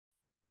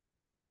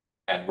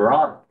And we're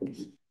on.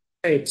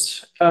 Right.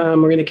 We're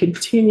going to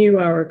continue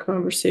our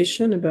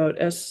conversation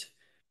about S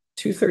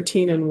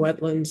 213 and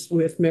wetlands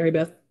with Mary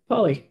Beth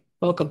Polly.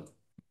 Welcome.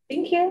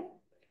 Thank you.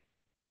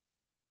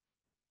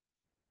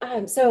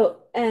 As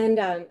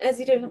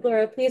you did with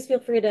Laura, please feel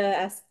free to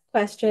ask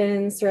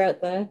questions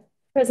throughout the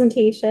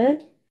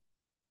presentation.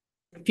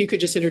 If you could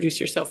just introduce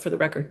yourself for the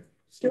record.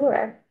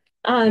 Sure.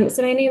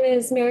 So my name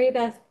is Mary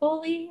Beth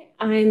Foley.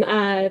 I'm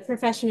a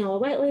professional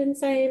wetland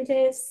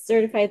scientist,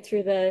 certified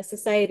through the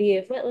Society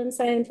of Wetland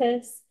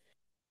Scientists.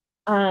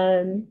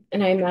 And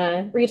I'm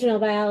a regional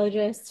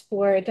biologist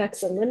for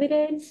Ducks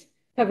Unlimited,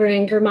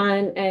 covering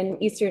Vermont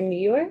and Eastern New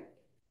York.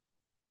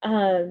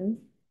 Um,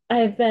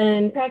 I've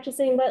been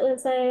practicing wetland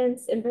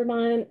science in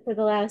Vermont for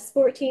the last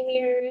 14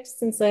 years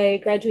since I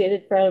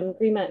graduated from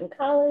Green Mountain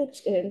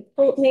College in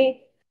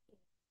Pulteney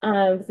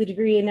with a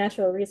degree in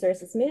natural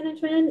resources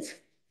management.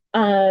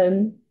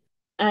 Um,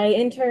 I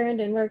interned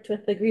and worked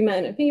with the Green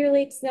Mountain and Finger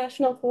Lakes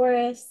National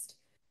Forest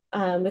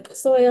with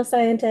soil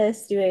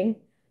scientists doing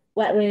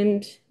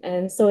wetland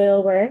and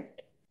soil work.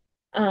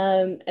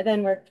 I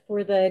then worked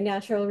for the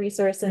Natural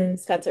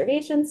Resources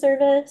Conservation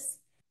Service,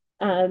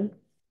 doing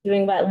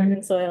wetland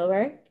and soil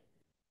work.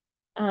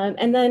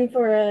 And then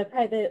for a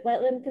private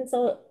wetland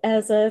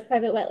as a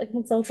private wetland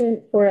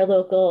consultant for a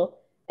local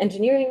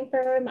engineering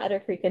firm, Otter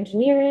Creek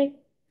Engineering,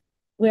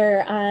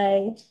 where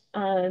I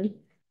earned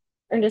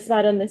a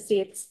spot on the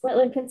state's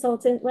wetland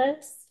consultant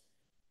list.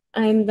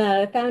 I'm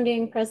the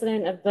founding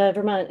president of the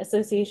Vermont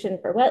Association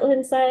for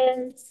Wetland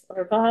Science,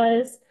 or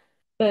VAWS,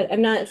 but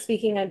I'm not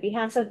speaking on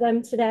behalf of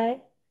them today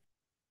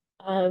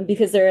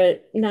because they're a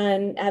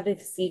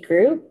non-advocacy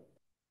group.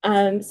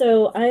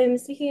 So I'm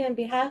speaking on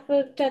behalf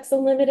of Ducks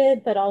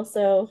Unlimited, but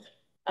also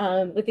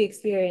with the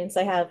experience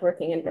I have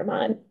working in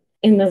Vermont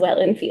in the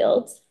wetland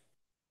fields.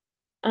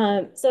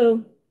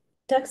 So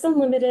Ducks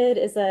Unlimited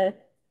is a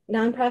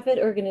nonprofit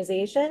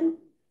organization,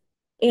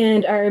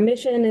 and our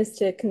mission is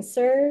to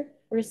conserve,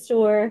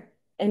 restore,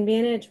 and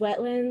manage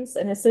wetlands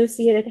and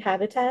associated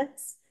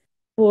habitats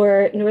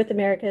for North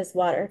America's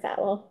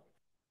waterfowl.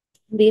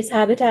 These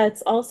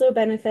habitats also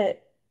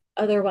benefit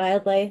other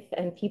wildlife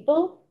and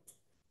people.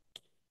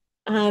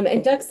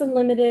 And Ducks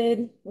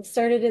Unlimited was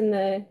started in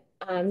the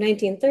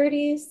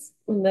 1930s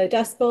when the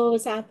Dust Bowl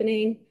was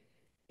happening.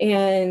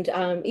 And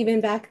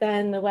even back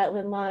then, the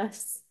wetland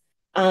loss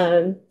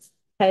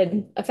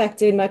had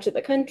affected much of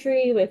the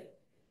country with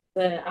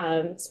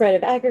the spread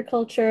of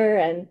agriculture,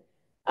 and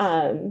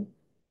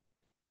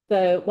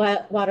the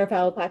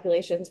waterfowl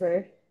populations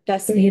were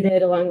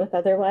decimated along with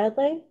other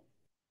wildlife.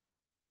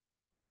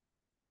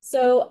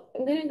 So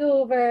I'm going to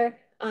go over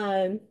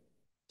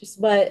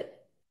just what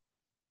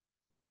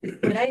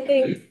I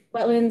think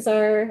wetlands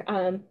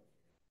are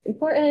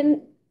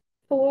important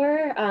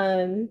for.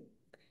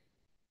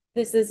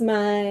 This is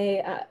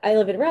I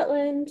live in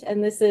Rutland,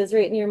 and this is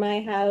right near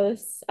my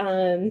house.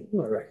 I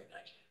recognize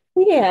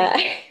Yeah.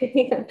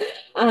 Yeah.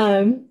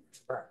 Um,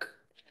 Park.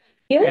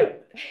 yeah.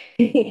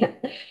 Yeah.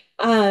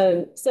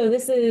 So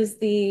this is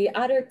the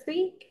Otter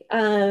Creek,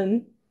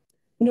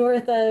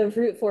 north of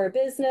Route 4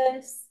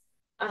 Business.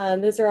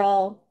 Those are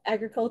all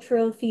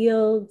agricultural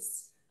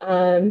fields.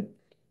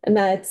 And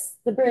that's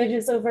the bridge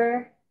is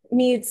over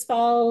Meads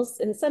Falls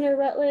in Center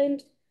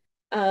Rutland,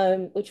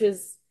 which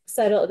was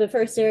the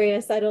first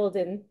area settled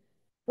in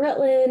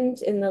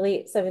Rutland in the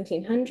late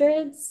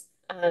 1700s.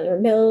 There were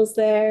mills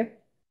there.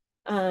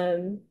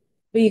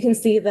 But you can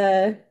see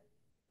the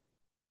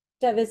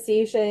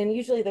devastation.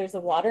 Usually there's a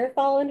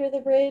waterfall under the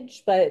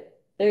bridge, but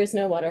there's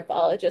no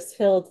waterfall. It just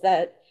filled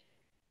that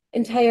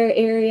entire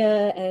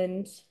area,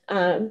 and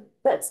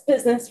that's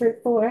business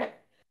Route 4.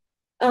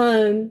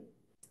 Um,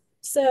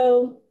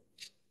 so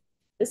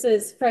this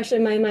is fresh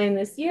in my mind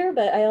this year,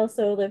 but I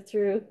also lived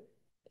through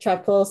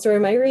Tropical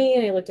Storm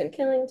Irene. I lived in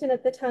Killington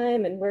at the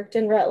time and worked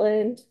in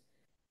Rutland.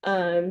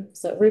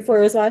 So Route 4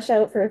 was washed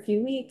out for a few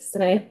weeks,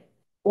 and I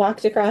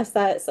walked across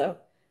that. So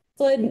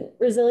flood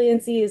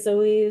resiliency is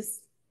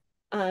always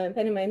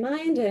been in my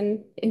mind.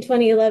 And in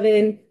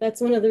 2011,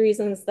 that's one of the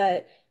reasons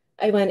that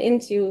I went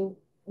into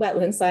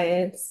wetland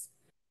science,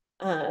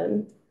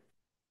 um,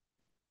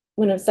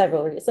 one of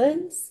several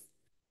reasons.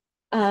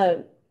 Uh,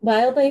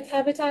 Wildlife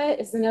habitat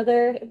is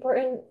another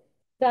important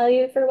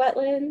value for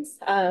wetlands.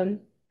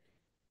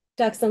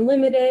 Ducks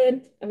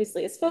Unlimited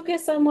obviously is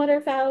focused on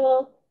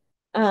waterfowl,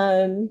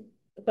 um,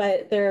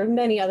 but there are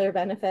many other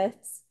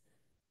benefits.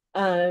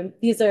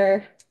 These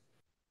are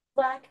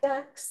black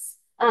ducks.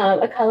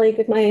 A colleague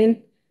of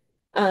mine,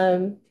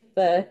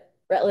 the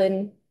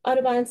Rutland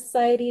Audubon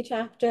Society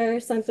chapter,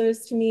 sent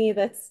those to me.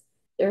 They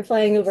were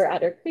flying over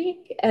Otter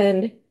Creek,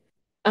 and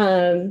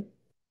um,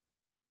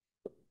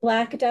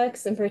 black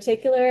ducks in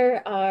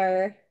particular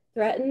are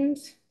threatened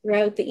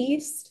throughout the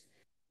east.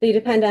 They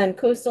depend on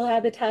coastal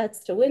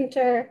habitats to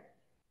winter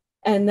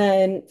and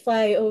then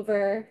fly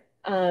over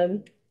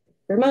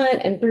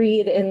Vermont and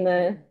breed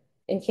in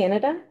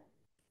Canada.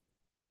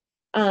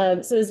 So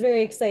it was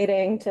very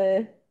exciting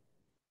to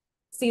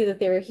see that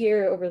they were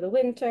here over the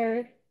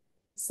winter.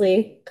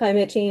 Obviously,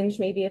 climate change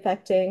may be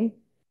affecting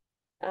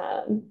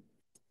um,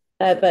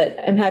 but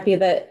I'm happy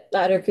that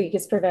Otter Creek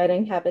is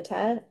providing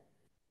habitat.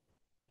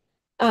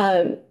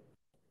 Um,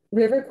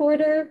 River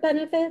corridor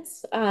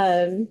benefits.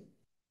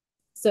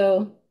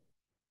 So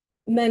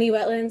many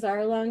wetlands are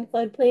along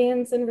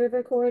floodplains and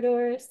river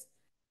corridors.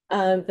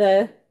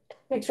 The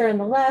picture on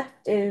the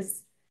left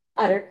is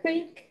Otter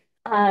Creek.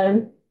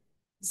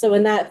 So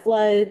when that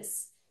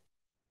floods,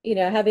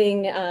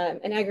 having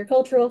an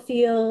agricultural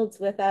field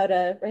without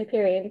a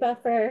riparian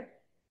buffer,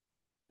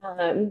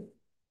 um,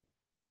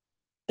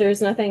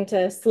 there's nothing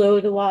to slow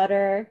the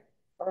water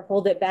or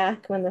hold it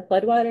back when the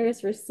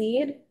floodwaters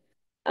recede.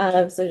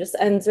 So it just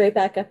ends right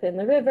back up in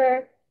the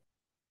river.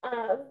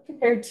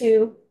 Compared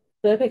to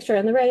the picture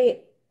on the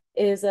right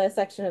is a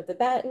section of the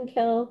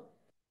Battenkill,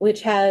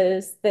 which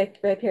has thick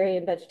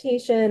riparian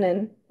vegetation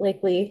and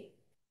likely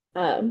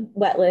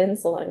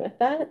wetlands along with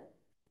that.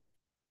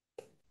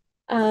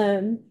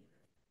 Um,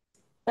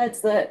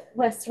 that's the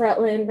West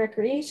Rutland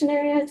Recreation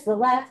Area to the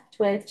left,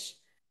 which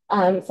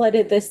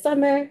flooded this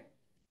summer.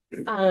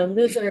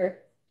 Those are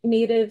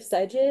native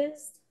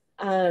sedges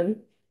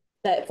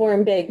that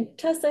form big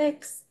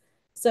tussocks.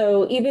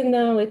 So even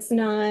though it's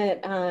not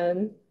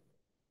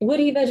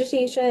woody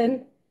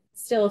vegetation,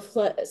 still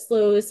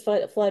slows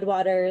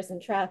floodwaters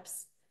and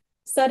traps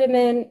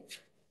sediment,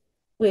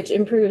 which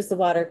improves the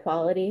water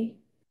quality.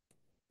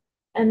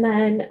 And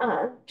then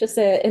just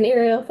an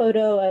aerial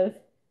photo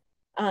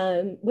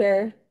of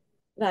where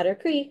Ladder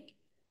Creek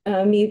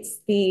meets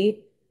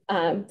the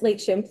Lake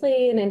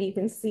Champlain, and you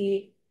can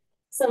see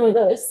some of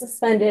those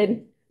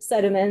suspended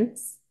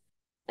sediments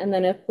and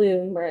then a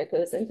plume where it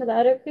goes into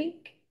Ladder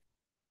Creek.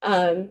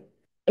 Um,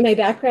 my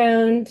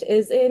background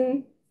is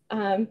in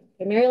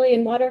primarily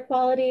in water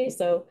quality,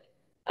 so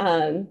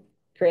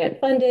grant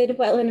funded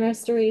wetland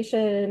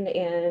restoration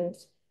and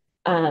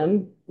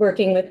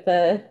working with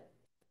the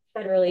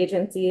federal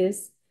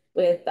agencies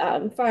with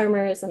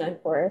farmers and on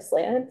forest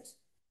land.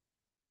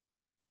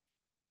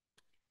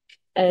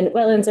 And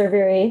wetlands are a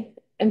very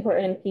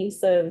important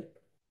piece of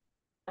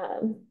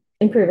um,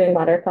 improving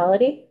water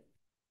quality.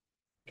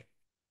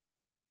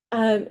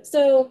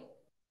 So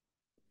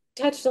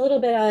touched a little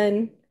bit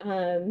on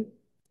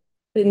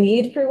the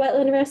need for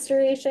wetland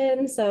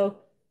restoration. So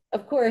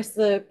of course,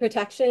 the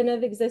protection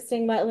of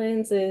existing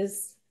wetlands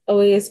is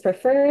always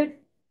preferred,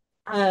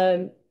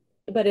 um,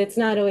 but it's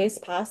not always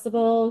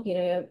possible.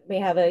 You may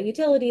have a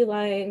utility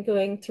line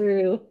going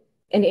through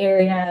an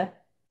area.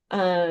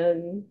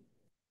 Um,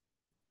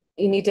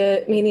 you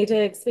may need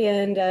to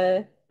expand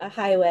a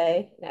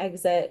highway, an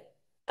exit,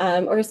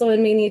 or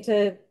someone may need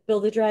to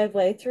build a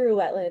driveway through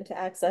a wetland to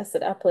access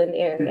an upland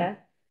area.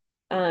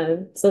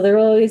 So there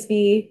will always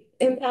be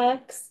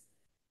impacts.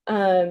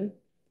 Um,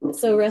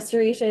 so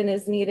restoration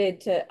is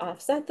needed to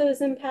offset those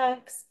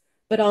impacts,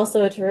 but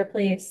also to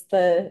replace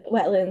the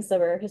wetlands that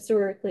were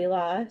historically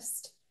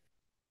lost,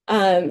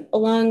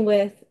 along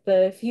with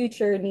the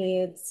future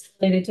needs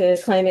related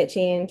to climate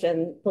change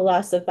and the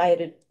loss of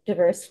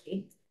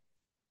biodiversity.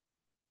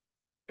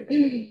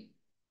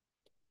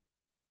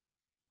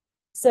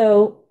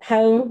 So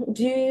how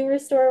do you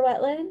restore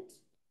wetland?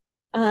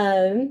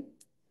 Um,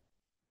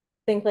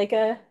 think like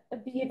a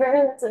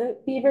beaver, that's a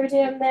beaver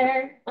dam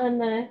there on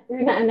the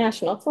Green Mountain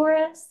National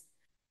Forest.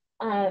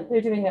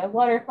 They're doing a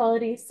water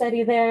quality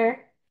study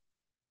there,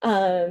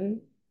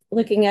 um,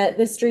 looking at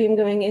the stream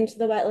going into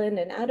the wetland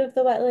and out of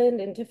the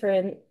wetland in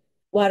different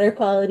water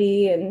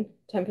quality and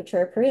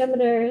temperature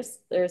parameters.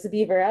 There's a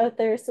beaver out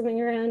there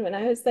swimming around when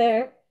I was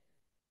there.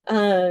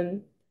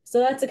 So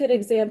that's a good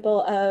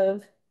example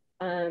of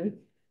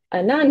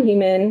a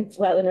non-human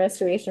wetland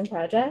restoration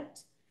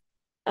project.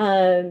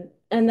 And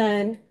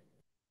then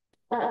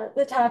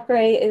the top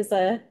right is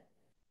a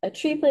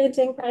tree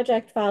planting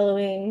project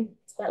following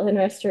wetland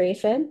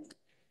restoration.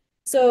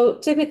 So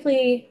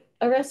typically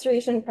a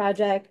restoration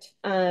project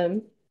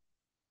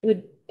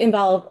would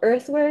involve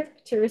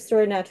earthwork to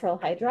restore natural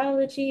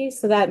hydrology.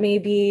 So that may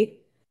be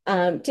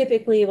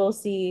typically we'll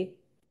see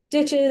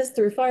ditches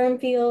through farm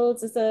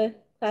fields is a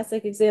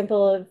classic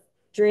example of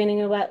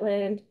draining a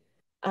wetland.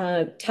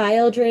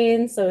 Tile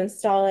drains, so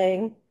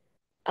installing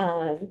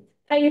um,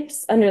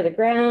 pipes under the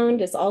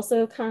ground is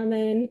also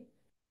common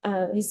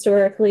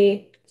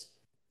historically.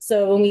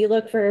 So when we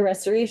look for a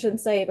restoration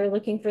site, we're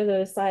looking for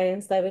those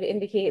signs that would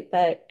indicate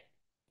that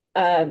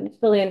the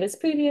land was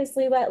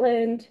previously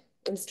wetland,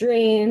 was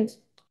drained.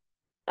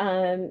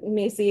 You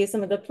may see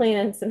some of the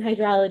plants and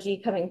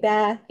hydrology coming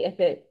back if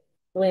the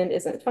land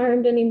isn't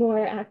farmed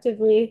anymore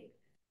actively.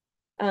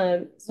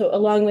 So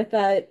along with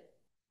that,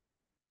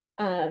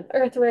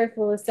 earthwork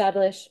will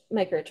establish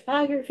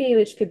microtopography,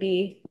 which could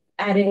be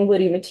adding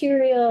woody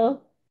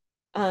material,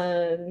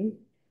 um,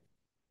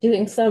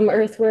 doing some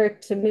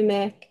earthwork to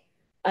mimic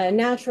a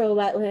natural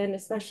wetland,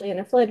 especially in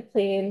a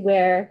floodplain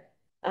where,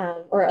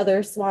 or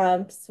other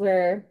swamps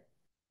where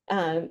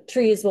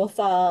trees will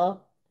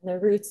fall, and the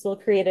roots will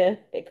create a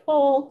big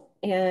hole,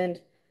 and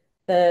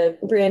the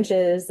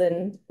branches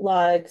and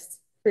logs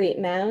create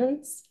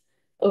mounds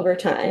over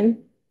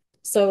time.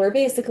 So we're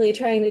basically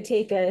trying to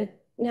take a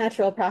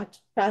natural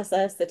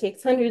process that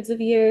takes hundreds of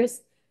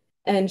years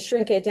and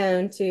shrink it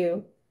down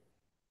to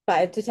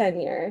 5 to 10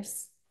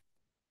 years.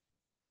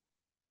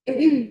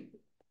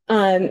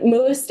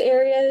 Most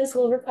areas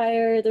will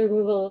require the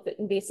removal of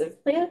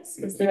invasive plants,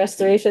 as the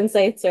restoration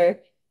sites are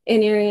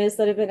in areas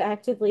that have been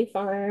actively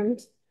farmed.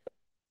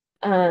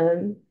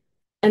 Um,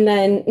 and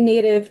then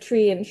native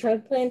tree and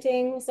shrub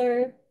plantings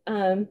are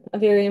a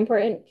very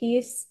important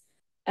piece,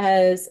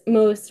 as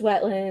most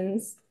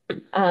wetlands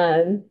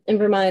in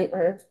Vermont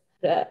are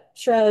the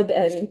shrub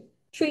and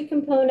tree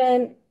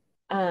component,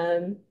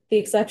 the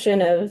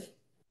exception of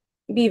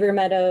beaver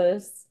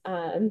meadows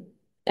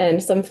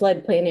and some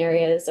floodplain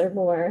areas are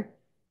more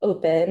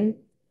open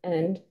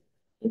and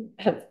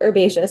have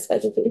herbaceous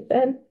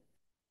vegetation.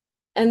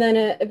 And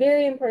then a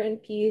very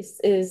important piece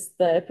is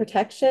the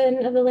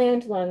protection of the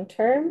land long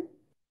term.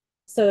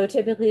 So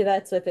typically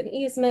that's with an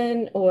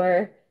easement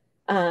or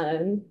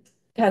um,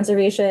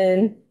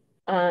 conservation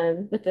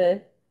with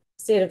the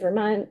state of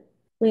Vermont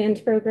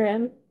land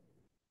program.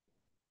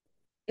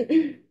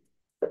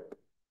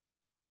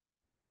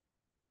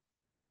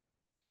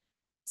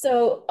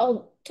 So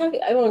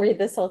I won't read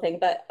this whole thing,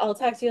 but I'll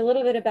talk to you a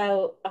little bit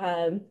about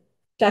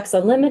Ducks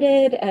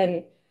Unlimited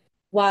and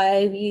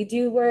why we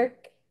do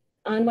work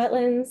on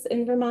wetlands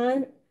in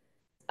Vermont.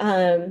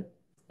 Um,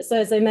 so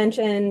as I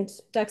mentioned,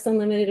 Ducks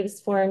Unlimited was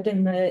formed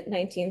in the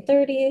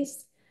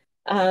 1930s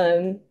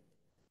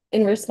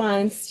in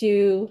response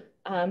to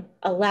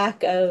a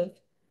lack of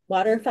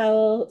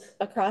waterfowl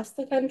across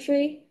the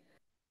country.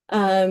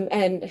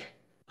 And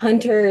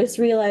hunters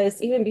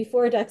realized even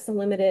before Ducks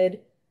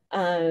Unlimited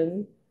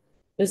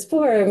was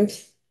formed,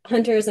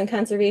 hunters and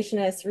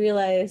conservationists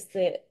realized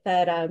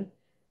that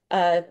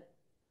a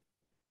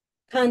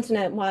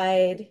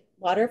continent-wide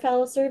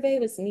waterfowl survey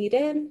was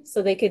needed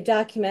so they could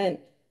document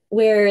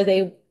where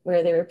they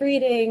were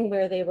breeding,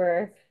 where they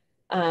were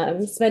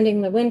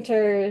spending the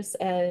winters,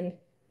 and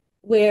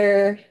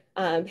where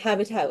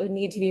habitat would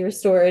need to be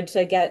restored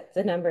to get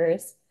the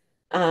numbers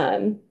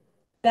um,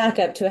 back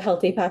up to a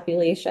healthy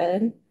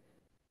population.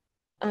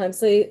 So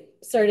we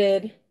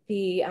started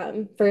the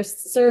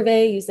first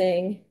survey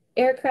using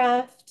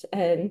aircraft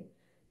and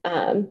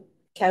um,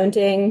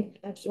 counting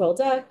actual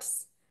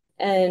ducks,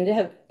 and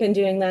have been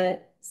doing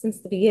that since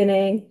the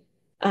beginning.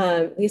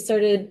 We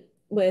started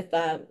with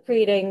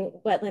creating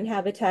wetland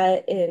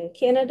habitat in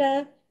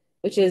Canada,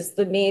 which is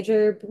the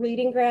major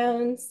breeding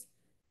grounds.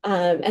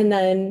 And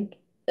then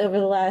over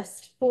the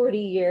last 40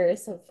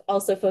 years have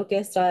also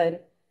focused on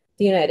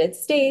the United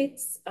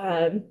States,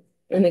 in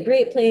the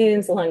Great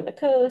Plains, along the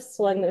coast,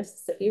 along the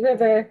Mississippi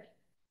River,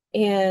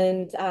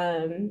 and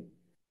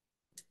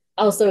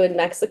also in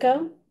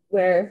Mexico,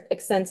 where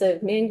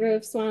extensive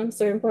mangrove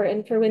swamps are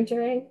important for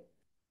wintering.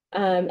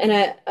 And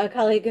a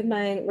colleague of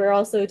mine, we're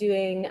also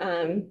doing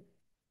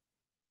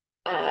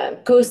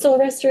coastal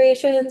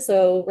restoration,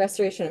 so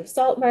restoration of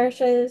salt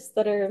marshes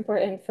that are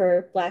important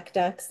for black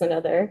ducks and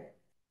other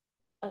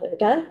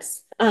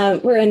ducks.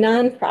 We're a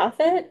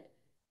nonprofit.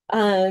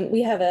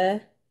 We have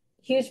a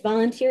huge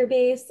volunteer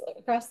base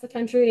across the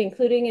country,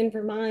 including in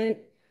Vermont.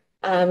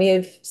 We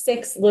have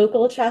 6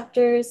 local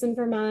chapters in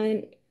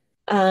Vermont,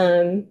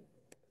 um,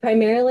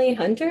 primarily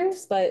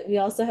hunters, but we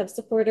also have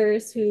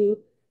supporters who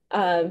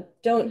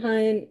don't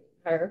hunt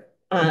or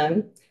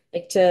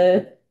like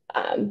to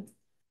um,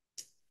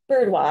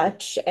 bird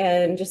watch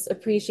and just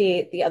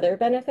appreciate the other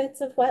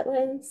benefits of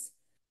wetlands.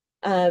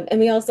 And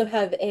we also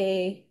have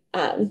a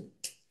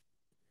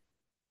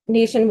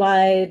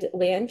nationwide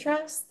land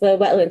trust, the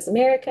Wetlands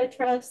America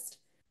Trust,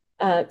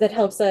 that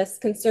helps us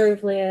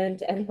conserve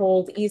land and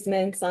hold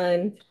easements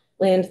on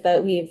land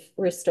that we've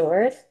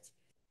restored.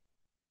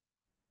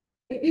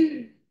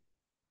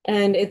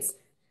 And it's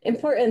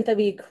important that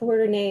we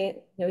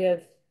coordinate. We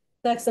have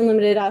Ducks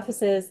Unlimited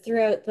offices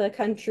throughout the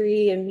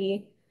country, and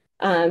we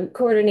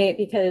coordinate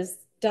because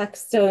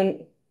ducks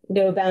don't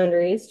know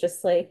boundaries,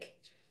 just like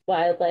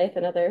wildlife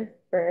and other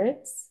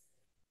birds.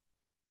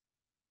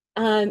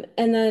 And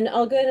then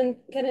I'll go ahead and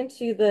get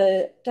into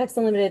the Ducks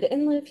Unlimited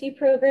in-lieu fee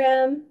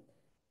program.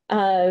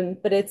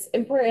 But it's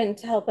important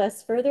to help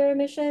us further our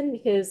mission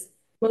because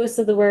most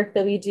of the work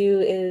that we do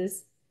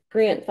is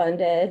grant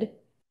funded.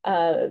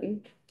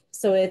 Um,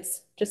 so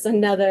it's just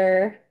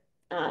another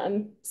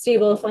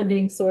stable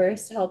funding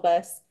source to help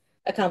us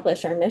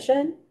accomplish our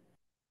mission.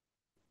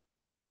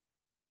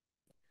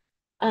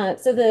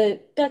 So the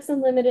Ducks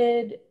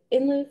Unlimited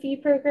in-lieu fee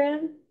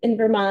program in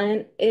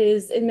Vermont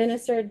is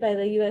administered by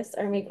the U.S.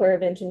 Army Corps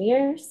of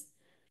Engineers.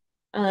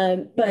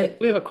 But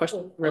We have a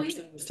question,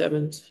 Representative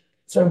Stebbins.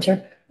 So I'm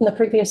sorry, in the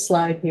previous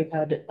slide, you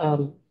had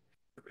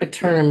a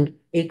term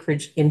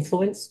acreage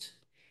influenced.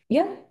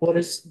 yeah,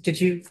 Did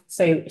you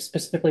say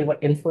specifically what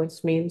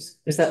influence means?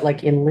 Is that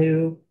like in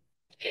lieu?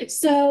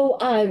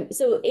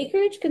 so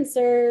acreage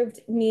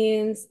conserved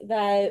means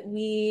that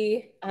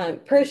we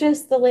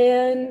purchased the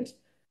land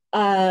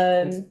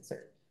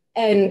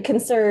and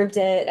conserved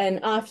it,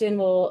 and often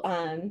will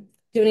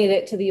donate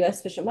it to the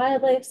U.S. Fish and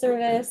Wildlife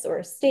Service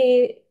or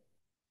state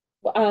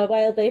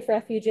wildlife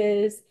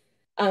refuges.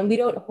 We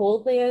don't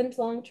hold land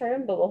long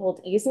term, but we'll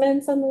hold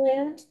easements on the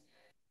land.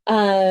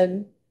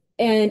 Um,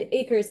 And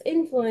Acres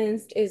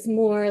Influenced is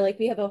more like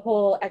we have a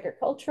whole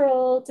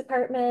agricultural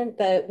department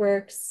that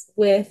works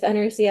with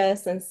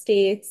NRCS and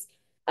states.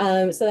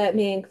 So that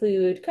may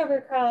include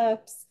cover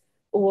crops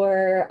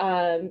or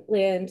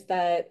land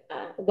that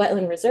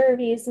wetland reserve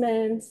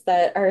easements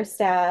that our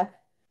staff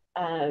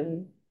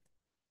um,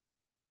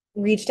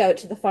 reached out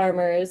to the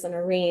farmers and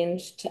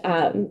arranged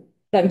them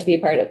to be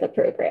part of the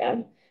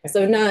program.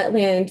 So not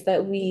land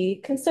that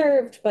we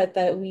conserved, but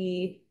that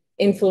we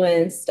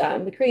influenced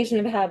the creation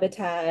of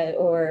habitat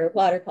or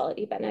water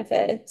quality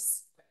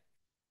benefits.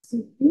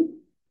 Mhm.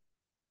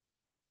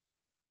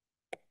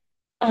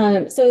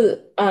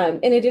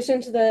 In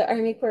addition to the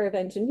Army Corps of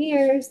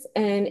Engineers,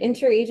 an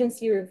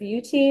interagency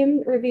review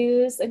team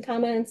reviews and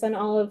comments on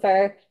all of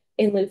our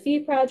in lieu fee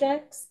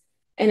projects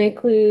and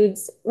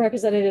includes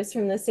representatives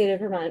from the State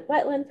of Vermont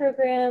Wetland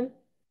Program,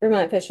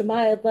 Vermont Fish and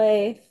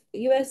Wildlife, the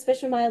U.S.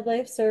 Fish and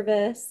Wildlife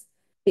Service,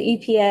 the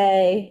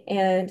EPA,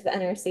 and the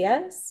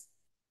NRCS.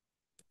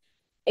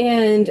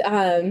 And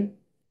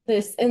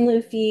this in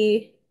lieu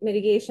fee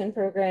mitigation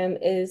program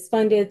is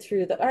funded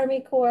through the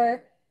Army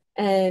Corps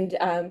and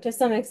to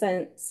some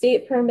extent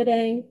state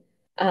permitting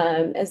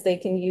as they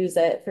can use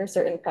it for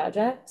certain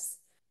projects.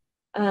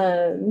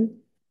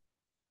 And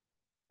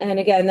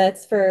again,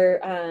 that's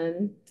for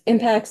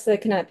impacts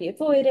that cannot be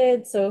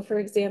avoided. So for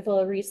example,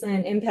 a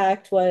recent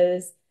impact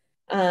was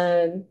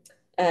an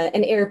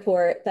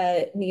airport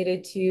that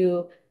needed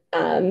to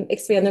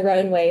expand the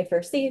runway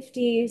for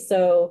safety.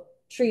 So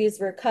trees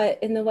were cut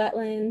in the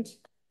wetland,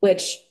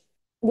 which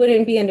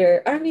wouldn't be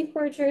under Army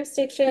Corps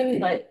jurisdiction,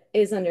 but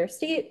is under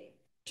state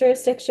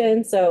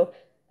jurisdiction. So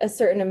a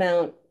certain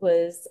amount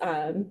was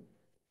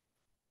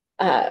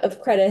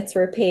of credits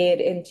were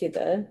paid into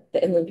the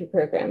in lieu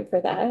program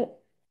for that.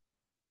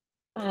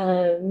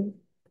 Um,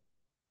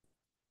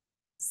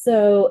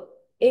 so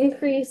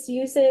increased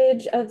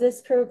usage of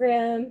this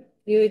program,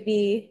 we would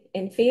be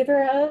in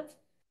favor of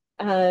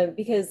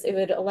because it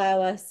would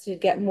allow us to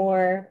get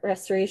more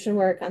restoration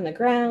work on the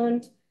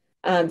ground.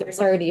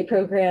 There's already a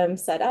program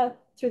set up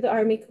through the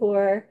Army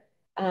Corps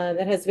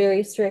that has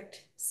very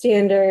strict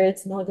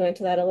standards, and I'll go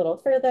into that a little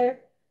further.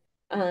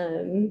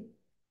 Um,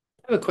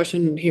 I have a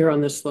question here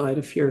on this slide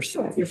if you're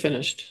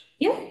finished.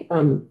 yeah.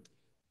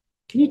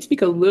 Can you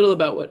speak a little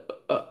about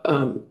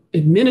what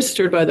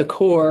administered by the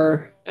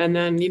Corps? And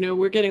then,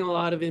 we're getting a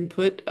lot of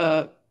input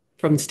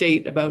from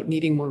state about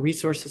needing more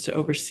resources to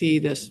oversee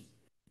this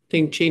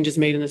changes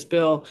made in this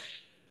bill.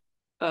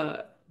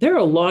 There are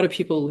a lot of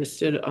people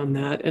listed on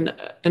that,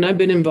 and I've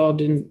been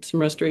involved in some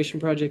restoration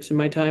projects in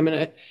my time,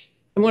 and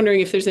I'm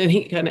wondering if there's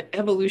any kind of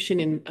evolution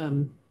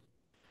in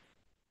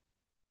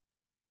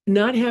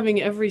not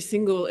having every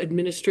single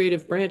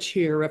administrative branch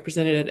here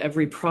represented at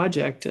every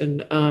project,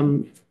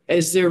 and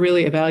is there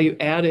really a value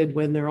added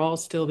when they're all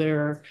still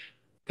there,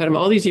 kind of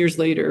all these years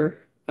later,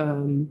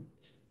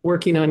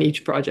 working on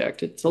each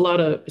project? It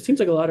seems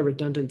like a lot of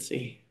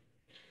redundancy.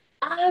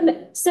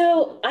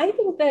 So I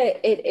think that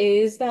it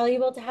is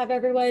valuable to have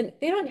everyone.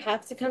 They don't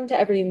have to come to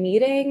every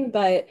meeting,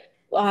 but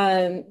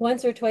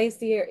once or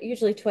twice a year,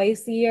 usually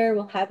twice a year,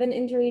 we'll have an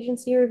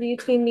interagency review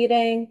team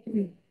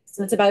meeting.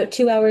 So it's about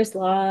 2 hours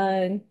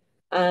long.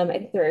 I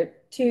think there are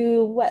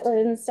two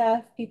wetland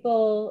staff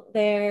people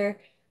there,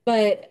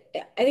 but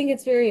I think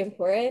it's very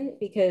important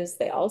because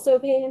they also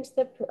pay into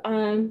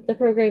the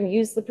program,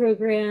 use the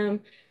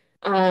program.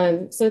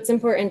 So it's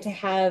important to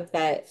have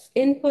that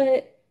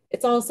input.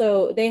 It's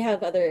also, they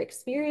have other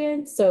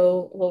experience,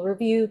 so we'll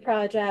review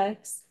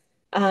projects.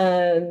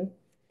 The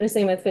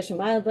same with Fish and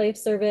Wildlife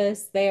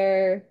Service.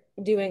 They're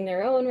doing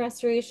their own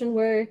restoration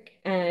work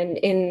and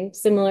in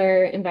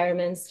similar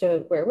environments to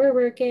where we're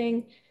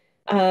working.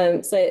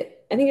 So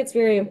I think it's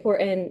very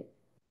important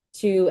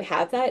to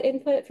have that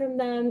input from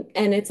them.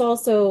 And it's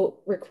also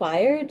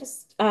required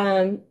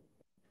from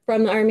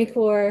the Army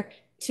Corps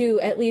to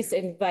at least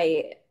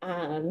invite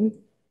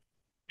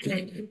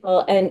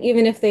people. And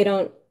even if they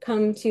don't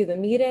come to the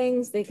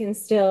meetings, they can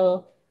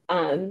still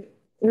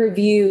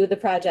review the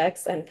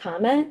projects and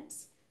comment.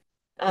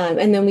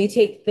 And then we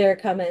take their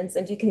comments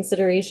into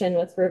consideration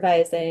with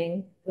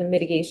revising the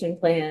mitigation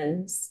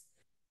plans.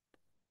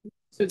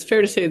 So it's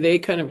fair to say they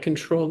kind of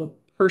control the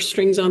purse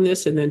strings on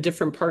this, and then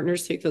different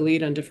partners take the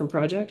lead on different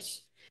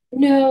projects?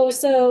 No,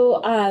 so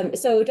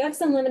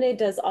Ducks Unlimited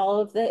does all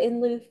of the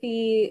in lieu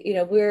fee.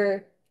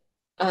 We're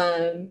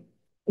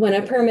when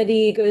a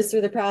permittee goes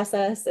through the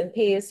process and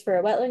pays for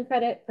a wetland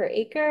credit per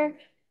acre,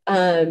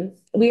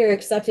 we are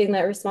accepting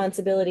that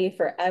responsibility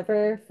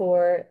forever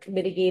for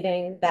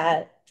mitigating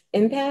that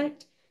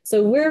impact.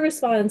 So we're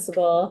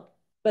responsible,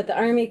 but the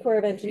Army Corps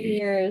of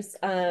Engineers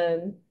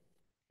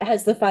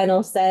has the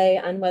final say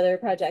on whether a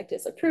project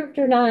is approved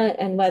or not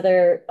and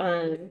whether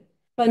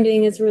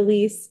funding is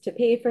released to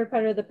pay for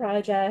part of the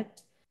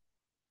project.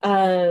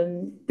 But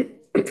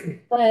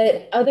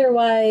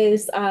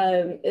otherwise,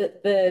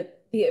 the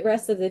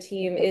rest of the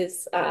team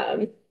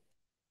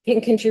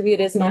can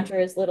contribute as much or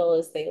as little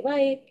as they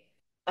like.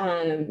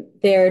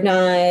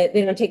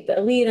 They don't take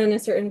the lead on a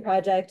certain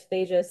project.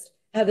 They just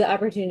have the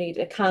opportunity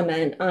to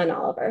comment on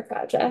all of our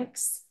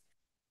projects.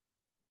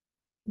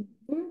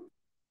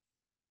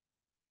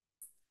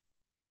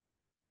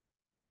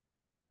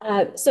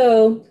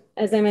 So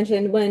as I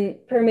mentioned, when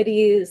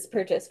permittees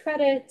purchase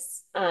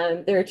credits,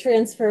 they're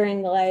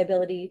transferring the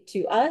liability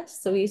to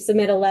us. So we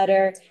submit a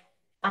letter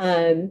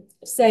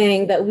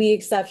saying that we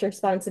accept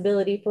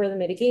responsibility for the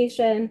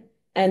mitigation.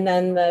 And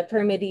then the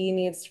permittee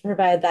needs to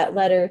provide that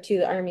letter to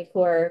the Army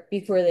Corps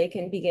before they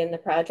can begin the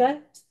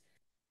project.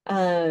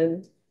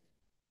 Um,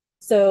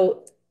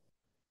 so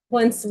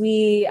once so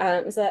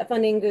that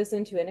funding goes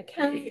into an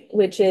account,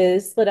 which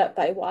is split up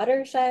by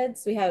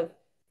watersheds. We have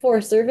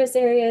 4 service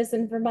areas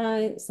in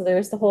Vermont. So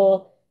there's the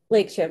whole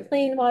Lake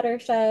Champlain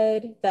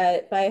watershed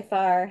that by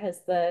far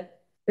has the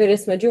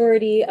greatest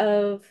majority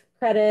of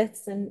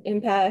credits and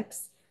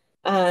impacts.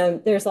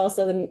 There's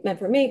also the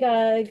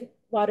Memphremagog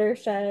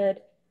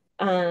watershed,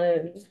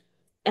 um,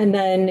 and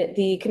then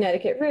the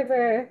Connecticut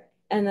River,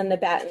 and then the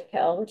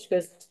Battenkill, which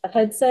goes to the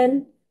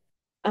Hudson.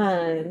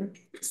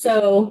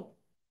 So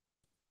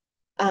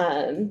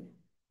um,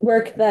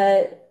 work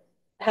that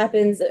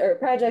happens or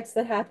projects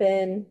that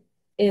happen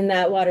in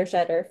that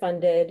watershed are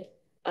funded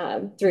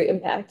through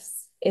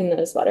impacts in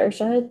those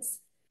watersheds.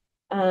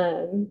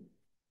 Um,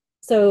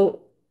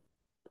 so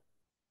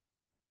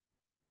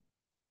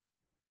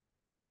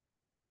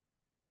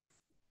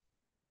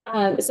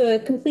so a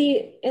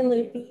complete in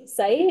loopy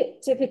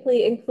site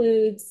typically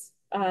includes,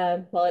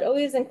 well, it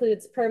always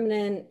includes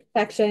permanent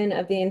protection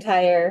of the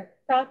entire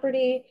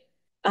property.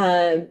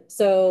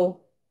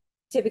 So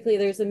typically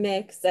there's a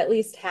mix, at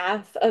least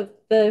half of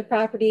the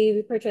property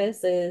we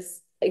purchase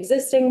is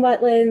existing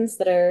wetlands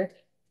that are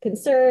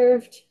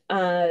conserved,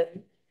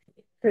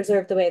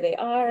 preserved the way they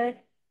are.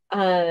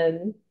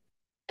 And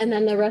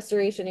then the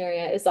restoration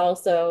area is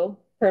also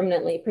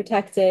permanently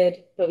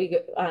protected, but we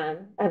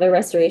have a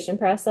restoration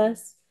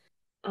process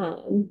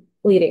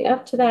leading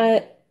up to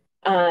that.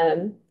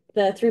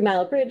 The 3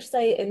 Mile Bridge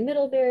site in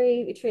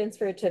Middlebury, we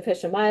transferred to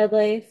Fish and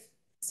Wildlife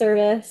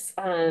Service.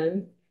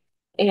 And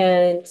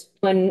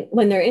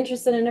when they're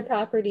interested in a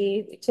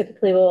property, we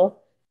typically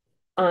will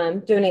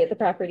donate the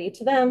property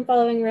to them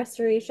following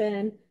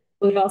restoration.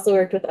 We've also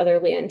worked with other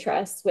land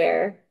trusts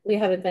where we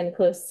haven't been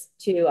close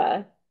to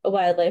a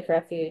wildlife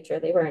refuge or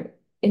they weren't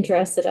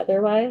interested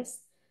otherwise.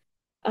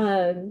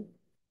 Um,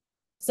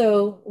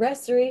 so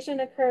restoration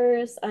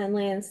occurs on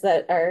lands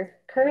that are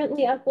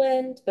currently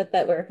upland, but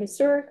that were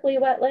historically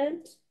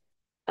wetland.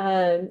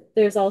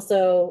 There's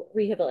also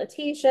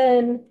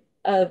rehabilitation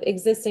of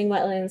existing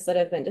wetlands that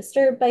have been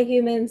disturbed by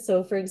humans.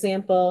 So for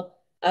example,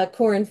 a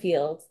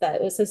cornfield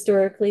that was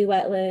historically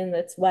wetland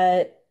that's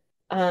wet.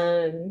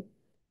 Um,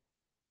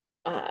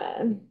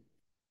 uh,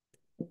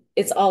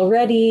 it's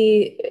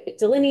already it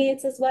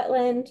delineates as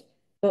wetland,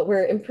 but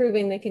we're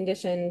improving the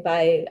condition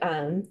by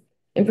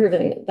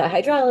improving the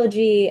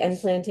hydrology and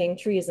planting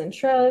trees and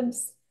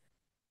shrubs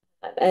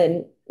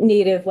and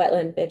native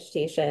wetland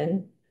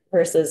vegetation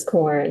versus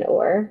corn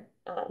or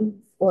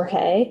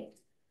hay.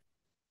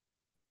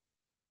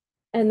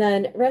 And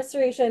then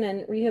restoration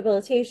and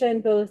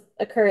rehabilitation both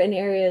occur in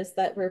areas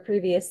that were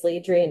previously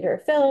drained or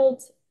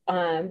filled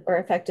or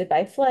affected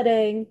by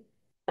flooding.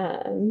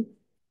 Um,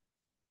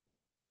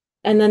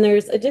 and then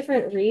there's a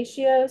different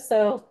ratio.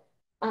 So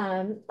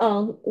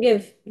I'll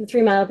give the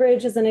 3 Mile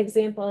Bridge as an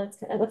example. It's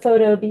kind of a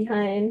photo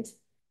behind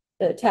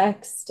the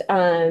text.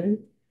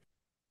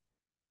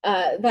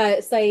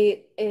 That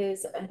site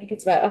is, I think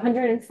it's about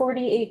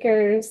 140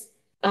 acres,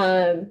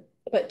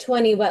 but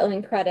 20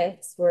 wetland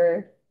credits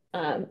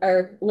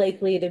are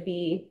likely to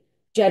be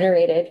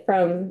generated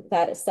from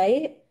that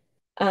site.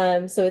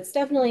 So it's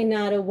definitely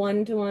not a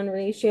 1-to-1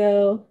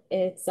 ratio.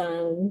 It's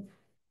a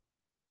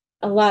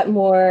lot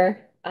more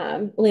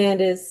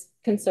land is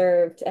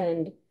conserved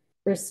and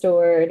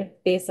restored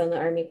based on the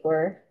Army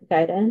Corps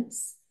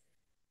guidance.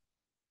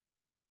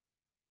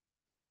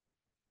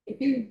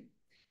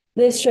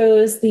 This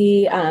shows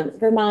the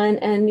Vermont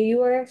and New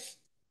York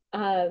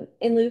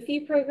in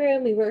Luffy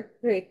program. We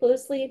work very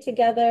closely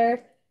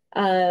together.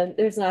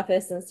 There's an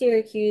office in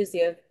Syracuse.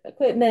 You have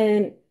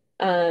equipment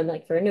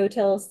like for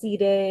no-till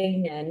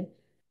seeding and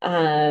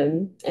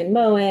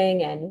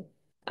mowing,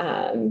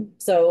 and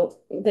so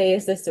they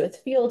assist with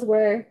field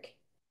work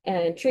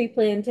and tree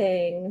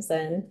plantings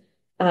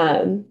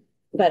um,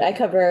 but I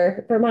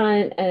cover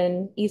Vermont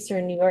and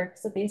Eastern New York,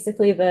 so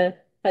basically the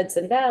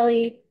Hudson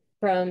Valley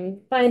from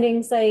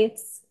finding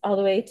sites all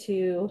the way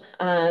to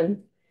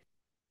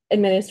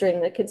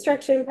administering the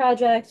construction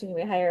project. And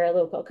we hire a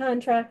local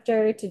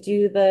contractor to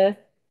do the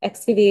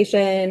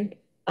excavation.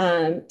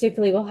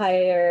 Typically, we'll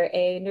hire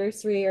a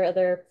nursery or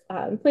other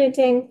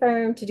planting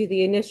firm to do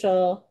the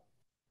initial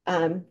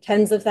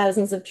tens of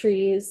thousands of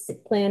trees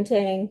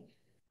planting.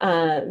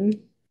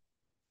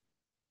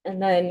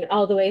 And then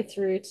all the way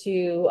through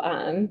to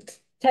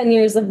 10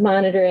 years of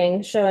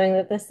monitoring showing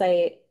that the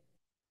site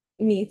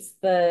meets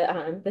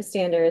the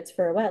standards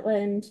for a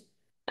wetland,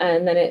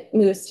 and then it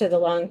moves to the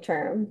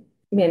long-term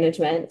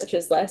management, which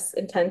is less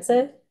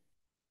intensive.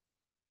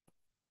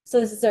 So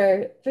this is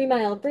our 3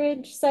 Mile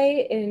Bridge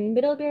site in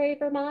Middlebury,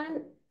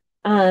 Vermont.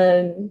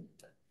 I'm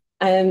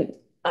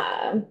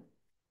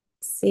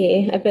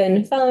see, I've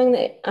been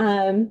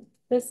following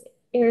this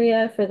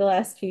area for the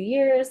last few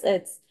years.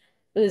 It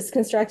was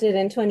constructed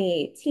in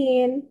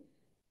 2018.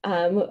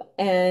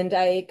 And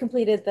I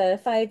completed the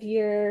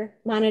 5-year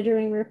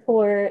monitoring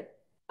report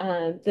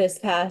this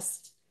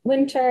past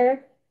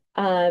winter.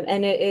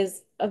 And it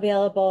is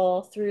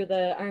available through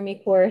the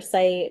Army Corps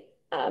site,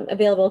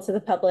 available to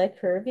the public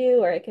for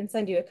review, or I can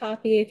send you a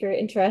copy if you're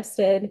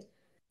interested.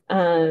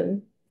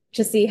 Um,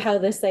 to see how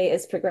the site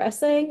is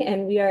progressing.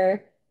 And we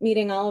are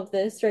meeting all of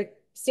the strict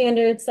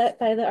standards set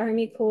by the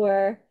Army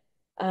Corps.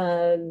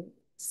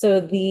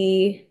 So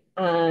we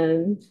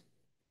have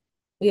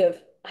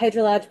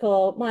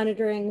hydrological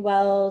monitoring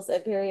wells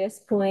at various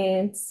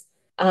points.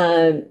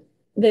 Um,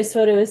 this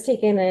photo was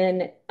taken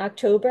in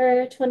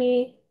October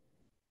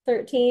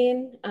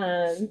 2013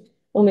 when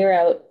we were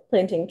out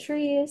planting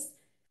trees.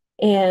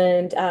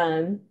 And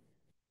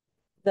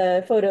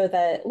the photo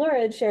that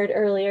Laura had shared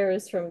earlier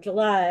was from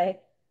July.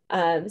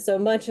 So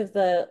much of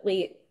the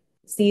late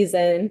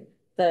season,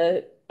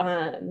 the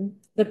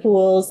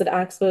pools and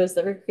oxbows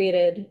that were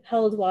created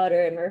held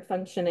water and were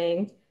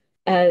functioning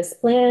as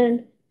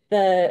planned.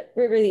 The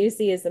river that you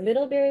see is the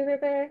Middlebury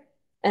River,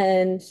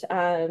 and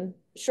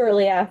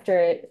shortly after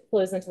it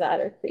flows into the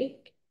Otter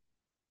Creek.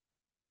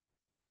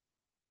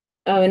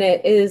 Oh, and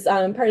it is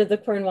part of the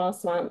Cornwall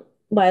Swamp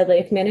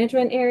Wildlife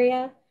Management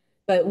Area,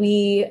 but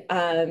we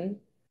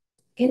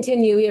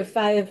continue. We have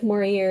 5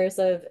 more years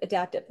of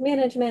adaptive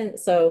management.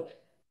 So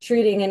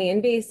treating any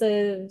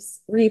invasives,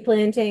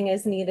 replanting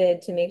is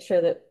needed to make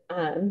sure that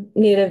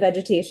native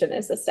vegetation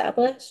is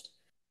established.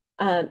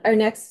 Our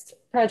next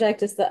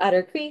project is the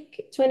Otter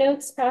Creek Twin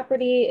Oaks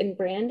property in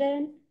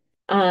Brandon.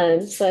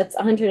 So that's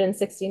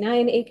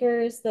 169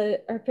 acres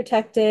that are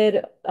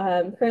protected,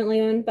 currently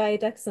owned by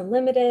Ducks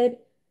Unlimited.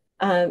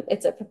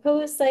 It's a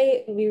proposed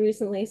site. We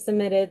recently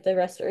submitted the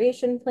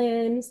restoration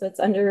plan, so it's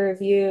under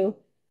review.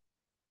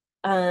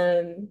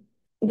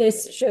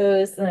 This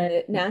shows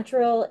the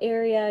natural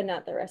area,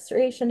 not the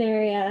restoration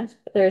area.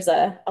 There's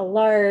a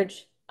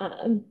large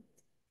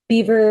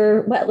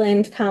beaver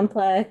wetland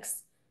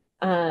complex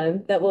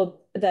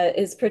that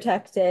is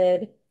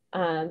protected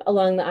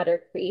along the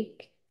Otter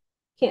Creek.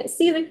 Can't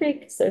see the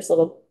creek because there's a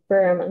little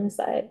berm on the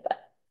side,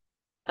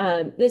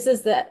 but this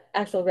is the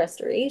actual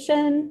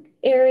restoration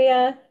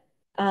area.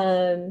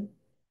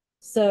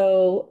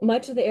 So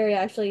much of the area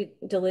actually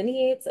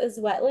delineates as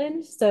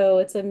wetland. So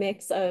it's a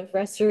mix of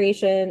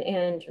restoration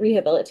and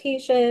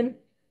rehabilitation.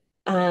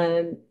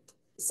 Um,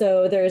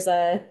 so there's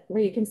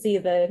where you can see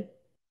the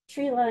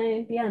tree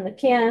line beyond the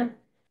camp.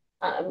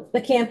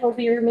 The camp will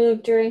be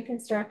removed during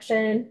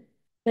construction.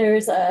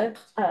 There's a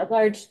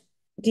large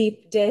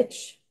deep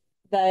ditch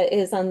that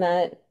is on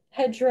that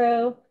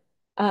hedgerow.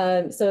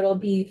 So it'll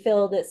be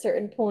filled at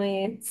certain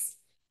points.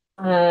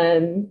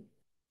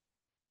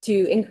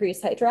 To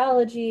increase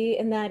hydrology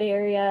in that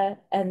area.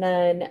 And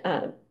then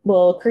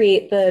we'll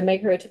create the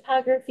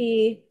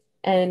microtopography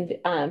and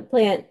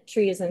plant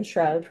trees and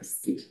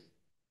shrubs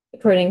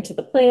according to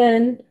the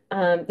plan.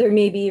 There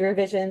may be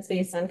revisions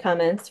based on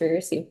comments we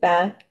received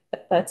back,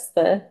 but that's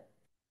the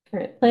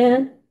current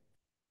plan.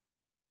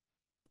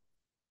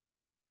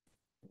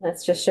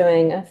 That's just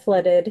showing a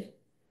flooded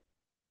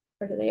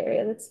part of the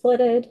area that's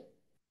flooded.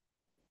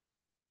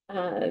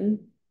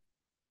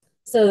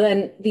 So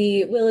then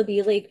the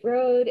Willoughby Lake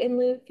Road in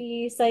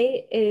Luffy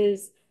site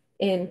is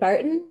in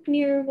Barton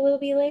near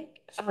Willoughby Lake.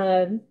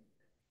 And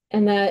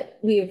that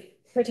we've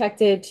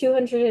protected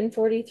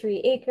 243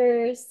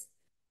 acres.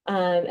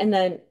 And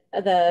then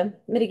the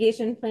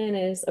mitigation plan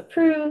is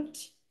approved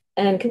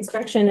and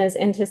construction is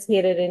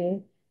anticipated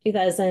in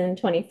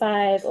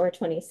 2025 or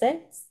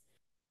 26.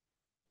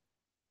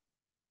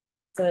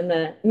 So in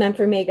the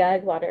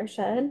Memphremagog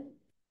watershed.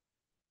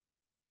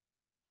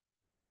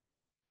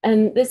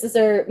 And this is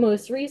our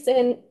most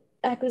recent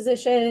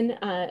acquisition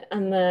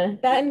on the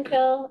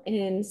Battenkill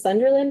in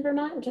Sunderland,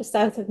 Vermont, just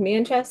south of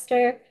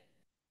Manchester,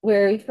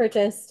 where we've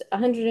purchased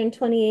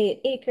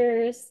 128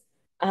 acres.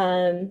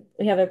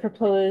 We have a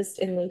proposed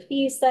in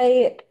Luffy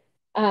site.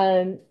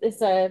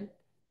 It's a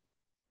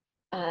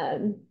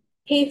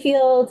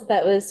hayfield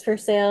that was for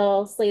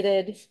sale,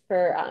 slated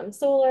for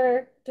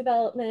solar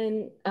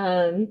development.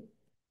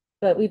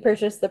 But we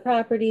purchased the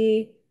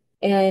property.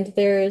 And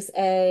there's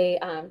a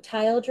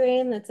tile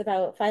drain that's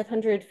about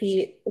 500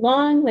 feet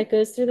long that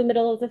goes through the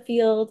middle of the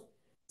field.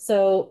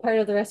 So part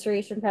of the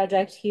restoration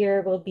project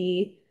here will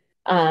be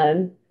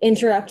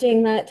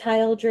interrupting that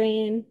tile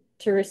drain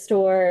to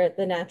restore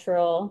the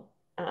natural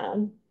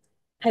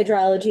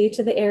hydrology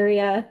to the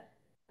area.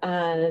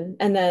 And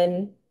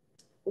then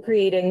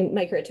creating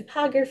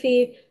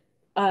microtopography.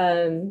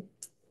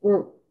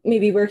 We're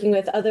maybe working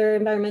with other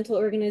environmental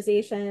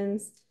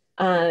organizations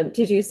to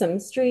do some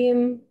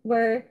stream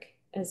work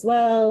as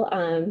well.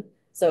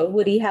 So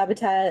woody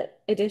habitat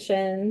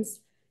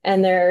additions,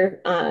 and there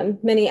are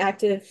many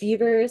active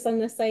beavers on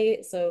the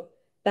site, so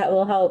that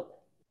will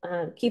help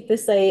keep the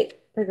site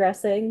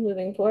progressing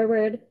moving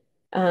forward.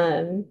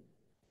 And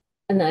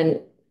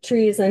then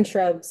trees and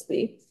shrubs,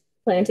 we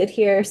planted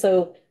here.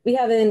 So we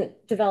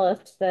haven't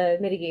developed the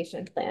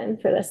mitigation plan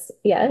for this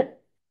yet,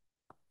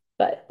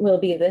 but will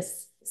be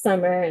this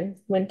summer and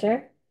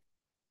winter.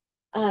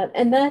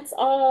 And that's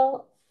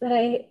all that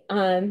I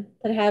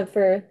have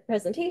for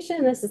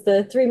presentation. This is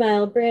the 3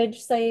 Mile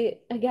Bridge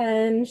site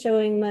again,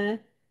 showing the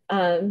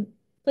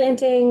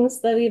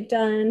plantings that we've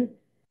done.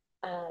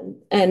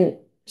 And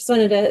just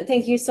wanted to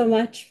thank you so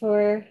much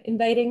for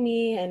inviting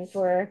me and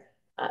for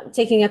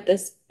taking up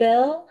this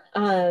bill.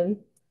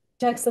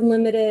 Ducks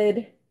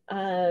Unlimited,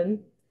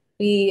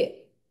 we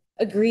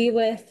agree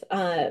with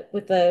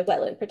the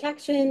wetland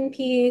protection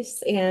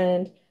piece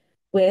and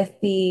with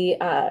the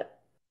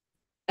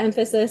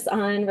emphasis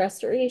on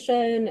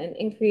restoration and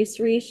increased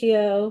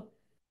ratio.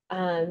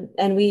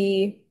 And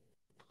we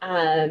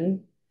hope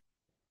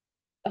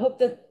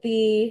that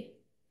the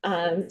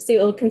state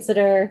will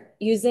consider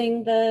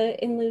using the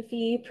in lieu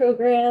fee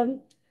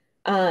program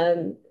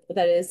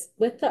that is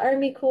with the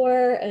Army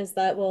Corps, as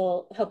that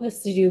will help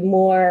us to do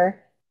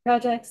more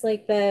projects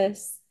like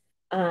this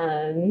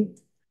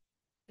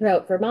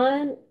throughout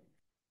Vermont.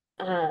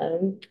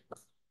 Thank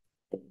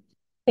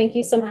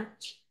you so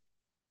much.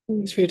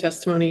 Thanks for your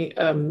testimony.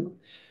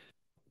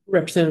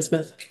 Representative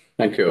Smith.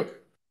 Thank you.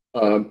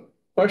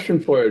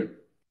 Question for you.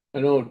 I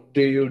know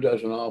DU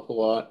does an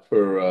awful lot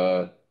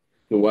for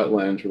the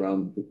wetlands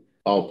around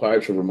all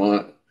parts of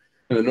Vermont.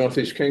 And the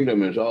Northeast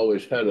Kingdom has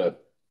always had a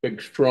big,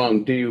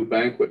 strong DU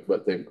banquet,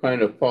 but they've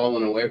kind of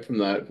fallen away from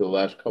that for the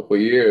last couple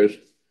of years.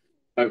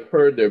 I've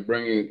heard they're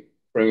bringing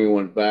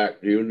one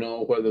back. Do you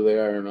know whether they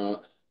are or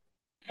not?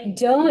 I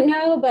don't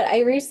know, but I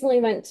recently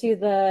went to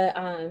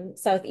the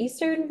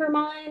Southeastern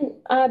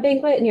Vermont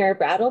banquet near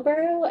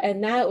Brattleboro,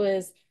 and that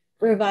was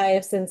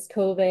revived since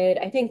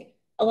COVID. I think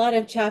a lot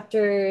of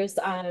chapters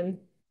they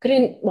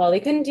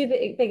couldn't do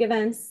big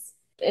events,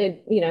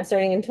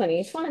 starting in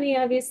 2020,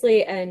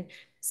 obviously, and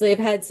so they've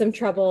had some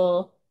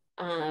trouble.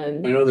 I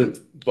know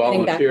that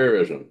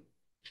volunteerism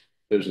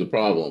is the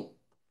problem.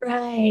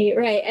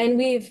 Right.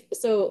 And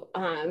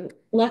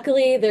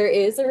luckily there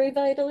is a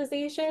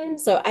revitalization.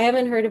 So I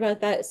haven't heard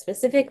about that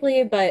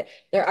specifically, but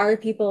there are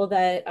people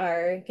that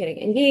are getting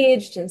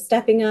engaged and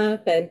stepping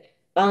up and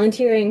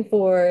volunteering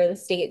for the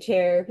state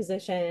chair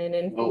position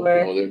and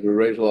they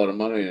raise a lot of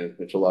money and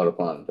it's a lot of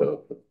fun too.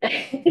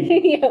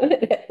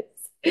 It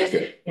is.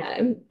 Okay.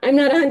 Yeah, I'm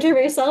not a hunter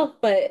myself,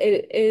 but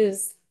it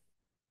is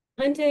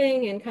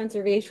hunting and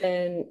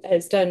conservation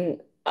has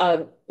done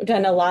a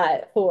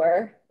lot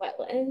for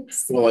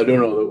wetlands. Well, I do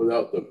know that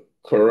without the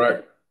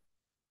correct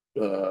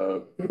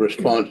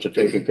response to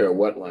taking care of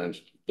wetlands,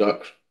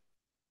 ducks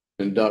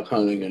and duck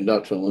hunting and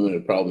Ducks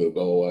Unlimited probably will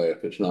go away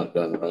if it's not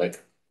done right.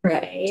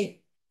 Right.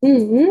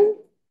 Mm-hmm.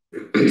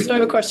 So I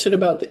have a question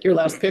about your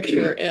last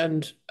picture,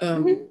 and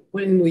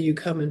when will you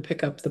come and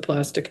pick up the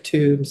plastic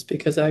tubes?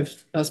 Because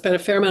I've spent a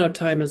fair amount of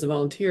time as a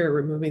volunteer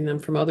removing them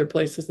from other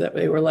places that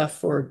they were left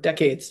for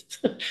decades.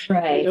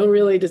 Right. They don't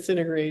really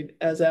disintegrate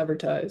as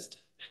advertised.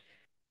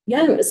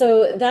 Yeah,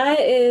 so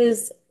that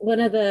is one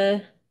of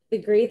the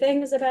great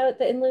things about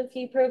the in lieu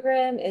fee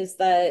program is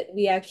that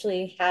we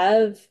actually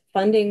have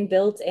funding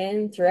built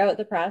in throughout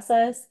the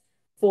process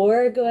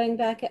for going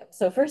back.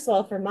 So first of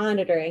all, for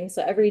monitoring.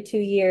 So every 2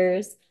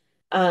 years,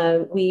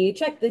 we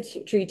check the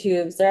tree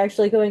tubes. They're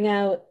actually going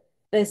out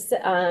this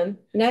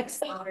next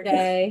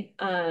Saturday.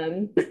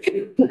 Our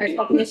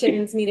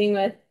technicians meeting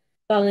with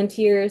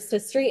volunteers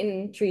to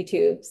straighten tree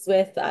tubes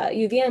with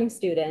UVM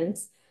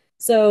students.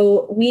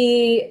 So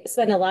we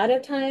spend a lot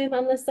of time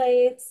on the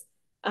sites.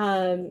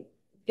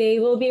 They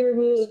will be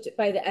removed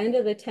by the end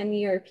of the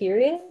 10-year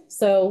period.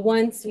 So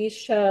once we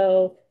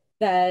show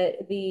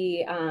that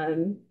the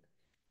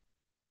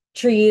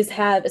trees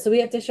we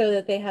have to show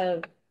that they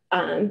have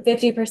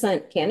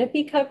 50%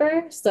 canopy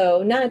cover.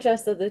 So not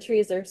just that the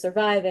trees are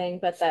surviving,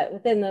 but that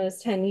within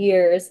those 10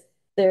 years,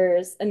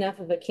 there's enough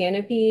of a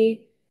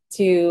canopy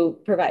to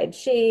provide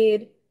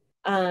shade.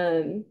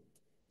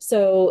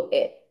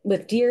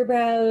 With deer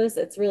browse,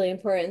 it's really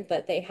important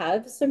that they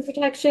have some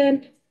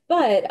protection.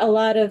 But a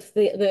lot of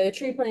the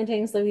tree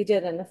plantings that we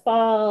did in the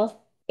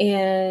fall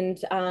and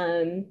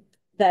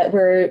that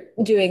we're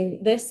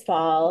doing this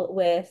fall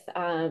with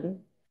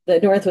the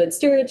Northwood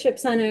Stewardship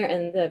Center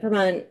and the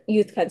Vermont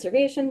Youth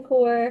Conservation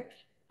Corps,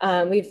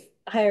 we've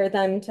hired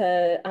them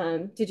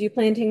to do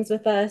plantings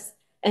with us.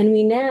 And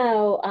we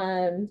now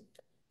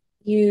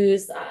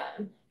use,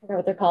 I forgot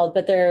what they're called,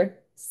 but they're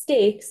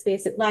stakes,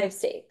 basic live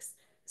stakes.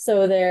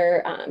 So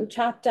they're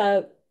chopped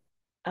up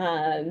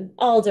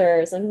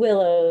alders and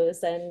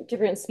willows and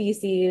different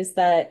species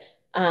that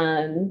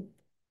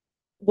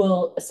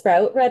will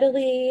sprout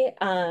readily.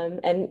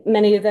 And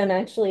many of them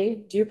actually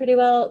do pretty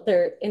well.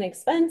 They're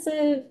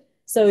inexpensive.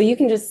 So you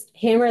can just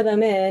hammer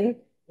them in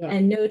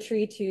and no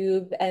tree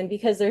tube. And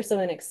because they're so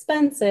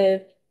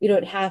inexpensive, you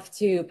don't have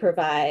to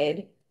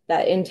provide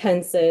that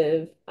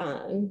intensive,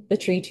 the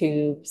tree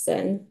tubes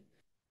and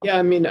yeah,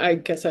 I mean, I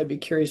guess I'd be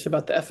curious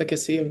about the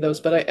efficacy of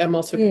those, but I am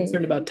also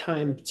concerned about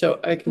time. So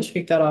I can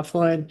speak that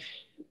offline.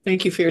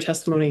 Thank you for your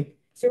testimony.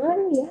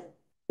 Sure, yeah.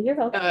 You're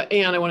welcome.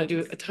 And I want to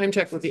do a time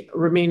check with the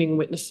remaining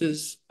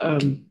witnesses.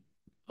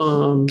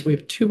 We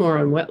have two more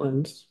on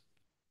wetlands.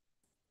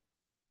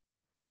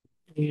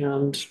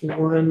 And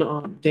one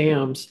on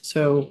dams.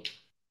 So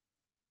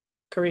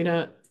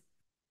Karina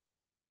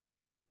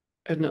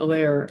and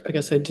Alaire, I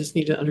guess I just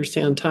need to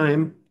understand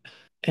time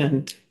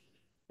and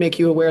make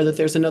you aware that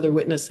there's another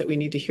witness that we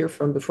need to hear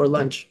from before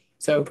lunch.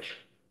 So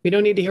we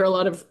don't need to hear a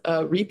lot of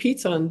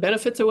repeats on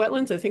benefits of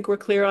wetlands. I think we're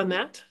clear on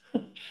that.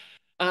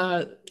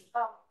 Alaire's,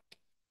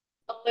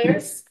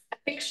 I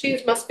think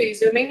she must be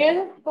zooming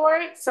in for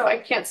it, so I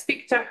can't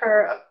speak to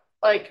her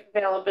like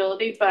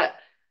availability, but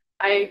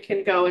I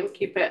can go and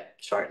keep it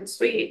short and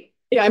sweet.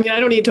 Yeah, I mean, I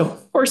don't need to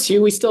force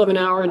you. We still have an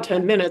hour and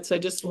 10 minutes. I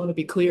just want to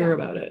be clear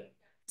about it.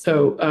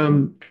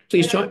 So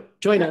please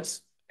join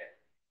us.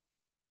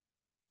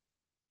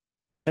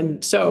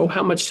 And so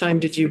how much time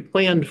did you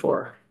plan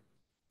for?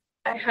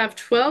 I have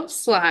 12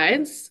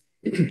 slides,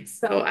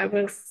 so I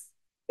was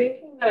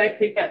thinking that I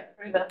could get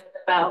through them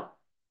in about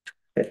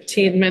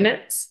 15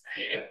 minutes.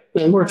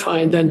 Then we're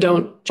fine. Then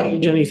don't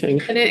change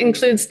anything. And it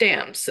includes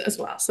dams as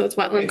well, so it's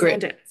wetlands Great.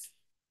 and dams.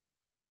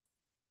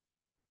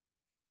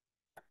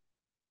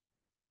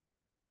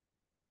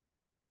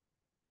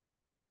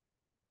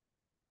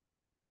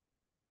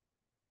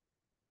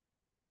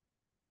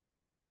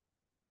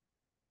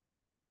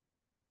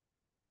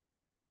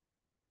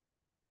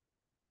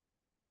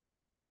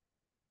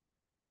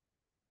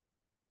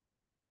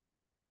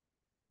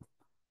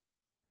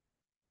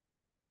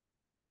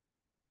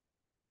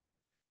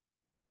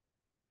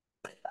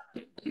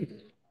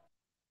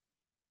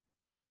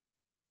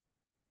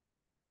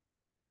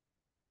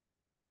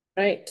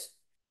 Right.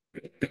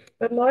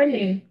 Good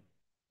morning.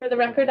 For the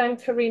record, I'm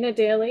Karina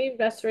Daly,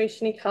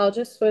 restoration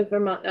ecologist with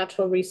Vermont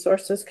Natural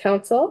Resources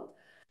Council.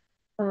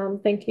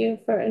 Thank you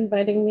for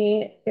inviting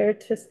me here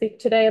to speak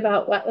today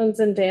about wetlands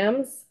and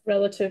dams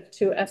relative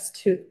to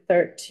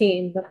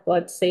S213, the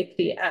Flood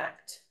Safety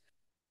Act.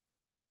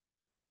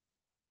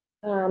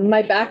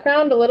 My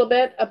background, a little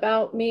bit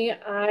about me.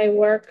 I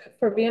work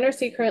for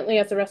VNRC currently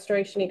as a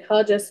restoration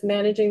ecologist,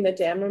 managing the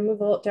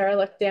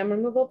derelict dam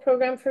removal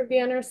program for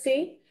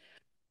VNRC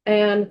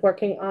and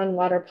working on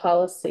water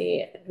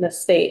policy in the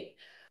state.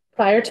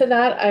 Prior to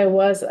that, I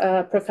was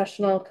a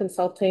professional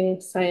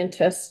consulting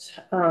scientist,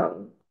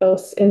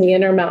 both in the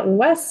Intermountain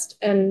West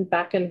and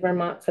back in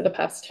Vermont for the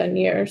past 10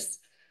 years,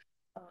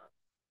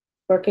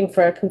 working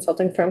for a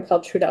consulting firm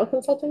called Trudell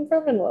Consulting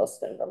Firm in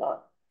Williston, Vermont.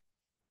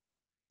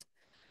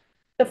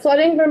 The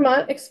flooding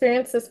Vermont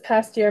experience this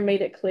past year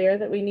made it clear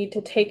that we need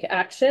to take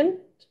action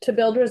to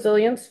build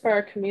resilience for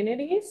our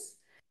communities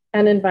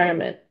and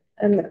environment,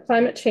 and that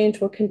climate change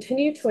will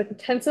continue to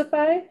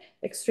intensify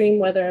extreme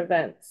weather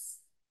events.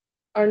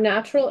 Our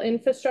natural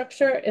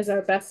infrastructure is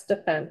our best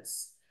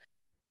defense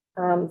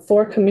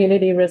for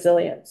community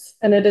resilience,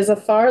 and it is a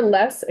far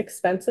less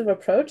expensive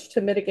approach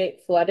to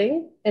mitigate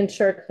flooding,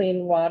 ensure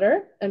clean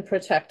water, and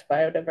protect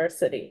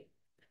biodiversity.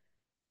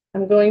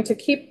 I'm going to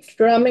keep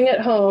drumming it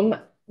home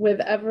with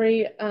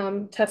every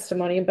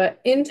testimony, but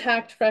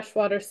intact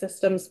freshwater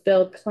systems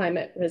build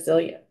climate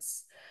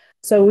resilience.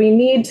 So we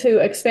need to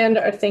expand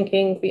our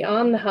thinking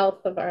beyond the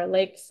health of our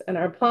lakes and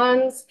our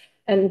ponds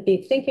and be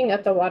thinking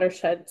at the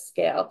watershed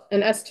scale.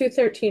 And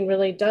S213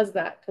 really does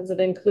that because it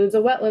includes a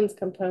wetlands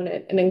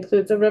component, it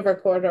includes a river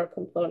corridor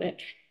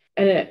component,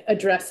 and it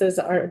addresses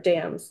our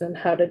dams and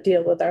how to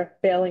deal with our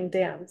failing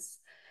dams.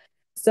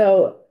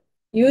 So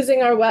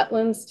using our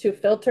wetlands to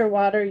filter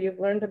water, you've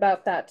learned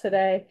about that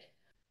today.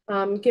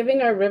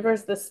 Giving our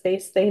rivers the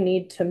space they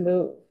need to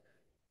move.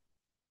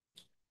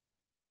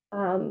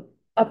 A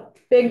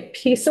big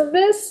piece of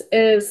this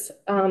is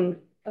a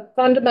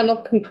fundamental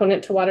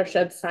component to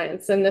watershed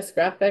science, and this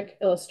graphic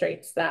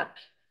illustrates that.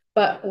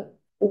 But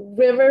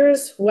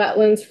rivers,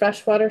 wetlands,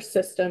 freshwater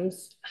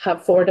systems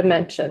have 4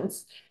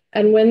 dimensions.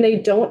 And when they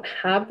don't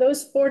have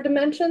those 4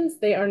 dimensions,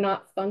 they are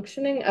not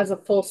functioning as a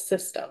full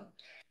system.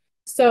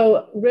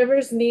 So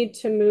rivers need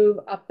to move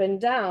up and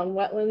down.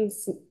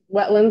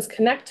 Wetlands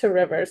connect to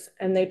rivers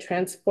and they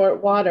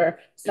transport water,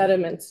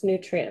 sediments,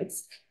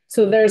 nutrients.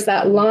 So there's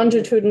that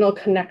longitudinal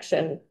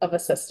connection of a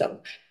system.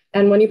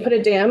 And when you put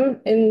a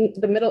dam in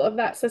the middle of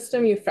that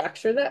system, you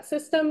fracture that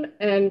system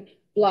and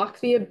block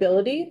the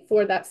ability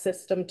for that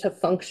system to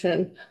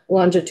function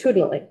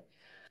longitudinally.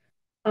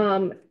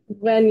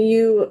 When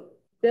you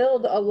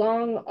build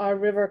along our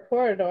river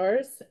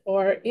corridors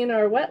or in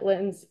our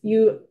wetlands,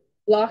 you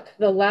block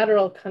the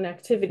lateral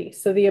connectivity.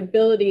 So the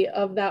ability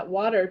of that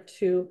water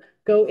to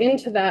go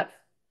into that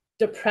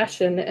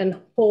depression and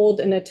hold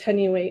and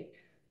attenuate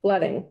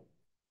flooding.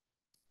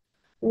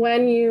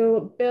 When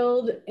you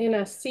build in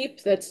a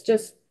seep that's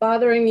just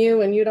bothering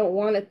you and you don't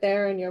want it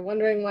there and you're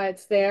wondering why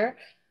it's there,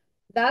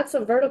 that's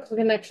a vertical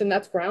connection,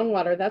 that's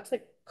groundwater. That's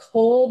like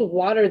cold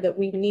water that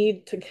we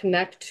need to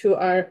connect to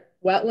our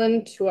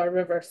wetland, to our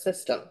river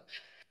system.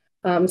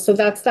 So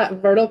that's that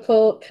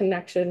vertical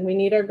connection. We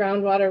need our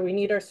groundwater, we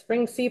need our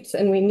spring seeps,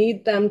 and we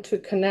need them to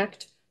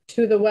connect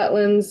to the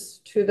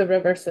wetlands, to the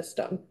river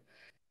system.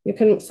 You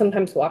can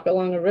sometimes walk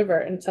along a river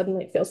and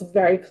suddenly it feels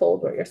very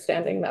cold where you're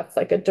standing. That's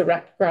like a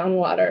direct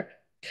groundwater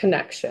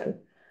connection.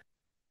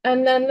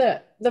 And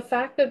then the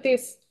fact that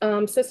these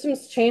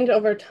systems change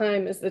over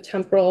time is the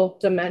temporal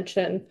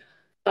dimension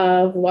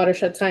of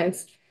watershed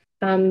science.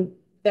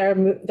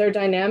 They're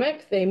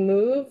dynamic, they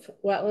move.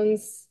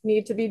 Wetlands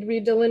need to be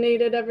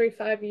redelineated every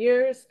 5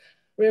 years.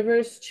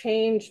 Rivers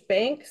change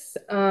banks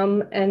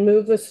and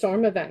move with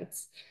storm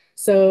events.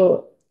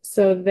 So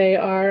they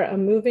are a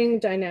moving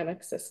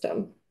dynamic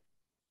system.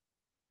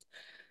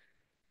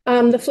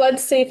 The Flood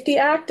Safety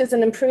Act is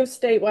an improved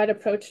statewide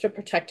approach to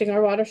protecting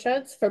our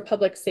watersheds for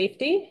public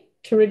safety,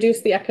 to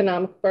reduce the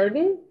economic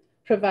burden,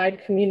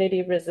 provide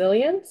community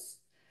resilience,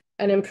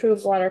 and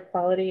improve water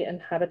quality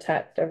and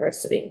habitat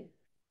diversity.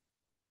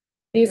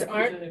 These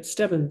aren't. Representative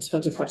Stebbins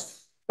has a question.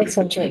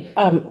 Essentially,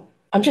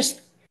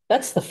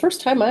 that's the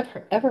first time I've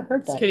ever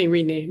heard It's that. getting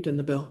renamed in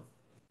the bill.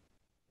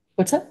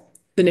 What's that?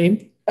 The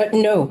name?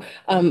 No,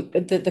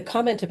 the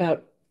comment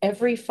about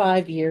every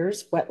 5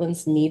 years,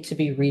 wetlands need to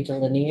be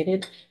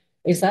redelineated.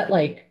 Is that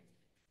like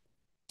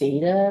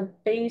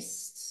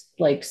data-based,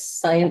 like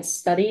science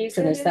studies?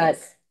 And is that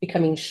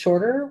becoming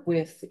shorter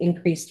with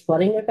increased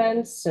flooding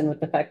events and with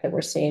the fact that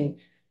we're seeing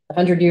a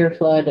 100-year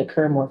flood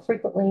occur more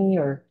frequently,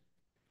 or?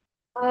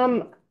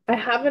 I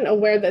haven't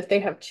aware that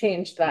they have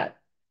changed that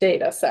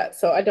data set,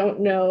 so I don't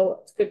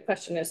know. The good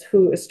question is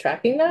who is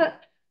tracking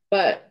that,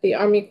 but the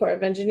Army Corps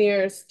of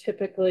Engineers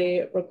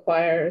typically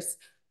requires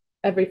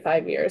every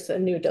 5 years a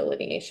new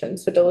delineation.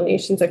 So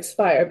delineations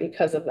expire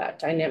because of that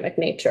dynamic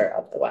nature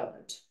of the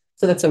wetland.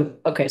 So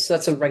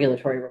that's a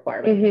regulatory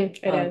requirement.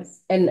 It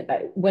is. And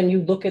when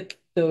you look at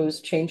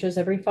those changes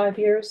every 5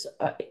 years,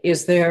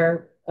 is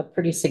there a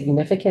pretty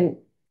significant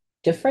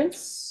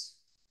difference?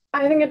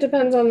 I think it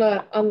depends on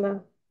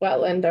the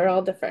wetland. They're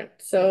all different.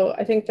 So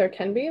I think there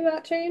can be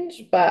that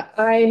change, but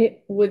I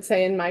would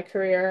say in my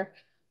career,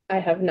 I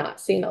have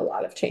not seen a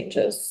lot of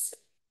changes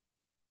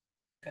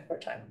over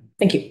time.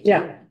 Thank you.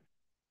 Yeah.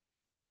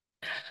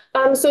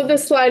 So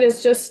this slide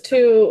is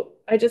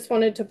I just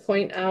wanted to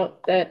point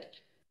out that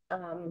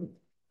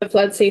the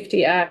Flood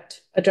Safety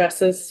Act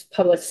addresses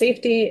public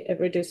safety, it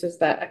reduces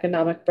that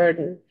economic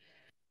burden,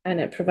 and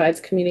it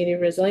provides community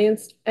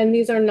resilience. And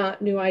these are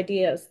not new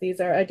ideas. These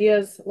are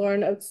ideas,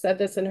 Lauren Oates said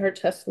this in her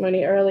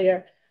testimony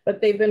earlier,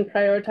 but they've been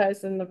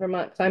prioritized in the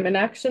Vermont Climate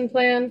Action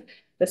Plan,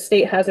 the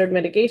State Hazard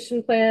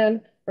Mitigation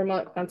Plan,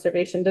 Vermont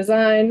Conservation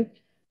Design,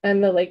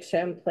 and the Lake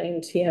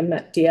Champlain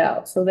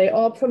TMDL. So they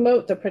all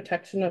promote the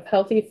protection of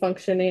healthy,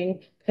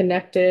 functioning,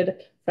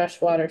 connected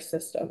freshwater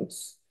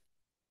systems.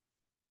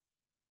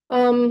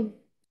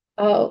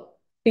 I'll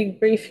be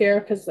brief here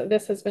because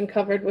this has been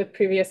covered with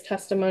previous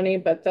testimony,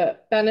 but the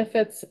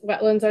benefits,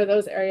 wetlands are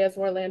those areas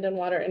where land and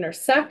water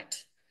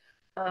intersect.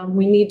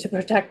 We need to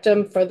protect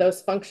them for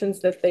those functions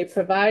that they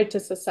provide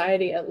to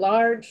society at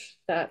large,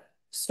 that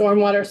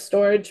stormwater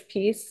storage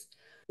piece.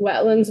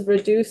 Wetlands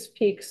reduce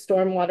peak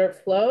stormwater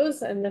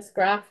flows, and this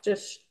graph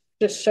just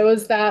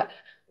shows that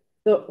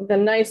the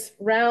nice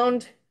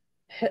round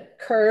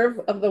curve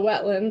of the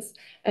wetlands,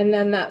 and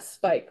then that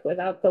spike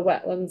without the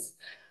wetlands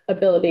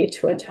ability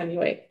to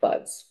attenuate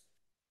floods.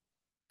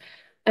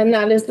 And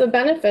that is the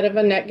benefit of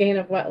a net gain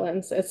of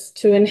wetlands, is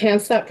to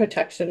enhance that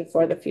protection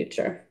for the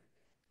future.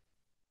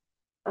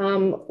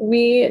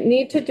 We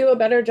need to do a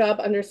better job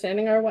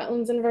understanding our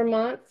wetlands in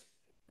Vermont.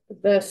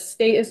 The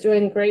state is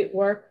doing great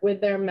work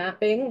with their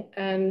mapping,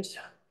 and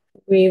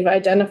we've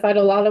identified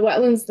a lot of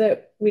wetlands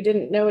that we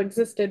didn't know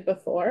existed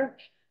before.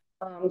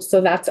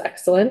 So that's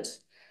excellent.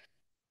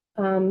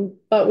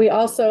 But we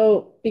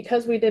also,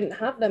 because we didn't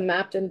have them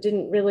mapped and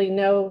didn't really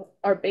know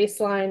our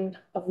baseline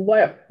of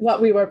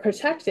what we were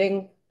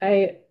protecting,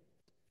 I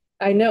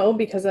know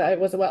because I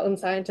was a wetland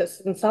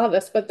scientist and saw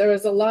this, but there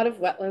was a lot of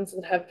wetlands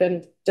that have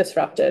been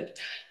disrupted.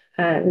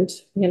 And,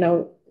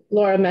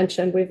 Laura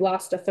mentioned we've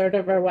lost a third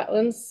of our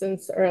wetlands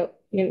since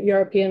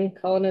European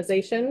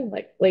colonization,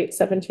 like late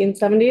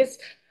 1770s.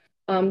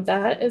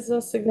 That is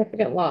a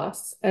significant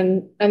loss.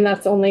 And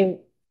that's only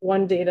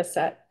one data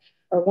set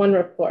or one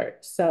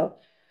report. So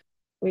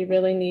we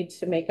really need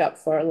to make up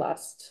for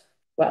lost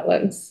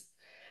wetlands.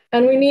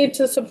 And we need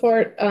to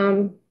support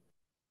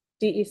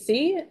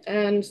DEC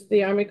and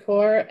the Army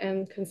Corps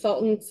and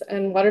consultants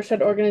and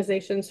watershed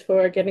organizations who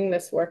are getting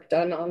this work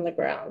done on the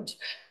ground.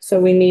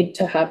 So we need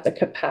to have the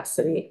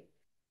capacity.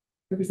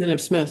 Representative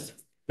Smith.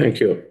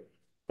 Thank you.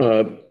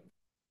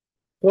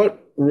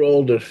 What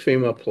role does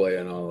FEMA play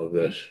in all of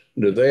this?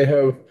 Do they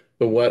have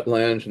the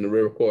wetlands and the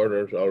river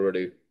corridors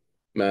already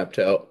mapped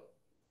out?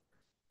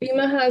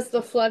 FEMA has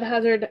the flood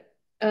hazard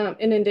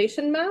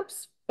inundation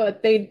maps,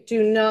 but they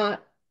do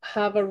not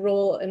have a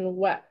role in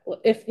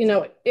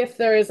if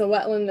there is a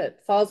wetland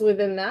that falls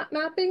within that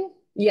mapping,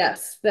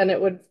 yes, then it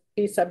would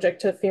be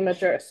subject to FEMA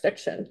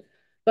jurisdiction.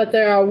 But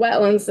there are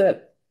wetlands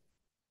that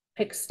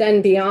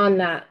extend beyond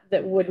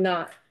that would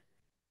not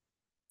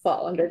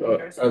fall under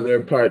Are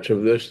there parts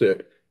of this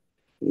that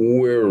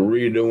we're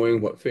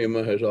redoing what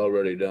FEMA has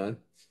already done?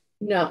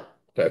 No.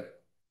 Okay.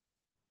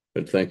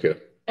 Good, thank you.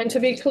 And to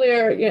be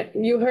clear,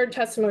 you heard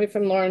testimony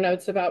from Lauren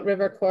Oates about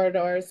river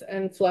corridors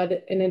and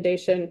flood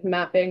inundation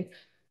mapping.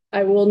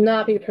 I will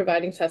not be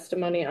providing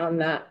testimony on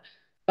that,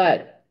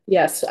 but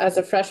yes, as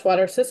a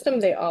freshwater system,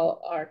 they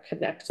all are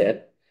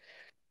connected.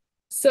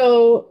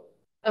 So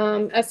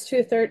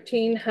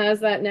S213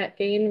 has that net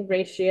gain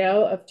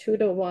ratio of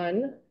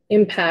 2:1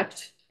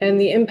 impact, and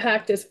the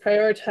impact is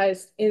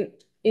prioritized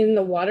in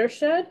the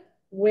watershed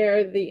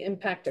where the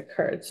impact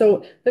occurred.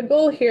 So the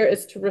goal here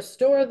is to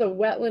restore the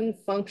wetland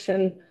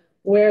function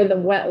where the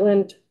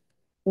wetland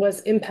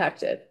was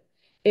impacted.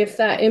 If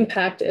that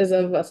impact is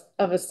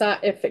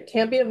if it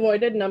can't be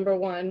avoided, number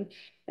one,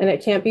 and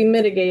it can't be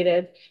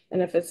mitigated,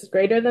 and if it's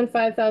greater than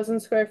 5,000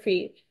 square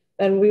feet,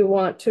 then we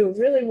want to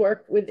really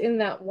work within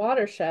that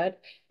watershed,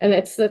 and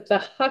it's at the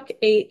HUC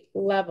 8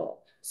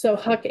 level. So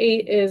HUC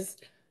 8 is,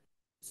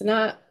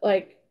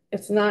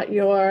 it's not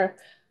your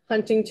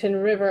Huntington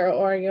River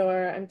or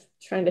I'm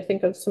trying to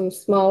think of some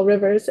small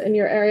rivers in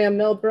your area,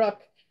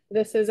 Millbrook.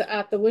 This is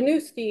at the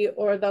Winooski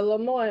or the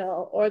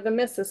Lamoille or the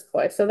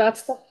Missisquoi. So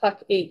that's the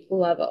HUC 8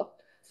 level.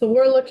 So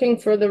we're looking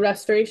for the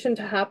restoration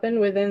to happen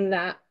within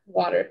that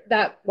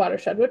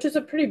watershed, which is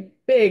a pretty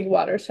big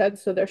watershed.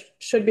 So there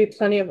should be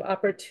plenty of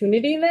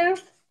opportunity there.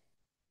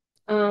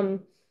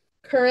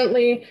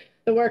 Currently,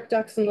 the work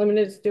Ducks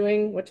Unlimited is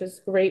doing, which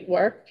is great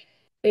work,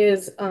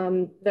 is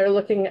they're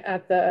looking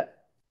at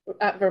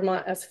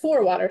Vermont as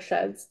 4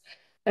 watersheds.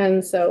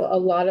 And so a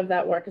lot of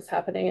that work is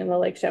happening in the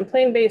Lake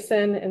Champlain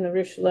Basin in the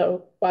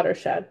Richelieu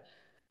watershed.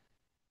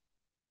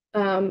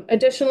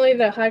 Additionally,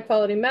 the high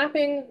quality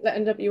mapping, the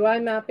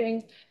NWI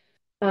mapping,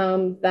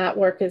 that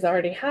work is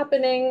already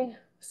happening.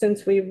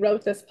 Since we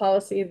wrote this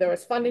policy, there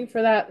was funding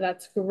for that.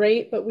 That's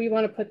great, but we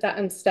want to put that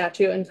in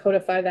statute and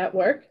codify that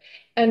work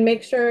and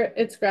make sure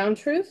it's ground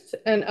truth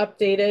and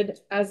updated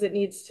as it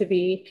needs to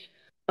be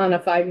on a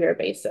 5-year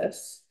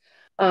basis.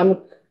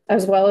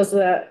 As well as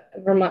the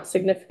Vermont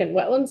Significant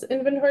Wetlands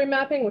Inventory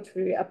Mapping, which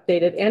we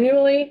updated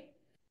annually,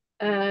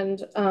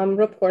 and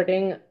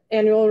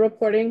annual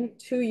reporting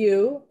to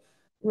you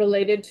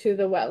related to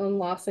the wetland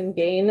loss and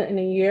gain in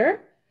a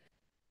year.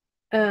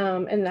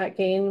 And that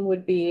gain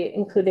would be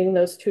including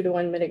those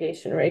 2:1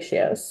 mitigation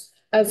ratios,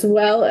 as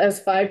well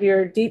as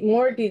 5-year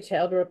more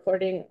detailed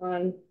reporting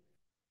on,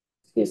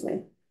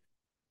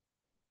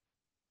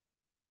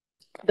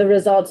 the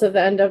results of the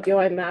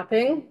NWI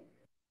mapping,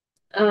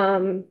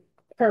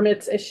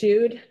 permits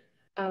issued,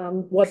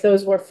 what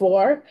those were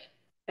for,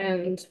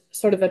 and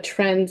sort of a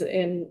trend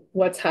in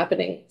what's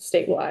happening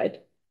statewide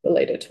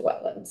related to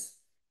wetlands.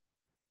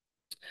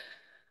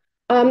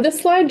 This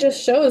slide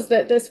just shows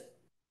that this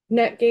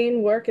net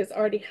gain work is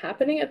already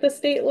happening at the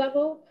state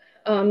level.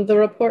 The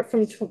report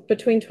from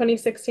between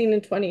 2016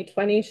 and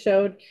 2020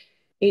 showed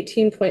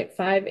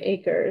 18.5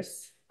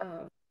 acres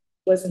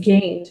was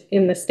gained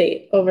in the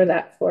state over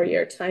that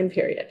 4-year time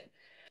period.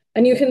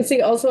 And you can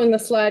see also in the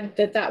slide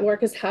that that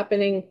work is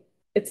happening.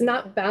 It's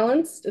not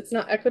balanced, it's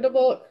not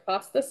equitable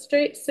across the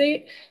state.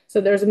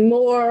 So there's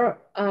more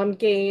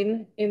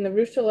gain in the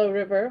Richelieu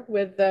River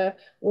with the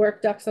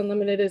work Ducks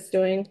Unlimited is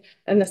doing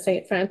and the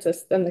St.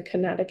 Francis than the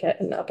Connecticut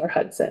and Upper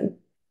Hudson.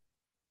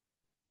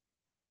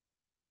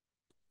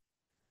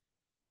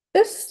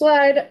 This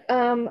slide,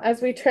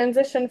 as we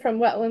transition from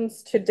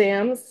wetlands to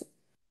dams,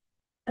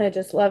 I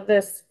just love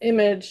this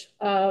image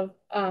of,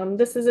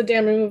 this is a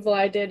dam removal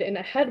I did in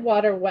a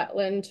headwater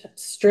wetland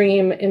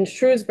stream in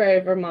Shrewsbury,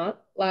 Vermont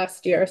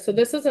last year. So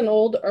this is an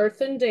old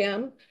earthen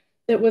dam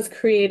that was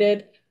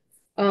created.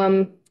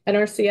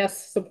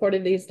 NRCS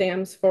supported these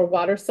dams for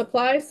water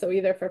supply, so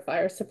either for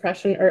fire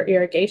suppression or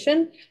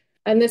irrigation.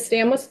 And this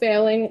dam was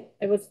failing.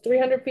 It was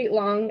 300 feet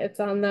long. It's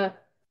on the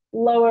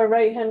lower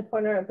right-hand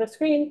corner of the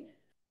screen,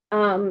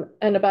 and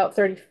about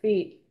 30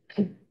 feet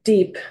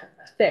deep,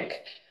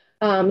 thick.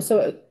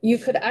 So you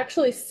could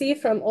actually see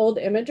from old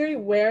imagery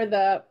where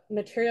the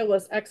material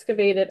was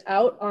excavated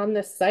out on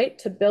this site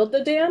to build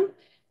the dam.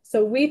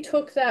 So we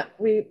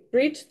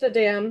breached the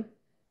dam.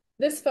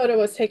 This photo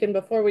was taken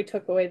before we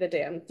took away the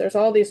dam. There's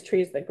all these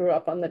trees that grew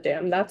up on the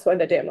dam. That's why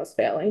the dam was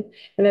failing.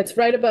 And it's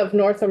right above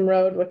Northam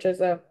Road, which is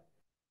a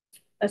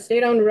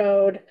state-owned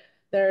road.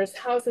 There's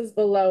houses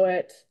below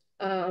it.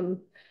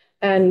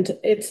 And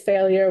its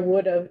failure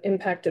would have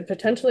impacted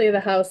potentially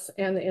the house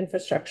and the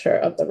infrastructure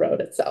of the road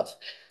itself.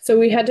 So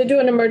we had to do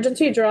an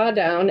emergency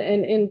drawdown,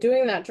 and in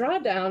doing that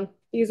drawdown,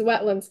 these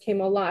wetlands came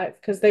alive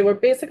because they were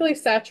basically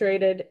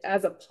saturated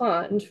as a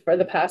pond for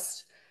the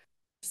past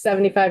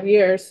 75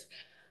 years.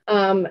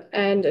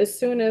 And as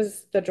soon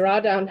as the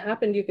drawdown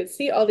happened, you could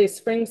see all these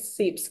spring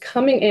seeps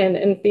coming in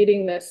and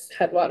feeding this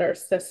headwater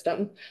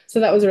system. So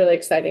that was really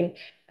exciting.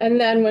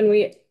 And then when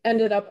we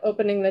ended up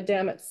opening the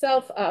dam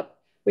itself up,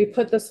 we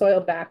put the soil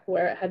back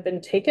where it had been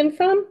taken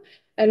from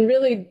and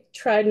really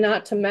tried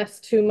not to mess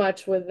too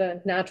much with the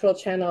natural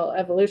channel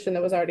evolution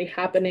that was already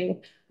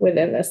happening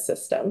within this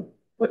system.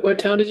 What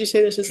town did you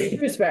say this is in?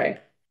 Shrewsbury.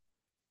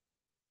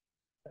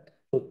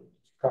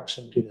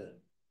 Proximity to.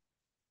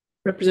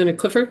 Representative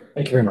Clifford?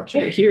 Thank you very much.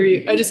 I can't hear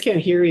you. I just can't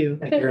hear you.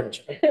 Thank you very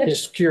much.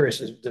 Just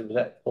curious, is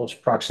that close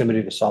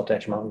proximity to Salt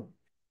Ash Mountain?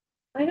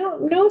 I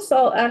don't know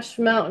Salt Ash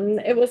Mountain.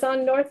 It was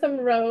on Northam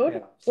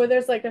Road where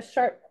there's like a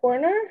sharp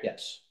corner.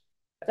 Yes.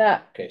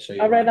 That okay, so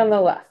you're right on the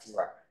left.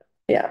 Right.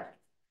 Yeah.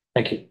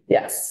 Thank you.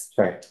 Yes.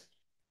 Sorry.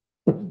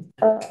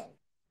 Uh,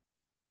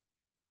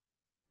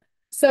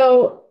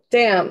 So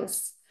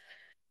dams.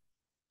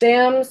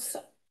 Dams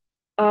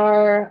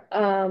are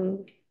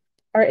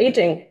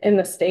aging in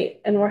the state,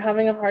 and we're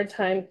having a hard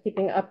time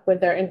keeping up with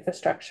their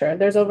infrastructure.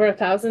 There's over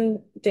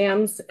 1,000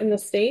 dams in the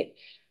state,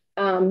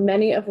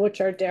 many of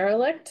which are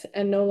derelict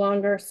and no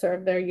longer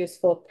serve their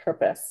useful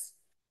purpose.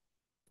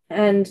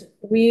 And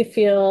we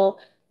feel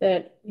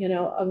that, you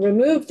know, a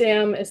removed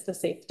dam is the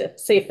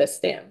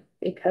safest dam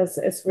because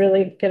it's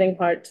really getting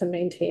hard to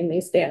maintain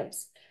these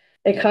dams.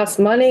 They cost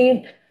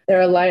money,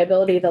 they're a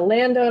liability to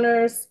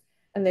landowners,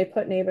 and they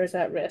put neighbors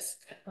at risk,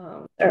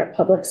 or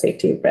public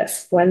safety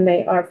risk when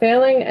they are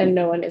failing and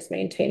no one is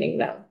maintaining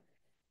them.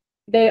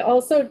 They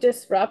also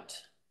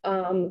disrupt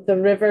the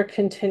river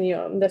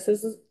continuum. This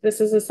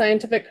is a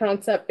scientific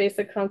concept,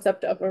 basic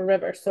concept of a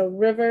river. So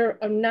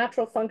a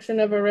natural function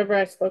of a river,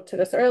 I spoke to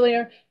this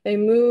earlier, they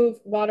move,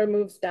 water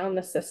moves down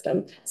the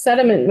system,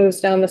 sediment moves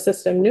down the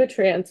system,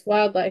 nutrients,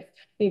 wildlife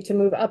need to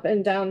move up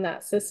and down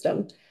that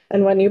system.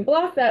 And when you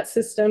block that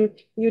system,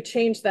 you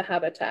change the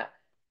habitat.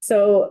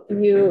 So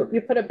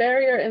you put a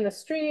barrier in the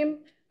stream,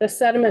 the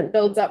sediment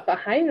builds up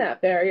behind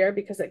that barrier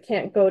because it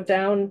can't go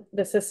down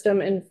the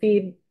system and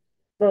feed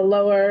the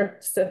lower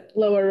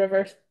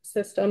river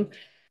system,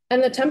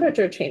 and the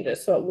temperature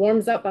changes, so it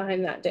warms up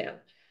behind that dam.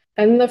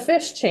 And the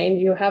fish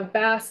change, you have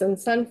bass and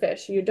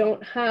sunfish. You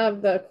don't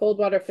have the cold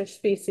water fish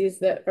species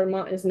that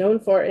Vermont is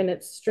known for in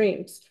its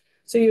streams.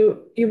 So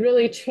you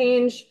really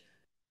change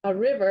a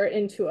river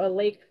into a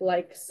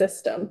lake-like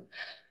system.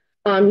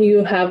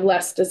 You have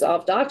less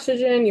dissolved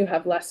oxygen, you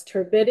have less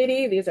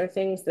turbidity. These are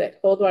things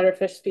that cold water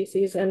fish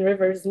species and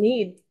rivers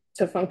need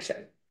to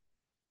function.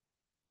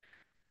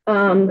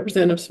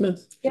 Representative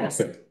Smith.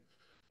 Yes.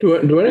 Do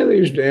any of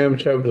these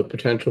dams have the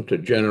potential to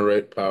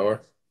generate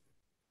power?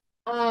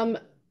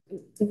 Not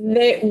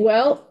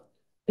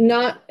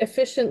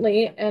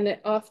efficiently, and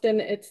often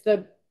it's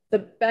the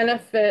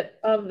benefit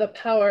of the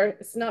power.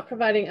 It's not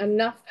providing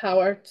enough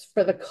power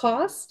for the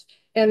cost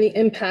and the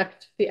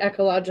impact, the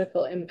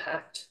ecological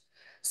impact.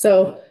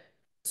 So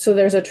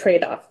there's a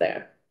trade-off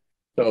there.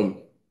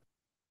 So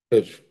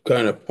it's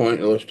kind of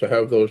pointless to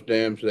have those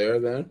dams there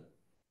then?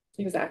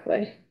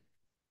 Exactly.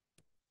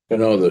 I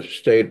know the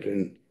state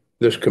and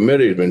this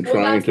committee has been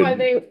trying That's why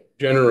to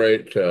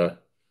generate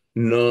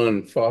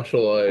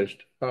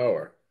non-fossilized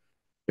power,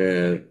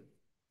 and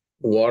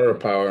water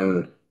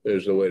power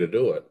is the way to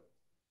do it.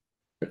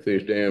 If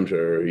these dams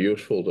are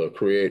useful to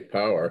create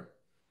power,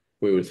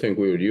 we would think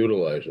we would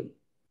utilize them.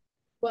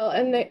 Well,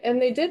 and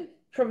they did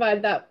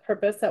provide that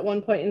purpose at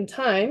one point in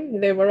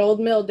time. They were old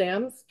mill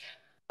dams.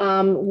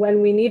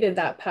 When we needed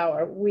that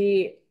power,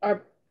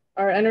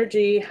 our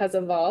energy has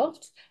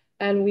evolved,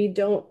 and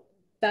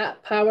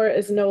that power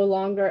is no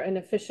longer an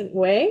efficient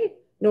way,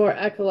 nor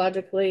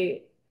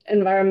ecologically,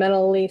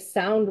 environmentally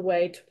sound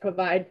way to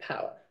provide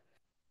power.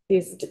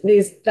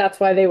 That's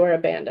why they were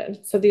abandoned.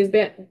 So these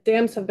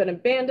dams have been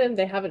abandoned.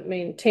 They haven't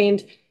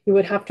maintained. You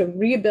would have to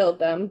rebuild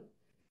them,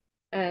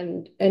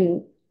 and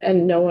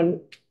no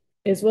one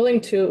is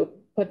willing to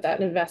put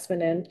that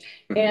investment in.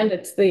 And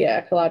it's the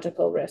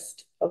ecological risk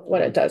of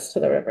what it does to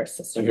the river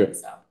system. Okay.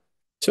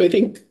 So I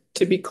think,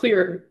 to be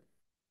clear,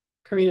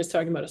 Karina's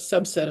talking about a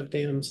subset of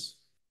dams,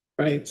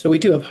 right? So we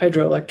do have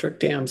hydroelectric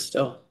dams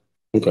still.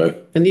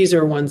 Okay. And these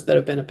are ones that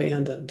have been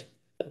abandoned.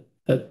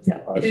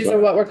 These are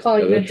what we're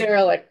calling the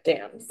derelict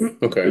dams.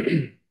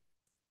 Okay.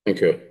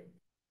 Thank you.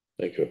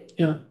 Thank you.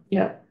 Yeah.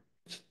 Yeah.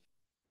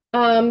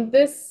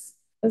 This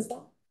is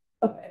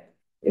okay.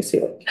 You see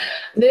it.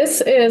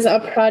 This is a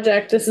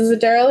project. This is a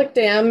derelict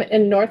dam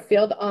in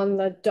Northfield on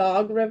the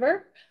Dog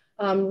River,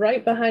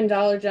 right behind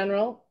Dollar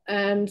General.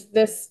 And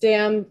this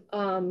dam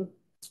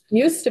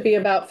used to be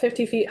about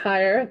 50 feet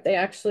higher. They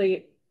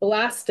actually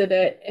blasted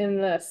it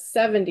in the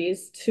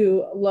 70s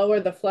to lower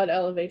the flood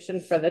elevation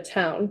for the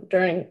town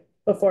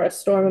before a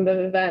storm of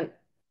event.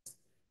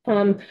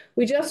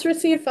 We just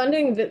received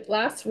funding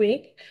last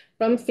week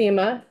from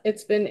FEMA.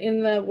 It's been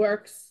in the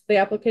works. The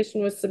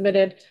application was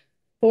submitted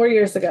 4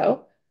 years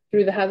ago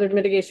through the Hazard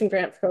Mitigation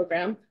Grant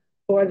Program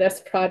for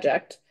this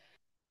project.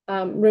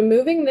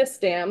 Removing this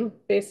dam,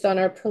 based on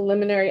our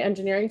preliminary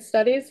engineering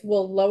studies,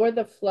 will lower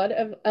the flood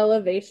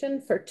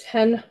elevation for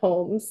 10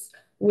 homes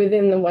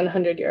within the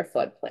 100-year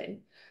floodplain.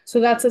 So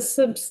that's a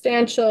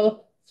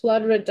substantial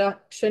flood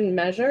reduction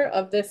measure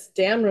of this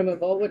dam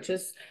removal, which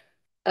is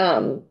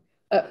the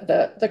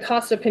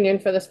cost opinion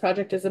for this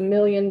project is $1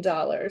 million,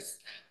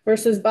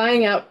 versus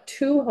buying out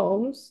 2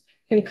 homes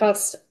can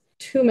cost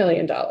 $2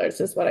 million,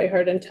 is what I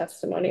heard in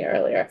testimony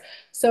earlier.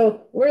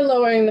 So we're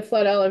lowering the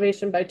flood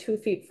elevation by 2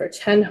 feet for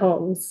 10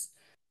 homes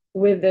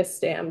with this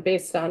dam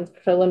based on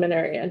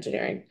preliminary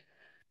engineering.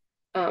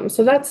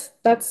 So that's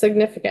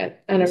significant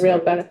and a real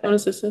benefit. What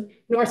is this in?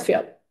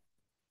 Northfield.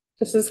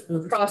 This is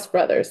Cross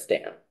Brothers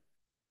Dam.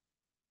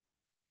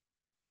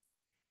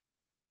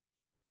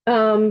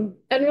 And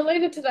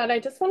related to that, I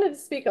just wanted to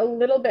speak a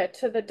little bit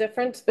to the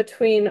difference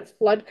between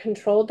flood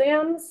control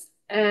dams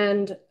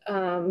and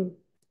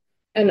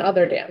and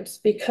other dams,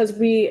 because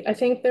I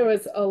think there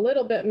was a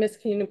little bit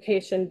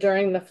miscommunication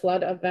during the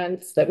flood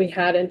events that we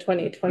had in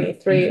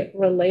 2023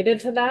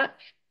 related to that.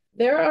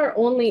 There are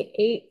only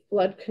 8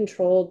 flood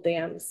control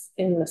dams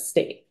in the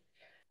state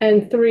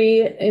and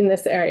 3 in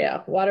this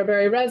area: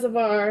 Waterbury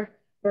Reservoir,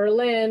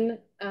 Berlin,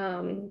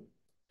 and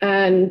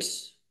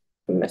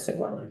I'm missing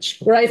one.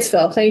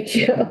 Wrightsville, thank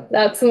you.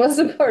 That's the most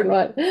important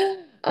one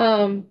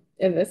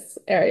in this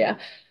area.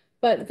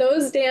 But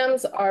those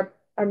dams are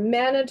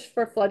managed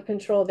for flood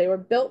control. They were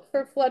built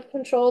for flood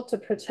control to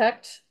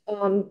protect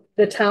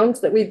the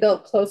towns that we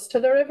built close to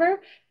the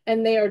river,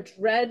 and they are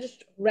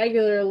dredged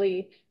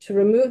regularly to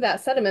remove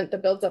that sediment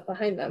that builds up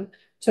behind them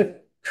to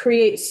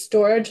create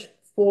storage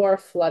for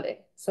flooding,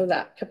 so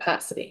that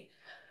capacity.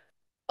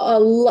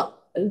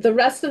 The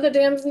rest of the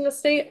dams in the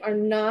state are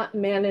not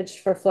managed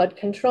for flood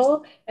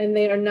control, and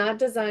they are not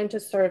designed to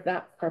serve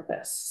that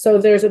purpose. So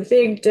there's a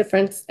big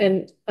difference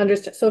in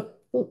understand. So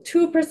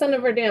 2%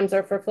 of our dams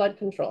are for flood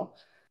control.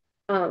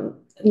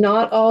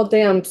 Not all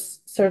dams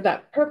serve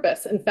that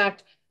purpose. In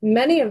fact,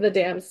 many of the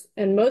dams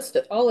and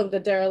all of the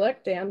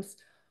derelict dams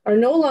are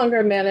no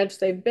longer managed.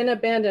 They've been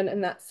abandoned,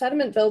 and that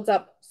sediment builds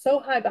up so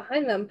high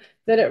behind them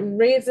that it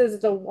raises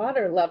the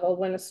water level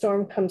when a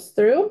storm comes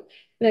through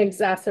and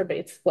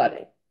exacerbates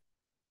flooding.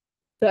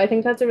 So I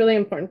think that's a really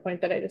important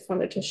point that I just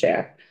wanted to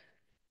share.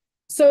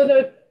 So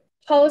the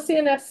policy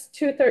in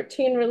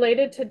S213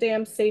 related to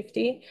dam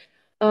safety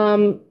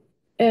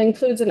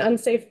includes an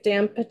unsafe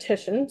dam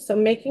petition. So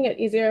making it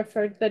easier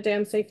for the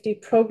dam safety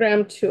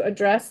program to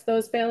address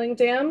those failing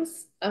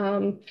dams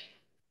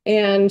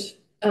and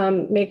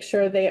make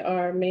sure they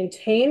are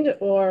maintained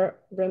or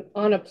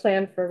on a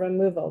plan for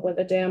removal with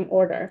a dam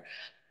order.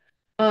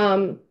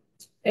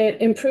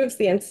 It improves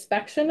the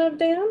inspection of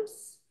dams.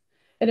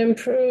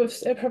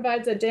 It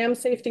provides a dam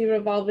safety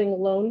revolving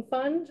loan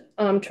fund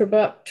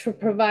to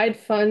provide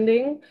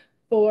funding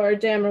for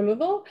dam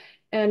removal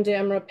and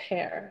dam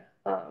repair,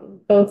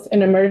 both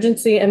in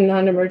emergency and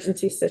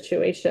non-emergency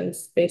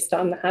situations based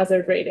on the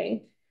hazard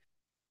rating.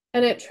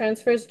 And it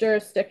transfers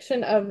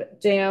jurisdiction of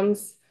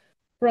dams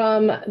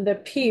from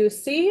the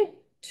PUC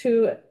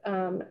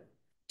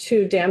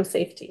to dam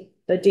safety,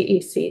 the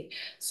DEC.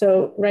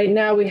 So right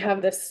now we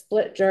have this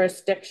split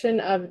jurisdiction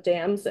of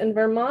dams in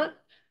Vermont.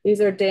 These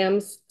are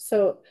dams.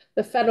 So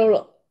the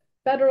federal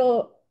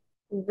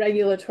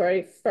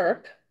regulatory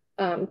FERC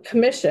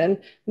commission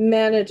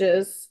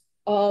manages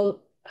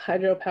all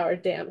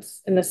hydropower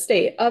dams in the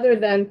state. Other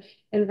than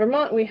in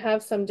Vermont, we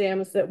have some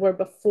dams that were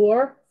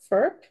before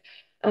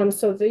FERC.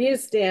 So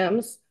these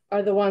dams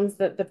are the ones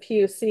that the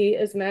PUC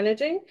is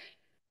managing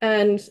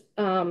and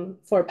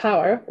for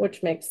power,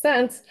 which makes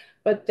sense,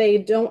 but they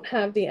don't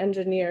have the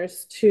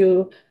engineers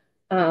to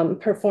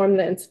perform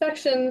the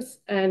inspections,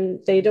 and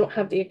they don't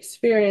have the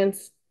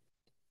experience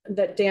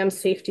that dam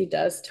safety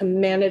does to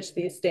manage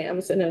these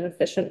dams in an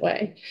efficient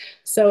way.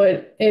 So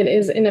it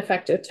is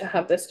ineffective to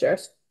have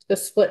the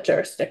split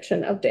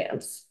jurisdiction of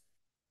dams.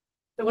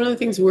 So one of the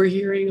things we're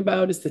hearing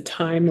about is the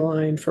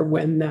timeline for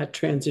when that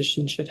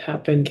transition should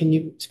happen. Can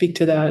you speak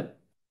to that?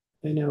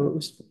 I know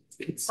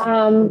it's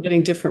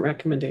getting different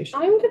recommendations.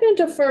 I'm going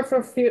to defer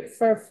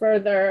for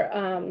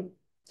further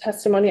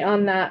testimony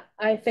on that.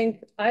 I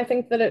think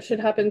that it should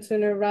happen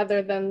sooner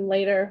rather than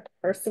later.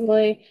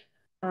 Personally,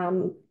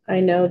 I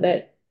know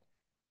that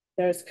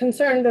there's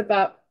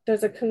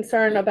a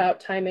concern about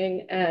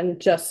timing, and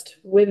just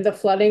with the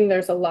flooding,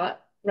 there's a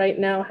lot right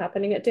now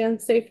happening at dam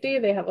safety.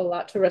 They have a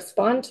lot to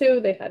respond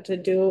to. They had to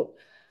do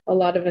a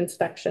lot of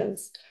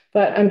inspections,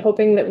 but I'm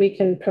hoping that we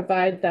can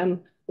provide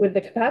them with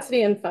the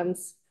capacity and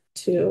funds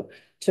to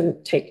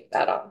take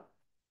that on.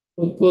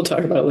 We'll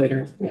talk about it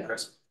later. Yeah.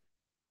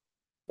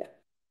 Yeah.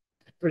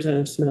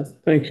 Representative Smith.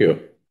 Thank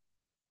you.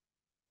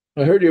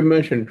 I heard you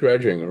mention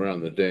dredging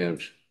around the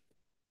dams.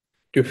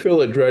 Do you feel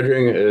that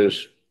dredging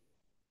is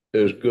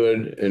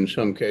good in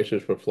some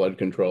cases for flood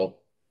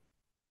control?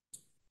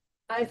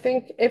 I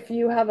think if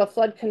you have a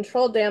flood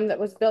control dam that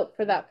was built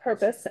for that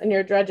purpose and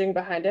you're dredging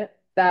behind it,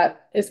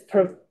 that is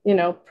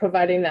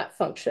providing that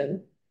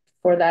function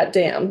for that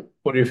dam.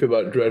 What do you feel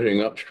about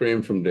dredging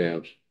upstream from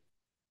dams?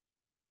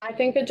 I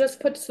think it just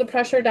puts the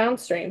pressure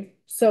downstream.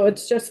 So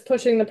it's just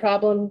pushing the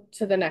problem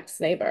to the next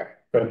neighbor.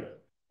 Okay.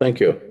 Thank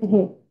you.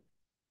 Mm-hmm.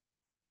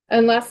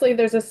 And lastly,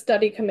 there's a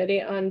study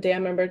committee on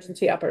dam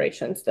emergency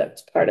operations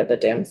that's part of the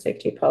dam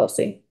safety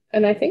policy.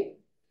 And I think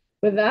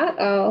with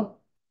that, I'll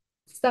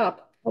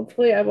stop.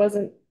 Hopefully I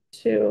wasn't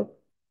too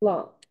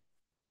long.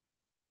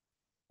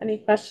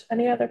 Any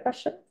other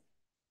questions?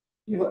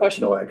 You have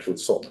no actual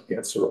salt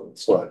answer on the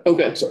slide.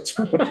 Okay.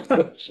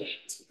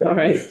 All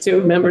right.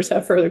 Do members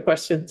have further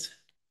questions?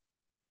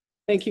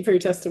 Thank you for your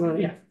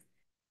testimony. Yeah.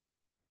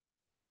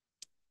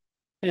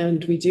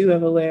 And we do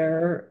have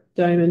Alaire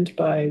Diamond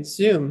by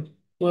Zoom.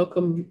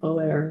 Welcome,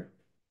 Alaire.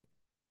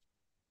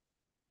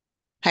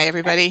 Hi,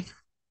 everybody.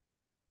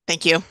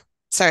 Thank you.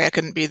 Sorry I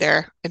couldn't be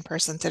there in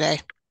person today.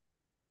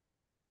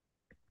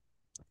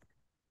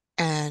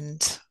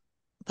 And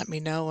let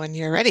me know when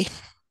you're ready.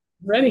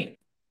 Ready.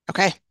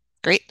 Okay,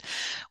 great.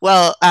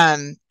 Well,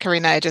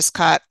 Karina, I just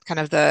caught kind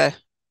of the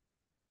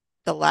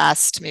the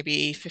last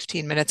maybe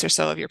 15 minutes or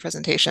so of your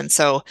presentation.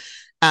 So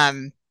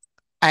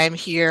I'm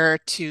here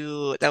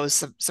that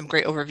was some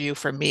great overview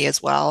from me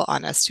as well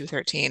on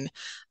S213.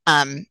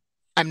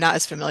 I'm not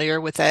as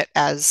familiar with it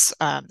as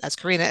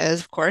Karina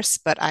is, of course,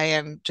 but I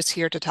am just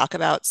here to talk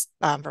about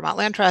Vermont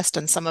Land Trust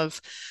and some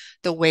of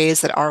the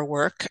ways that our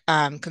work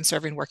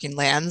conserving working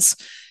lands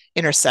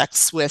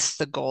intersects with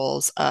the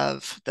goals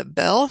of the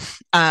bill,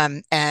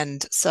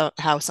 and so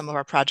how some of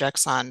our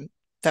projects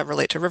that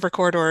relate to river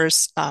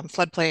corridors,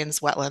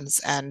 floodplains,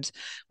 wetlands, and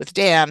with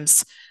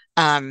dams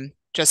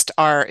just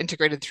are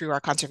integrated through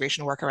our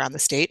conservation work around the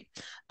state.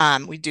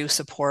 We do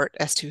support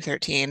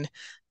S213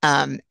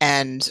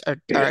 and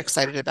are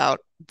excited about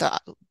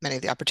many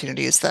of the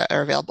opportunities that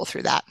are available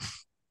through that.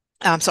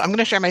 So I'm going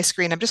to share my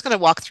screen. I'm just going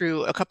to walk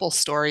through a couple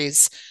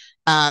stories,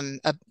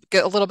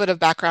 get a little bit of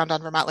background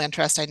on Vermont Land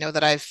Trust. I know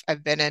that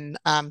I've been in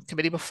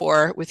committee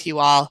before with you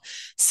all,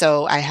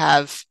 so I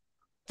have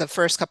the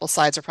first couple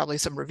slides are probably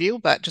some review,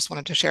 but just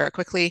wanted to share it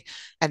quickly,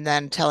 and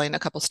then telling a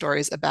couple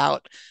stories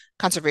about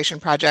conservation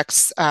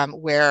projects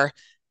where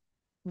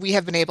we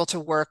have been able to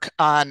work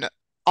on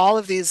all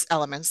of these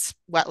elements: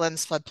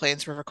 wetlands,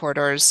 floodplains, river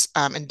corridors,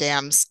 and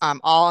dams,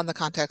 all in the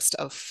context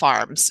of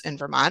farms in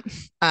Vermont.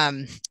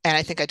 And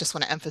I think I just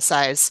want to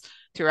emphasize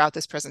throughout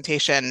this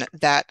presentation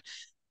that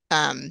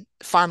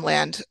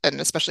farmland,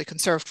 and especially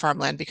conserved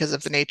farmland, because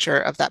of the nature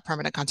of that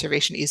permanent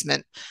conservation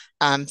easement,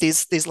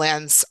 these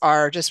lands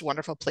are just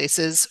wonderful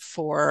places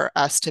for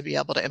us to be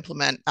able to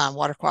implement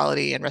water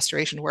quality and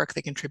restoration work.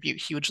 They contribute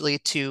hugely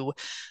to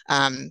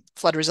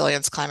flood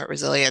resilience, climate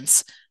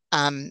resilience,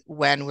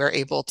 when we're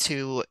able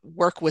to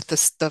work with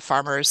the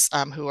farmers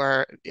who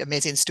are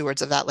amazing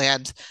stewards of that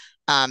land,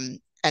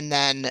 and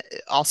then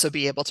also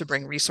be able to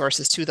bring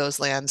resources to those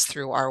lands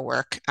through our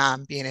work,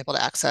 being able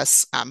to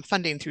access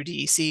funding through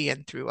DEC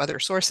and through other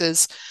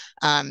sources,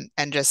 and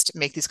just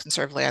make these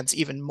conserved lands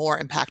even more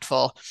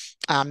impactful,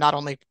 not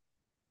only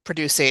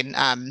producing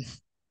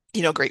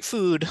great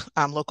food,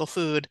 local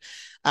food,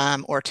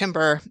 or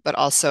timber, but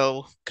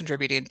also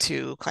contributing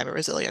to climate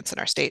resilience in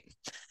our state.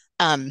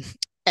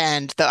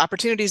 And the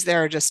opportunities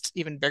there are just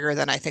even bigger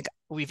than I think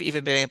we've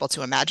even been able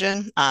to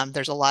imagine.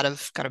 There's a lot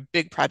of kind of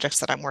big projects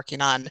that I'm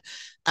working on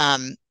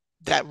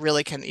that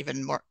really can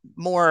even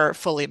more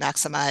fully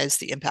maximize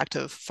the impact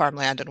of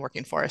farmland and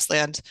working forest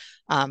land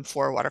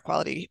for water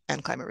quality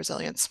and climate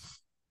resilience.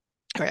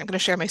 All right, I'm going to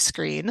share my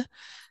screen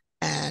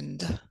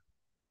and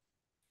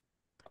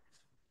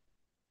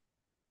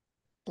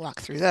walk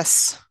through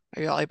this.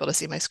 Are you all able to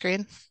see my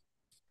screen?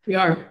 We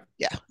are.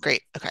 Yeah,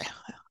 great. Okay.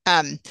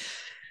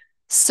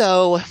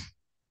 So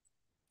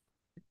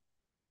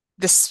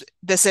this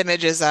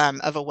image is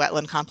of a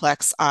wetland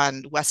complex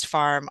on West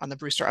Farm on the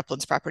Brewster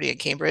Uplands property in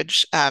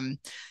Cambridge.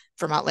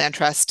 Vermont Land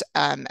Trust,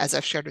 as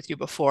I've shared with you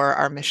before,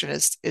 our mission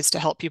is to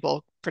help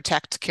people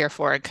protect, care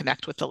for, and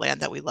connect with the land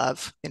that we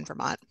love in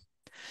Vermont.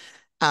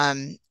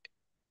 We're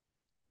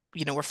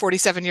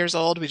 47 years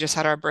old. We just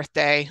had our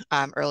birthday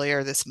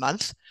earlier this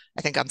month.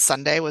 I think on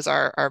Sunday was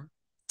our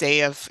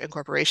day of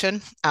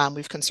incorporation.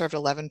 We've conserved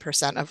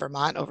 11% of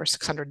Vermont, over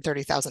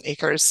 630,000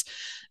 acres.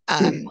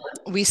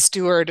 We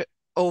steward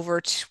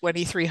over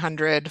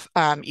 2,300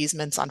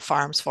 easements on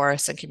farms,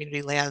 forests, and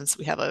community lands.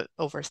 We have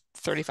over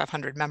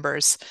 3,500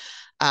 members,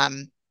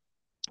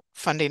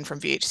 funding from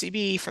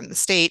VHCB, from the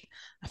state,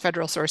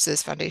 federal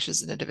sources,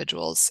 foundations, and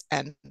individuals,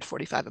 and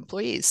 45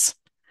 employees.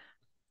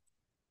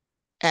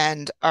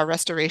 And our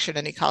restoration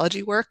and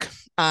ecology work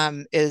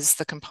is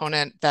the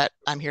component that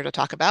I'm here to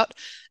talk about.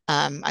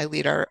 I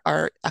lead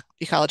our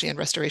ecology and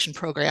restoration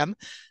program.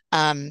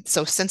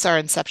 So since our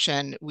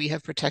inception, we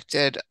have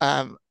protected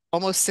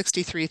almost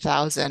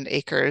 63,000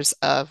 acres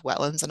of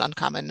wetlands and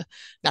uncommon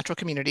natural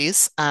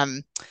communities,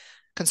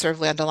 conserved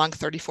land along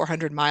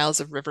 3,400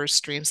 miles of rivers,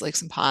 streams,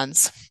 lakes, and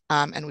ponds.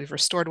 And we've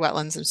restored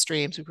wetlands and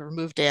streams. We've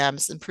removed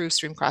dams, improved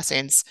stream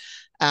crossings,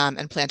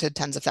 and planted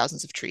tens of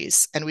thousands of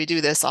trees. And we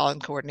do this all in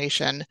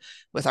coordination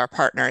with our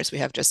partners. We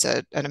have just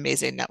an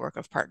amazing network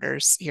of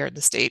partners here in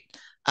the state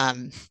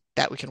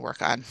that we can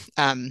work on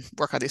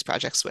these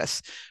projects with.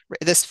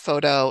 This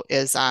photo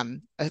is a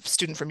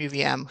student from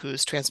UVM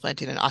who's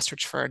transplanting an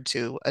ostrich fern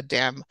to a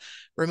dam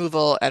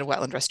removal and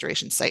wetland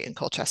restoration site in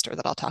Colchester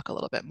that I'll talk a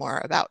little bit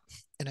more about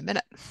in a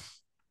minute.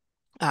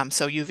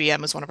 So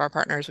UVM is one of our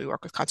partners. We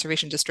work with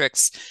conservation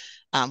districts,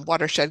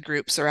 watershed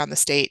groups around the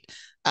state,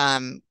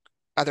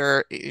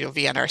 other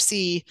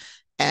VNRC,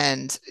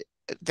 and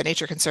the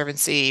Nature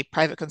Conservancy,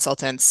 private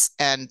consultants,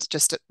 and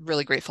just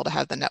really grateful to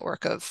have the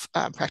network of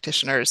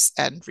practitioners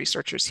and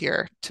researchers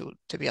here to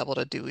be able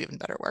to do even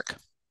better work.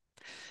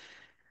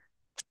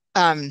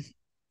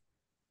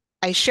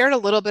 I shared a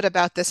little bit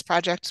about this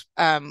project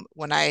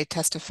when I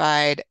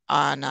testified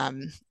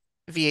on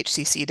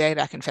VHCC Day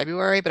back in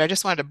February, but I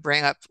just wanted to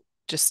bring up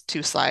just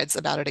 2 slides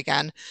about it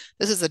again.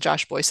 This is the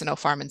Josh Boysono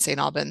farm in St.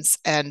 Albans,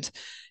 and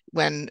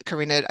when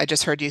Karina, I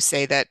just heard you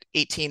say that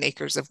 18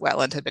 acres of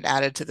wetland had been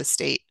added to the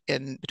state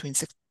in between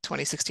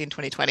 2016 and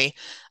 2020,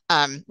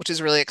 which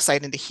is really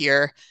exciting to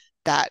hear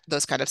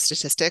those kind of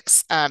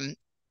statistics.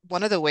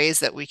 One of the ways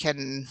that we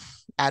can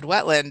add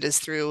wetland is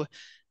through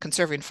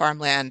conserving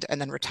farmland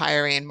and then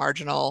retiring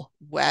marginal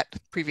wet,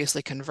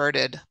 previously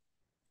converted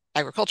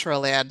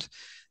agricultural land,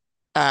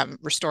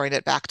 restoring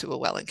it back to a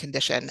wetland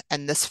condition.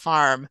 And this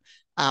farm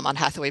on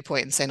Hathaway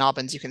Point in St.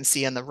 Albans, you can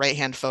see in the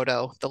right-hand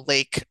photo, the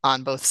lake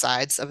on both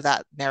sides of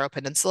that narrow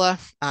peninsula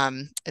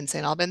in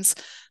St. Albans.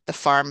 The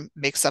farm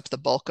makes up the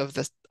bulk of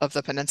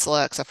the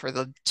peninsula, except for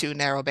the two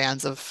narrow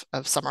bands of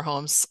summer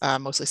homes,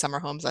 mostly summer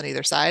homes on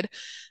either side,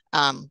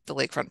 the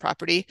lakefront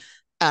property.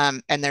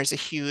 And there's a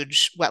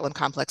huge wetland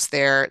complex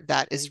there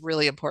that is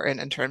really important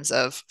in terms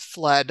of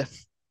flood.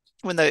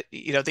 When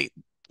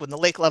when the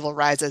lake level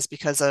rises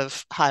because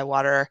of high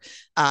water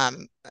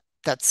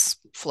that's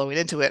flowing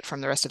into it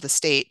from the rest of the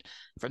state,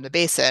 from the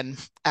basin,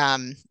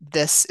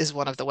 this is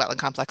one of the wetland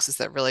complexes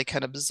that really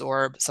can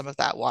absorb some of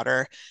that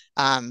water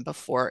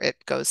before it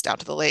goes down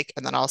to the lake,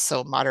 and then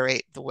also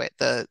moderate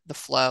the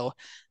flow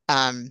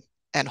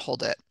and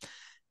hold it.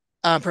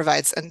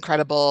 Provides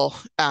incredible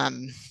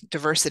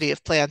diversity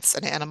of plants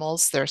and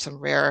animals. There are some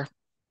rare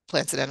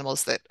plants and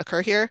animals that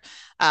occur here.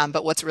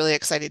 But what's really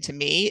exciting to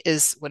me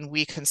is when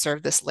we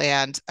conserved this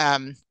land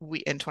in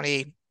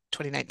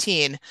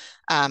 2019,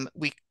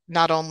 we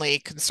not only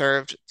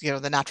conserved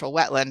the natural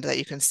wetland that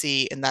you can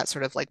see in that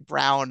sort of like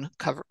brown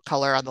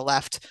color on the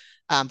left,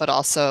 but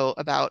also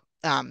about,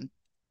 I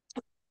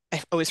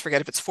always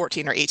forget if it's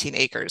 14 or 18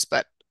 acres,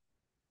 but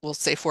we'll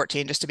say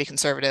 14 just to be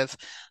conservative,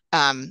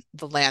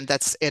 the land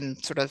that's in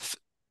sort of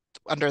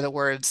under the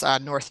words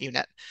North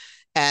Unit.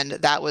 And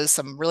that was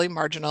some really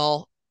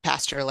marginal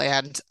pasture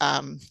land.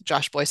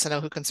 Josh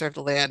Boissonneau, who conserved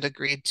the land,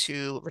 agreed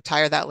to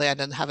retire that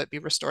land and have it be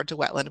restored to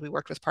wetland. We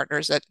worked with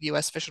partners at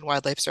U.S. Fish and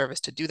Wildlife Service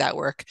to do that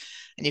work.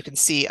 And you can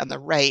see on the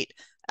right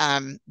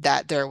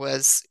that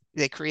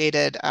they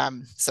created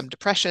some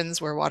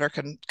depressions where water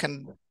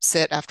can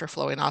sit after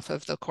flowing off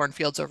of the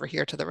cornfields over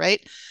here to the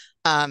right,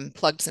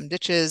 plugged some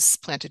ditches,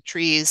 planted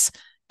trees.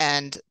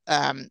 And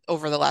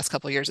over the last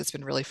couple of years, it's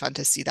been really fun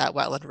to see that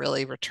wetland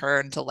really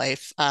return to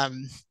life.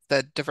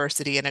 The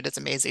diversity in it is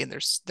amazing.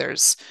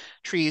 There's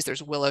trees,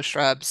 there's willow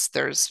shrubs,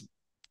 there's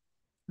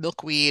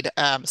milkweed,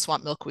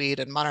 swamp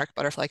milkweed, and monarch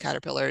butterfly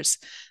caterpillars.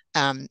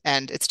 And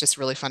it's just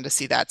really fun to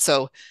see that.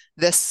 So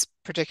this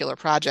particular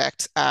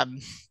project,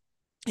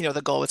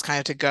 the goal was kind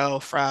of to go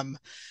from,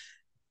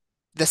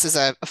 this is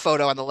a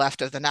photo on the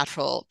left of the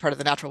natural part of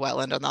the natural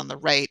wetland, and on the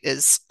right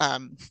is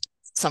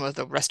some of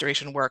the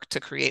restoration work to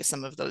create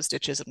some of those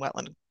ditches and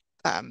wetland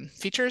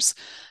features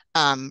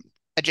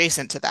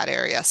adjacent to that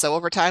area. So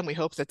over time, we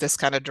hope that this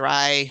kind of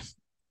dry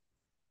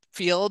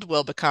field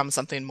will become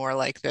something more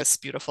like this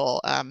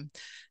beautiful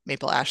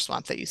maple ash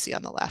swamp that you see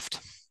on the left.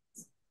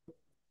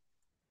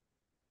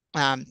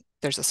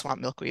 There's a swamp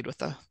milkweed with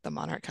the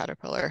monarch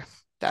caterpillar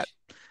that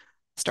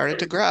started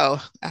to grow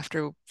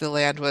after the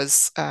land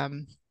was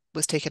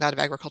taken out of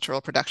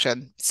agricultural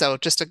production. So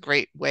just a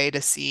great way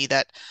to see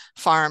that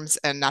farms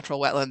and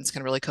natural wetlands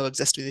can really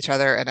coexist with each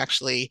other, and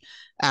actually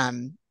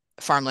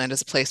farmland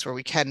is a place where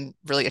we can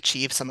really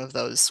achieve some of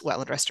those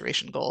wetland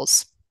restoration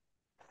goals.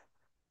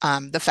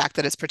 The fact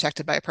that it's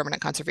protected by a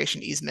permanent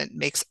conservation easement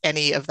makes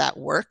any of that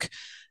work.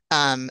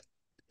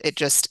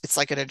 It's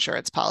like an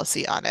insurance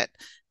policy on it,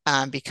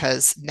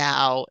 because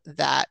now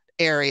that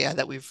area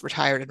that we've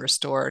retired and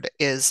restored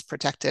is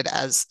protected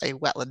as a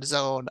wetland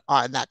zone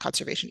on that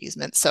conservation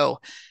easement. So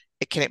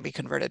it can't be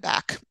converted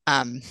back,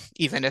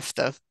 even if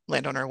the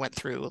landowner went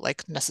through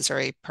like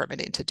necessary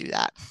permitting to do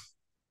that.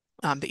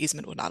 The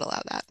easement would not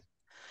allow that.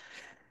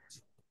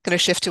 Going to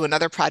shift to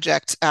another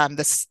project.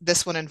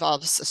 This one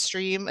involves a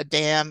stream, a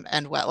dam,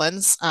 and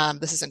wetlands.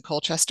 This is in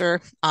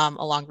Colchester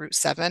along Route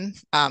 7.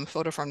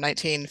 Photo from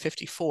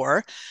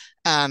 1954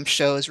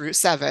 shows Route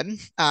 7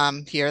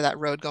 here, that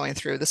road going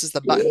through. This is the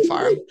Button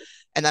Farm.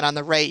 And then on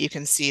the right, you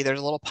can see there's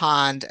a little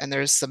pond and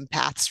there's some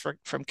paths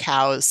from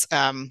cows,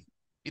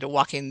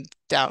 walking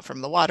down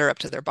from the water up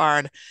to their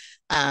barn,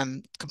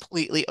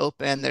 completely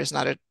open. There's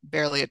not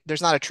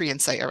a tree in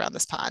sight around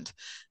this pond.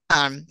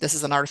 This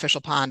is an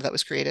artificial pond that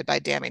was created by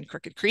damming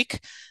Crooked Creek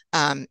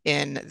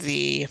in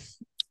the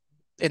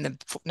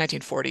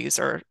 1940s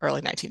or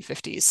early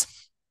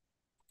 1950s.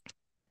 A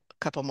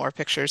couple more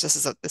pictures. This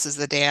is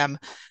the dam,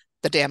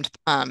 the dammed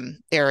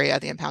area,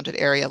 the impounded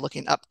area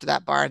looking up to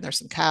that barn. There's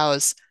some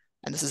cows.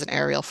 And this is an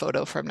aerial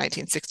photo from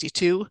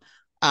 1962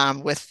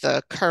 with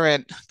the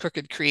current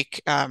Crooked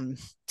Creek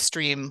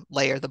stream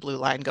layer, the blue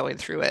line going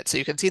through it. So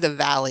you can see the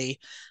valley,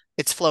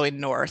 it's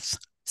flowing north.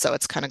 So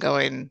it's kind of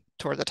going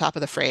toward the top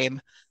of the frame.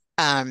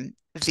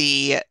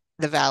 The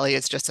valley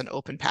is just an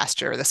open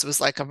pasture. This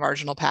was like a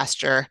marginal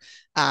pasture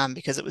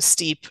because it was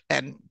steep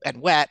and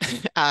wet,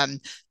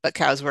 but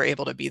cows were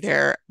able to be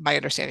there. My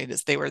understanding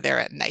is they were there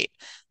at night.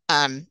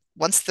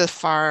 Once the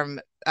farm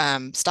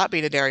stopped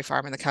being a dairy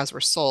farm and the cows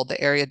were sold,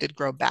 the area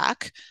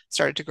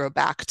started to grow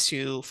back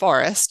to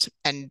forest.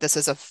 And this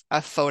is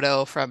a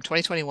photo from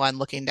 2021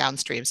 looking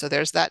downstream. So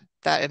there's that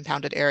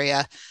impounded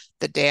area.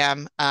 The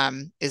dam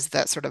is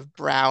that sort of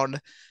brown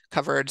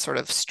covered sort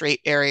of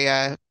straight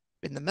area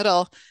in the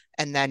middle.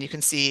 And then you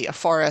can see a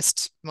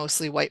forest,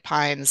 mostly white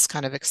pines,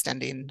 kind of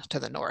extending to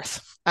the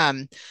north.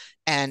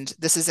 And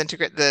this is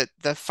integrate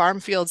the farm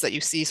fields that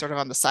you see sort of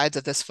on the sides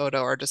of this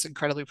photo are just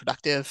incredibly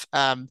productive.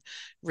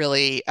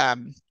 Really,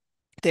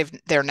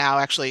 they're now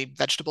actually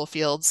vegetable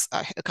fields,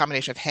 a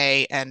combination of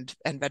hay and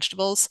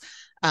vegetables.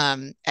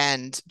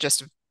 And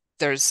just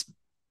there's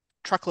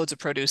truckloads of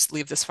produce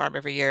leave this farm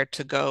every year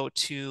to go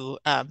to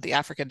the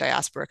African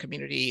diaspora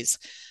communities,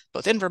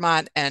 both in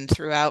Vermont and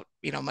throughout,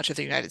 much of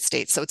the United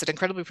States. So it's an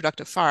incredibly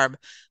productive farm.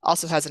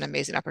 Also has an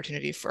amazing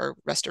opportunity for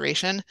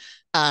restoration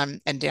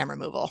and dam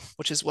removal,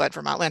 which is what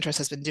Vermont Land Trust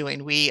has been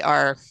doing. We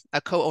are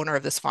a co-owner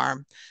of this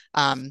farm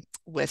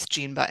with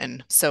Gene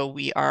Button. So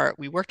we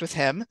worked with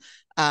him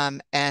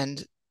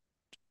and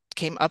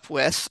came up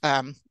with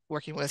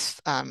working with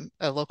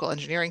a local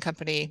engineering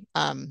company,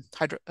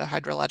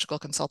 hydrological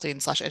consulting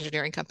 /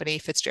 engineering company,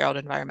 Fitzgerald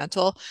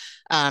Environmental,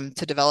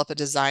 to develop a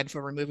design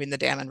for removing the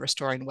dam and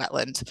restoring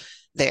wetland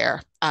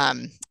there.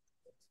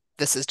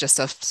 This is just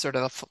a sort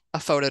of a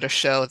photo to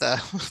show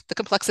the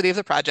complexity of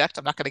the project.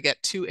 I'm not going to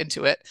get too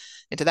into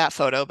that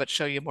photo, but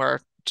show you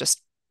more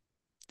just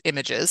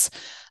images.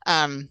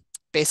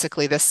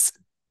 Basically,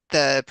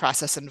 the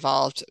process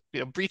involved,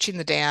 breaching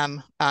the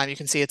dam. You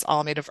can see it's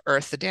all made of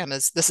earth. The dam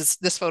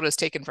this photo is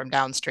taken from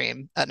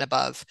downstream and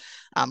above,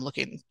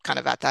 looking kind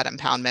of at that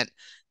impoundment.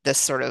 This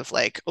sort of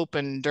like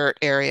open dirt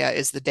area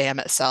is the dam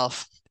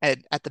itself.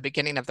 At the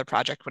beginning of the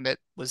project, when it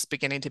was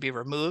beginning to be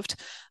removed,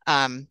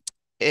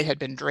 it had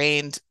been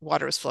drained,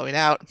 water was flowing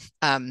out.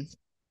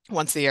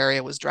 Once the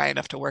area was dry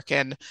enough to work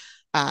in,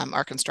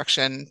 our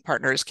construction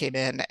partners came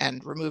in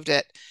and removed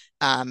it.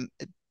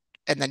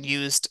 And then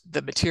used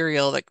the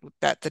material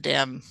that the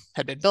dam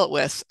had been built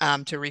with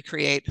to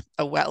recreate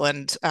a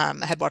wetland,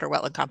 a headwater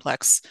wetland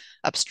complex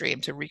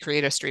upstream, to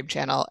recreate a stream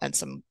channel and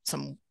some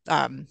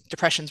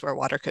depressions where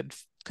water could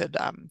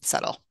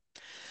settle.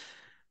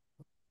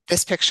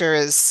 This picture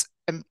is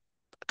a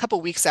couple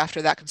weeks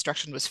after that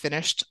construction was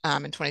finished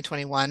in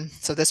 2021.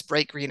 So this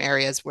bright green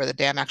area is where the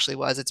dam actually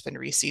was. It's been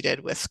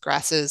reseeded with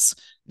grasses,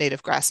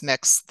 native grass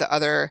mix.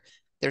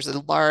 There's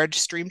a large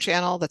stream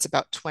channel that's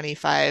about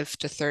 25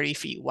 to 30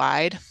 feet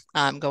wide,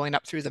 going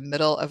up through the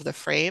middle of the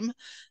frame.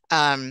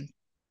 And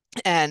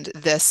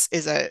this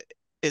is a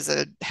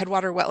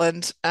headwater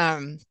wetland,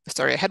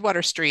 a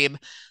headwater stream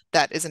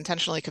that is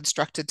intentionally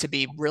constructed to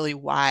be really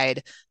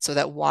wide so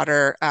that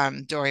water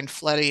during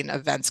flooding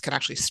events can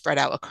actually spread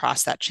out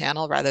across that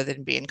channel rather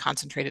than being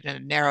concentrated in a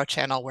narrow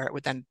channel where it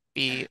would then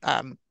be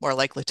more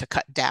likely to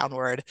cut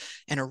downward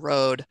and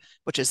erode,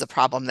 which is the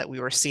problem that we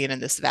were seeing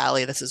in this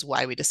valley. This is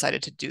why we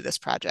decided to do this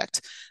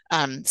project.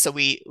 So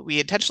we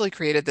intentionally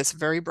created this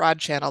very broad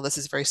channel. This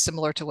is very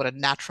similar to what a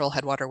natural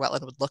headwater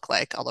wetland would look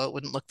like, although it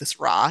wouldn't look this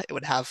raw. It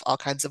would have all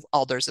kinds of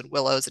alders and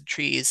willows and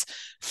trees,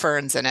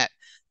 ferns in it.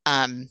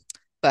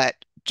 But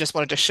just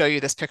wanted to show you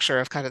this picture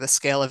of kind of the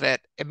scale of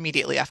it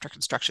immediately after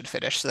construction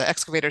finished. So the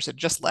excavators had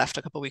just left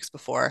a couple weeks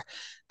before.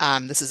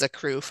 This is a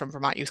crew from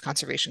Vermont Youth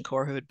Conservation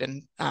Corps who had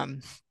been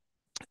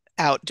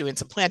out doing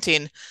some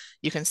planting.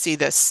 You can see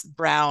this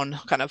brown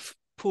kind of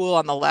pool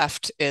on the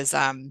left is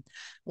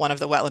one of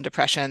the wetland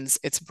depressions.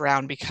 It's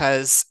brown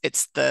because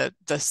it's the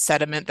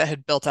sediment that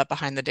had built up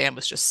behind the dam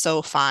was just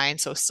so fine,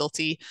 so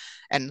silty,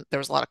 and there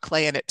was a lot of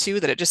clay in it too,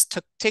 that it just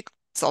takes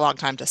a long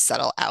time to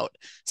settle out.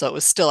 So it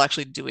was still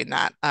actually doing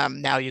that.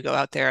 Now you go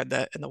out there and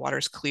the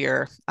water's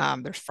clear.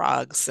 There's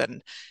frogs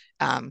and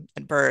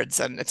birds,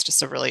 and it's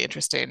just a really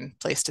interesting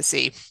place to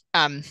see.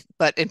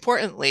 But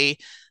importantly,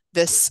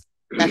 this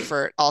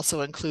effort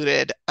also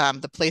included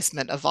the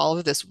placement of all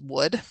of this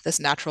wood, this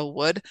natural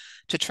wood,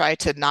 to try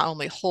to not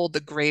only hold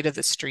the grade of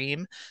the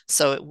stream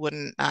so it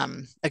wouldn't,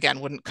 again,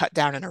 wouldn't cut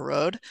down and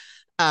erode,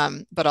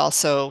 but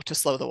also to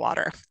slow the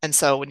water. And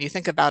so when you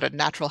think about a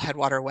natural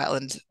headwater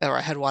wetland or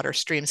a headwater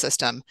stream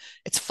system,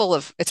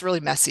 it's really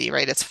messy,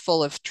 right? It's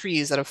full of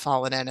trees that have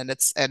fallen in,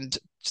 and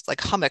just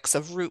like hummocks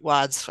of root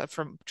wads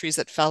from trees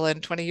that fell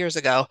in 20 years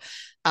ago.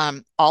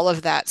 All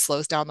of that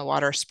slows down the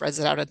water, spreads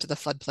it out into the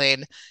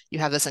floodplain. You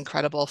have this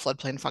incredible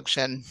floodplain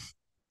function.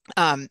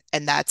 And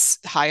that's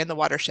high in the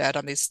watershed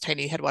on these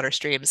tiny headwater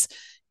streams,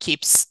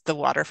 keeps the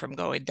water from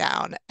going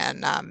down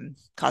and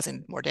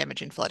causing more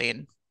damaging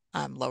flooding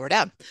lower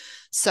down.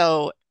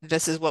 So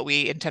this is what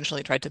we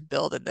intentionally tried to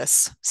build in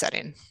this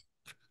setting.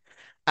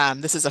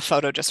 This is a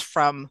photo just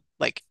from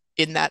like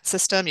in that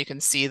system. You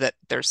can see that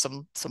there's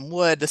some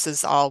wood. This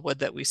is all wood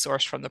that we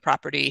sourced from the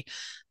property.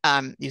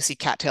 You see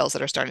cattails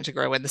that are starting to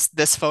grow in.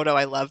 This photo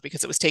I love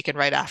because it was taken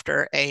right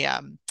after a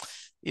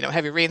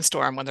heavy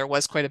rainstorm when there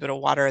was quite a bit of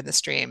water in the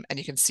stream, and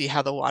you can see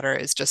how the water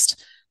is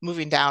just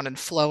moving down and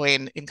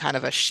flowing in kind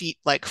of a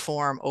sheet-like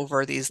form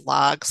over these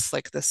logs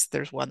like this.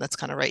 There's one that's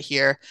kind of right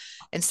here.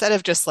 Instead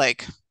of just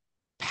like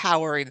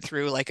powering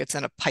through like it's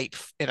in a pipe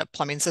in a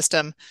plumbing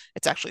system,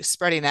 it's actually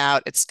spreading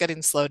out. It's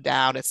getting slowed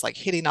down. It's like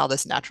hitting all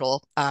this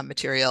natural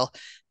material.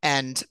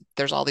 And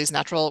there's all these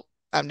natural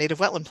native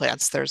wetland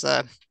plants. There's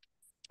a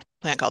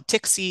plant called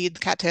tick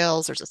seed,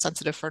 cattails. There's a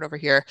sensitive fern over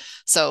here.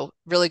 So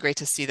really great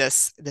to see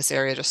this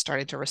area just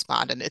starting to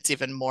respond. And it's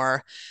even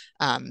more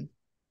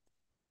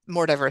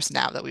diverse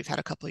now that we've had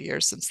a couple of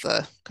years since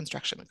the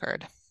construction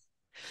occurred.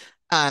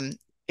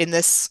 In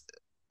this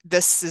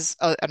this is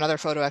another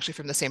photo actually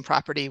from the same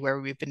property where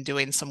we've been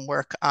doing some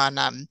work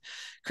on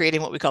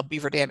creating what we call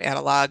beaver dam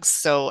analogs.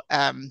 So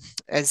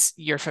as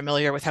you're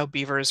familiar with how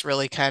beavers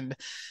really can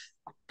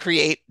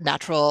create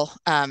natural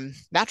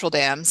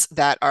dams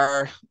that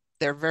are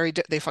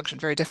they function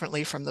very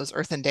differently from those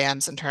earthen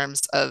dams in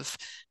terms of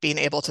being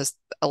able to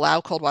allow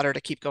cold water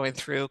to keep going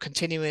through,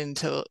 continuing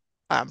to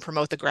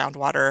promote the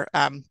groundwater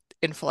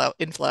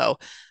inflow,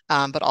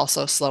 but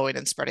also slowing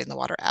and spreading the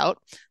water out.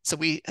 So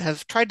we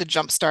have tried to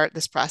jumpstart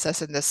this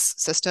process in this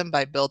system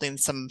by building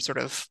some sort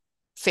of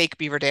fake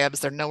beaver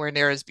dams. They're nowhere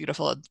near as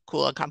beautiful and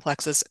cool and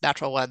complex as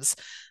natural ones,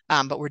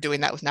 but we're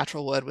doing that with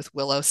natural wood, with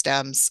willow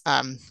stems,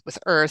 with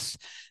earth,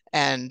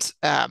 and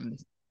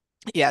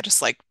yeah,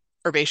 just like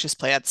herbaceous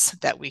plants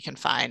that we can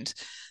find.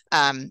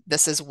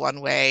 This is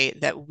one way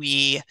that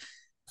we're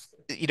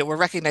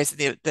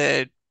recognizing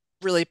the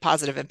really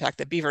positive impact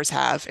that beavers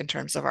have in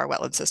terms of our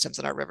wetland systems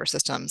and our river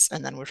systems.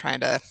 And then we're trying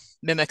to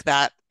mimic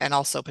that and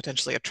also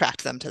potentially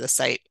attract them to the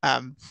site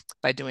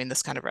by doing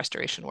this kind of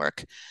restoration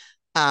work.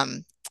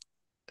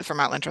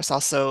 Vermont Land Trust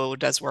also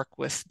does work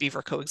with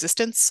beaver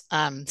coexistence.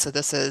 So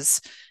this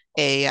is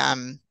a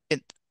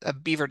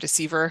beaver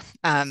deceiver,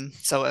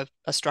 so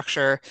a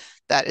structure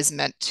that is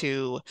meant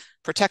to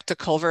protect a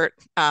culvert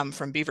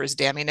from beavers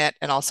damming it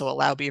and also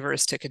allow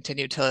beavers to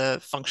continue to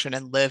function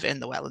and live in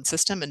the wetland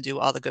system and do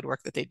all the good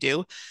work that they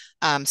do.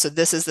 So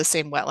this is the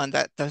same wetland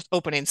that the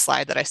opening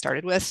slide that I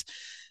started with.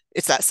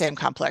 It's that same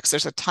complex.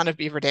 There's a ton of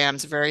beaver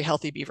dams, very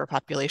healthy beaver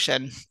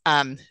population.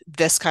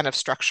 This kind of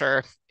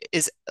structure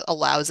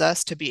allows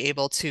us to be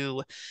able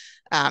to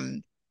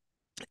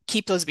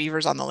keep those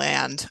beavers on the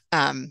land,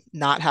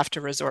 not have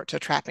to resort to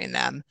trapping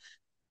them,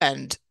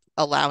 and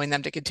allowing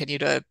them to continue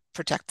to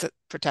protect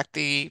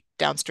the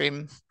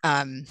downstream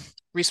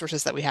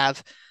resources that we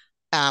have,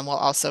 while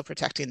also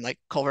protecting like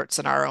culverts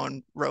and our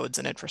own roads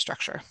and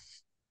infrastructure.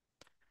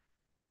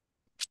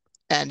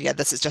 And yeah,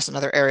 this is just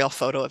another aerial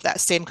photo of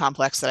that same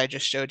complex that I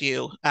just showed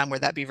you, where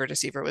that beaver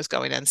deceiver was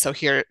going in. So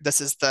here,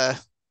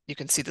 you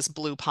can see this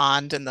blue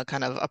pond in the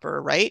kind of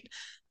upper right.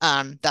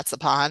 That's the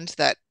pond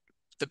that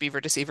the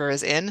beaver deceiver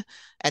is in.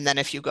 And then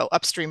if you go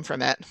upstream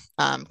from it,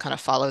 kind of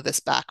follow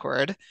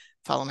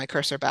my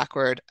cursor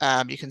backward,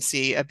 you can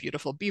see a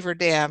beautiful beaver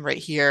dam right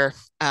here.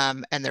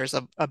 And there's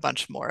a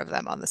bunch more of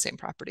them on the same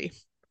property.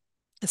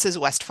 This is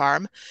West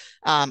Farm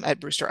at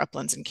Brewster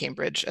Uplands in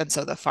Cambridge. And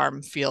so the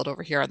farm field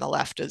over here on the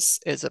left is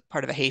a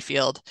part of a hay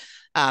field.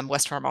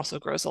 West Farm also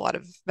grows a lot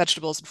of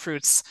vegetables and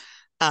fruits,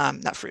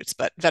 not fruits,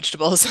 but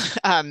vegetables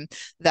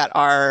that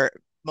are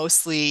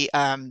mostly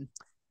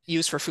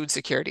used for food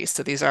security.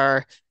 So these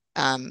are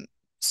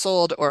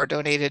sold or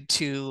donated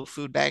to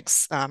food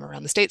banks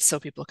around the states so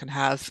people can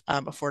have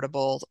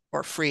affordable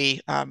or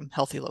free,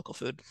 healthy local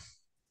food.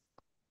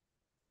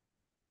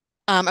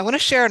 I want to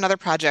share another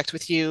project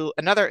with you.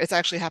 It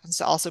actually happens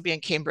to also be in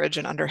Cambridge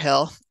and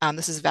Underhill.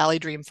 This is Valley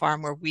Dream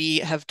Farm, where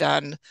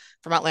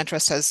Vermont Land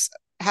Trust has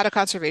had a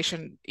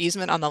conservation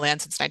easement on the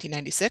land since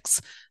 1996,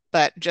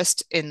 but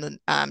just in the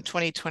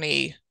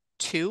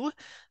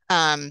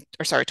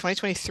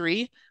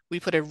 2023, we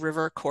put a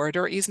river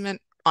corridor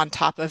easement on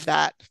top of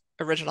that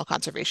original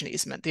conservation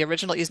easement. The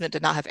original easement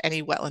did not have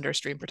any wetland or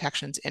stream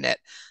protections in it.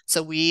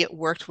 So we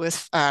worked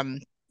with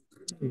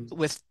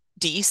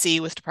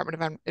DEC, with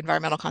Department of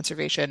Environmental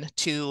Conservation,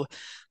 to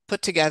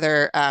put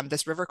together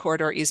this river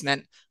corridor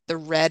easement. The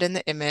red in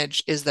the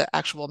image is the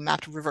actual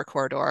mapped river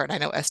corridor. And I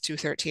know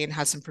S213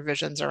 has some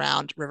provisions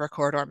around river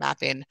corridor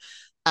mapping.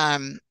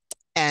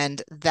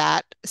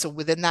 So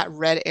within that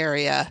red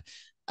area,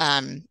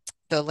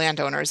 the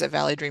landowners at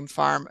Valley Dream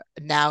Farm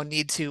now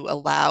need to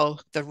allow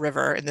the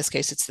river, in this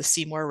case, it's the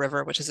Seymour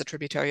River, which is a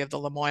tributary of the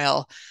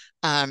Lamoille.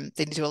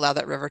 They need to allow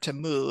that river to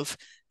move.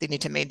 They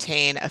need to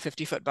maintain a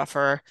 50-foot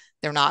buffer.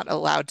 They're not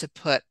allowed to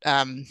put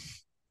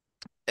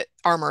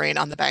armoring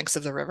on the banks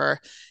of the river,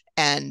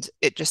 and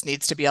it just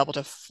needs to be able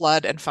to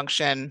flood and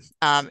function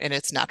in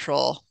its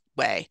natural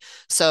way.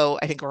 So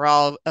I think we're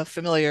all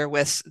familiar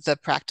with the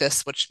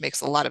practice, which makes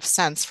a lot of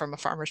sense from a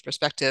farmer's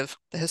perspective,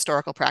 the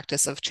historical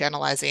practice of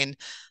channelizing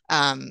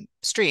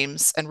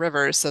streams and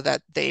rivers so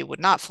that they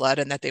would not flood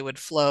and that they would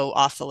flow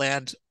off the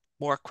land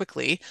more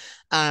quickly.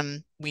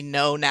 We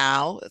know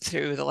now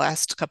through the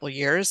last couple of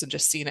years and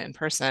just seeing it in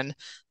person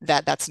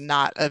that that's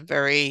not a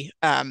very,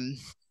 it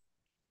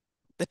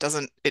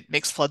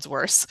makes floods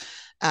worse.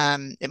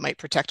 It might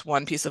protect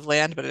one piece of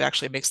land, but it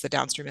actually makes the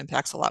downstream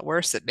impacts a lot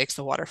worse. It makes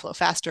the water flow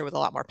faster with a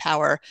lot more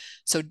power.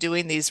 So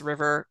doing these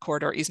river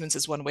corridor easements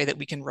is one way that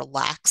we can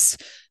relax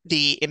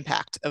the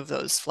impact of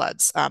those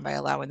floods by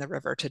allowing the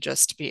river to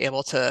just be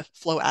able to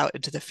flow out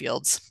into the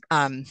fields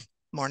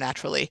more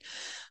naturally.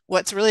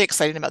 What's really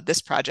exciting about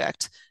this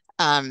project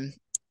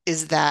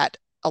is that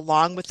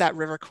along with that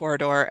river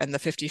corridor and the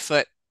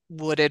 50-foot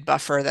wooded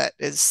buffer that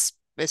is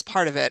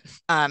part of it,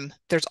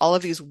 there's all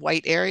of these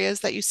white areas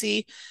that you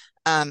see.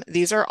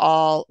 These are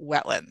all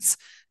wetlands.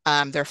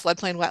 They're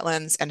floodplain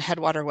wetlands and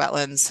headwater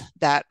wetlands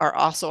that are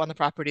also on the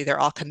property. They're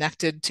all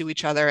connected to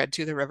each other and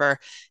to the river.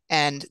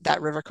 And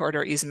that river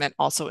corridor easement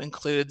also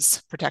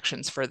includes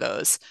protections for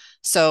those.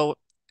 So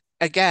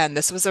again,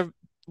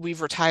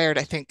 we've retired,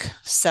 I think,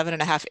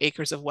 7.5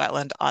 acres of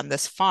wetland on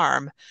this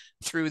farm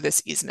through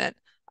this easement.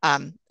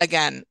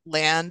 Again,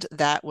 land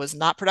that was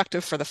not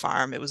productive for the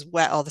farm. It was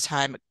wet all the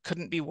time. It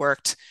couldn't be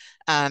worked.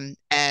 And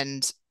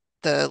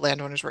the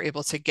landowners were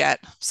able to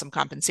get some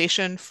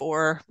compensation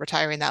for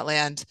retiring that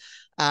land.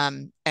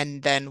 And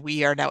then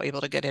we are now able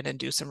to get in and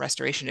do some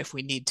restoration if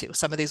we need to.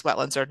 Some of these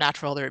wetlands are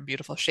natural, they're in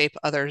beautiful shape.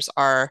 Others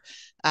are,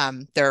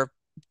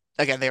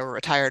 again, they were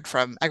retired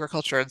from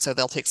agriculture, and so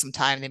they'll take some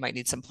time. They might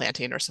need some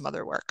planting or some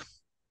other work.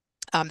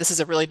 This is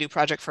a really new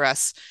project for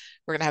us.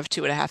 We're going to have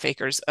 2.5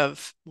 acres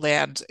of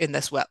land in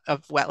this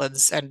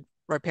wetlands and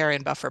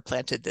riparian buffer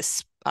planted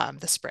this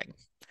spring.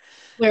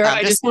 Claire,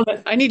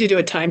 I need to do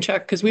a time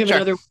check because we have Sure.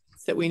 another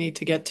that we need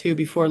to get to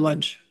before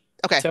lunch.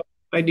 Okay. So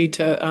I need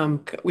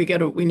to we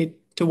need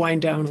to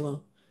wind down a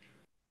little.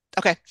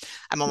 Okay,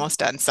 I'm almost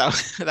done, so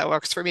that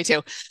works for me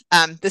too.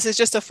 This is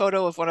just a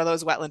photo of one of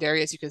those wetland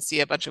areas. You can see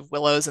a bunch of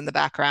willows in the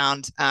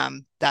background.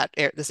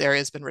 This area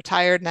has been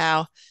retired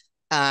now.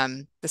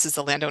 This is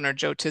the landowner,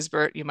 Joe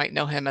Tisbert. You might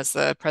know him as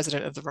the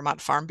president of the Vermont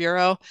Farm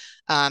Bureau.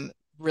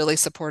 Really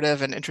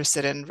supportive and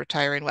interested in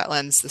retiring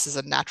wetlands. This is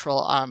a natural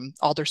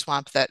alder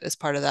swamp that is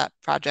part of that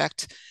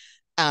project.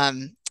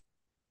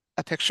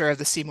 A picture of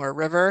the Seymour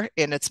River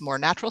in its more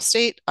natural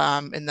state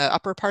in the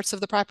upper parts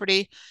of the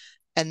property.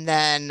 And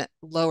then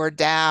lower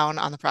down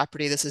on the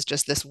property, this is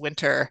just this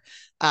winter.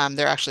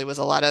 There actually was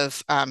a lot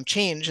of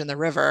change in the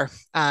river.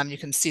 You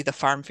can see the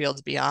farm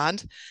fields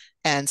beyond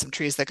and some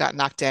trees that got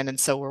knocked in. And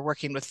so we're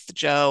working with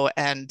Joe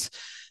and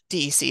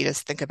DEC to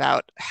think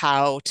about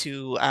how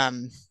to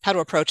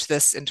approach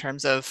this in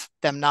terms of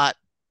them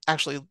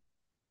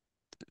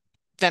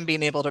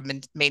being able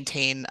to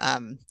maintain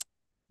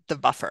the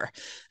buffer,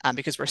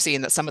 because we're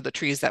seeing that some of the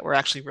trees that were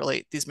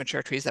actually these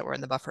mature trees that were in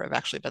the buffer have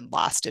actually been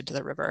lost into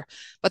the river,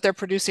 but they're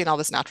producing all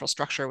this natural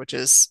structure, which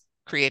is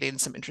creating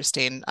some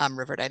interesting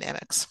river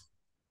dynamics.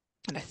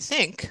 And I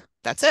think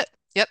that's it.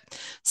 Yep.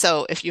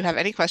 So if you have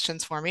any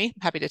questions for me,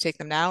 I'm happy to take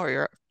them now,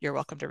 or you're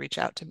welcome to reach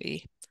out to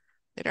me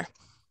later.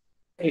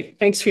 Hey,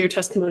 thanks for your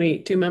testimony.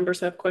 Do members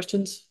have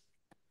questions?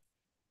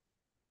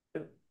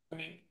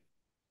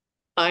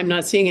 I'm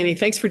not seeing any.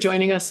 Thanks for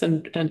joining us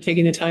and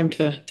taking the time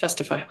to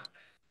testify.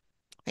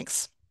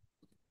 Thanks.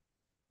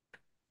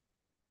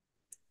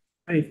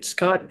 All right,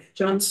 Scott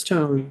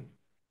Johnstone.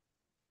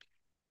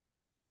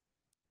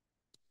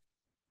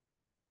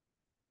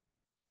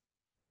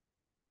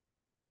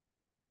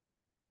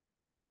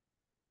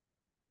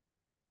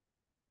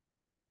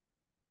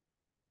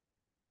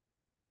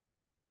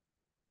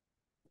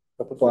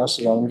 Couple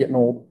glasses on, I'm getting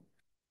old.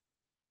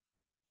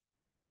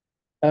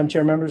 Madam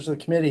Chair, members of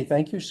the committee,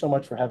 thank you so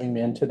much for having me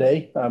in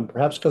today.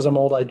 Perhaps because I'm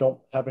old, I don't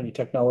have any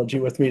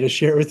technology with me to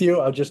share with you.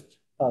 I'll just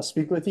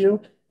speak with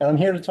you. And I'm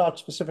here to talk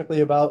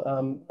specifically about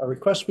a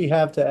request we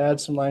have to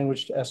add some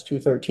language to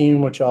S213,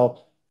 which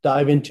I'll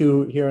dive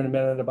into here in a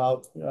minute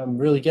about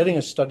really getting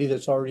a study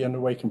that's already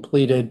underway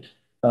completed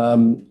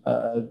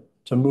to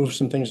move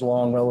some things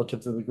along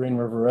relative to the Green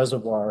River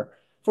Reservoir.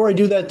 Before I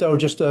do that, though,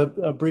 just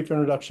a brief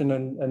introduction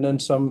and then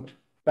some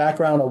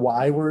background of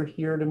why we're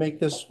here to make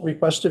this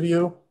request of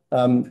you.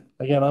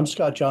 Again, I'm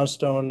Scott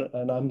Johnstone,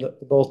 and I'm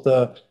both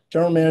the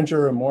general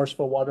manager of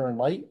Morrisville Water and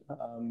Light,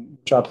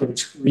 which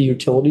operates 3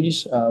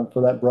 utilities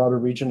for that broader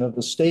region of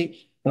the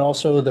state, and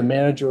also the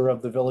manager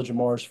of the Village of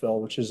Morrisville,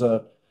 which is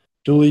a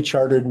duly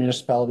chartered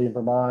municipality in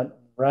Vermont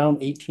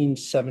around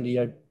 1870,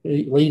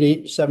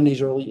 late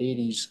 70s, early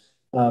 80s.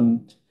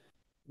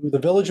 The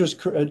village was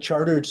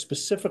chartered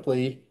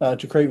specifically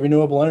to create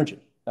renewable energy.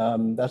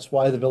 That's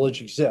why the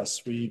village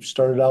exists. We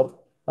started out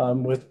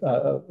with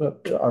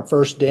our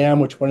first dam,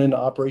 which went into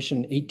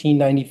operation in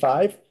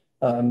 1895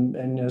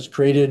 and has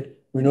created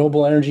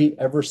renewable energy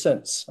ever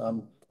since.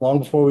 Long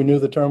before we knew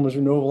the term was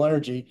renewable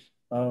energy,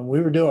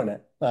 we were doing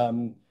it.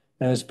 And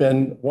it's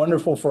been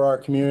wonderful for our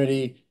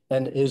community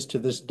and is to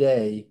this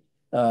day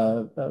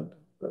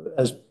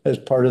as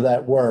part of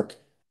that work.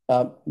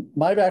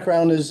 My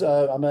background is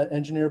I'm an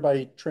engineer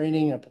by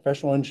training, a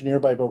professional engineer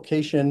by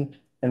vocation,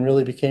 and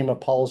really became a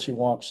policy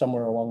wonk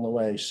somewhere along the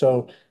way.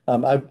 So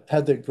I've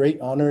had the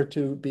great honor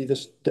to be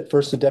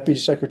first the deputy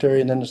secretary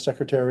and then the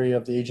secretary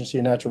of the Agency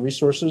of Natural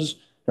Resources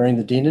during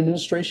the Dean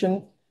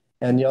administration.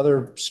 And the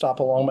other stop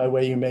along my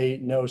way you may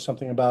know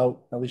something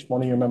about, at least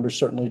one of your members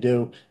certainly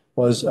do,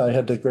 was I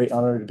had the great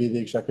honor to be the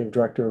executive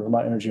director of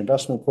Vermont Energy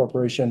Investment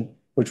Corporation,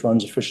 which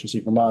runs Efficiency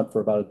Vermont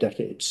for about a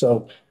decade.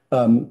 So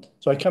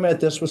I come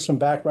at this with some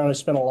background. I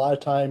spent a lot of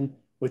time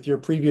with your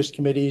previous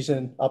committees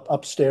and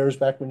upstairs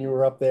back when you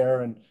were up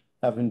there, and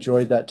have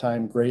enjoyed that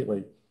time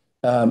greatly.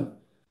 A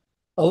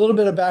little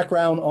bit of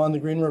background on the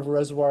Green River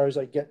Reservoir as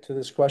I get to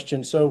this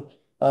question. So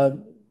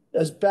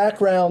as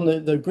background,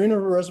 the Green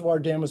River Reservoir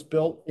Dam was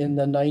built in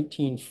the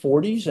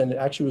 1940s, and it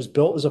actually was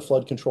built as a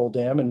flood control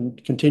dam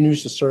and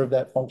continues to serve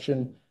that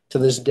function to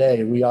this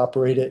day. We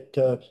operate it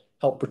to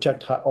help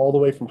protect all the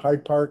way from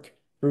Hyde Park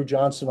through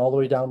Johnson, all the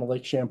way down to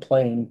Lake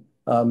Champlain.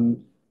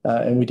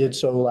 And we did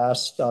so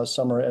last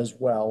summer as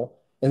well.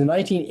 In the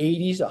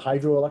 1980s, a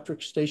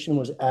hydroelectric station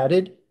was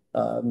added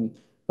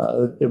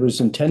It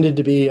was intended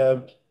to be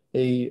a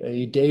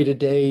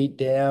day-to-day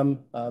dam.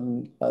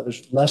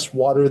 There's less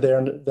water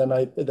there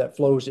that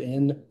flows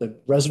in. The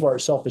reservoir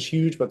itself is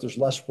huge, but there's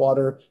less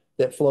water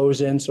that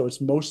flows in. So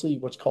it's mostly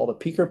what's called a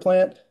peaker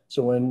plant.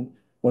 So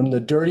when the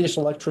dirtiest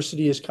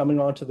electricity is coming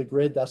onto the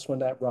grid, that's when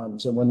that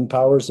runs. And when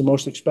power is the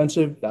most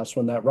expensive, that's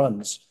when that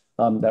runs.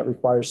 That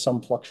requires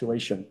some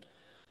fluctuation.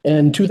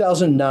 In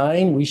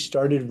 2009, we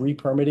started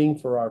re-permitting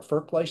for our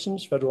FERC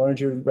license, Federal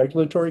Energy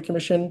Regulatory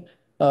Commission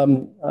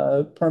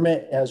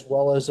permit, as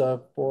well as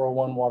a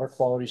 401 water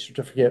quality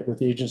certificate with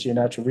the Agency of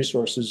Natural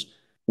Resources.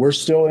 We're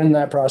still in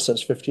that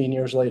process 15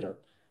 years later.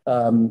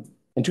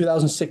 In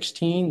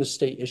 2016, the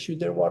state issued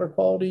their water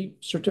quality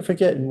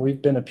certificate, and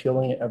we've been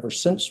appealing it ever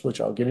since,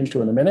 which I'll get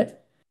into in a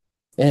minute.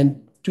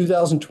 In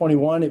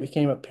 2021, it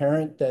became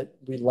apparent that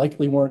we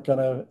likely weren't going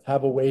to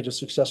have a way to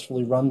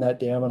successfully run that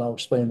dam, and I'll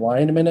explain why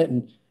in a minute.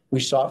 And we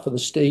sought for the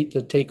state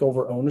to take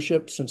over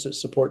ownership since it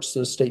supports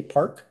the state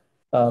park.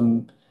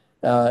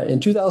 In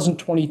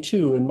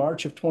 2022, in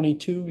March of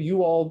 22,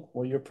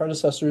 your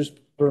predecessors,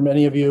 for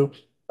many of you,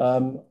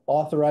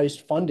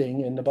 authorized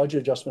funding in the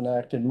Budget Adjustment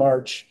Act in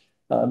March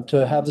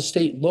to have the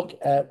state look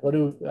at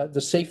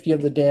the safety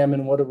of the dam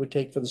and what it would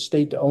take for the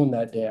state to own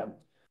that dam.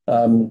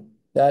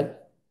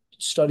 That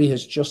study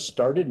has just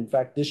started. In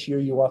fact, this year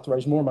you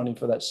authorized more money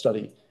for that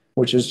study,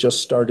 which has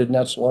just started, and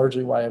that's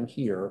largely why I'm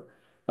here.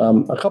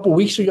 A couple of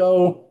weeks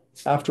ago,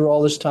 after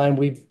all this time,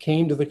 we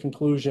came to the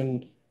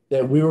conclusion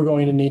that we were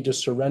going to need to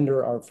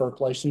surrender our FERC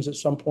license at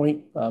some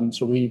point.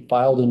 So we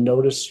filed a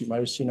notice, you might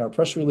have seen our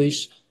press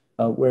release,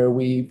 where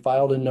we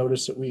filed a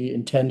notice that we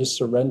intend to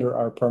surrender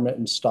our permit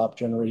and stop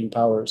generating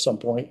power at some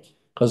point.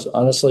 Because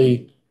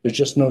honestly, there's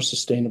just no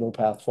sustainable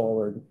path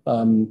forward.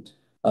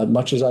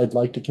 Much as I'd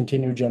like to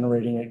continue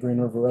generating at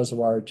Green River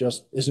Reservoir, it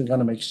just isn't going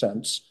to make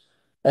sense.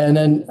 And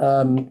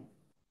then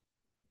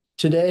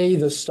today,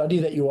 the study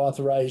that you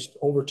authorized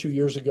over 2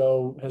 years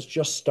ago has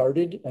just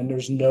started, and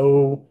there's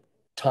no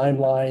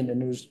timeline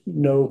and there's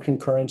no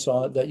concurrence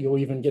on that you'll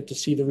even get to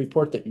see the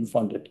report that you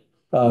funded.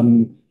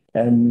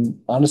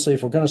 And honestly,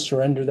 if we're going to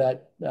surrender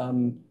that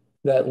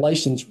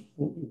license,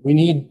 we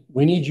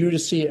need you to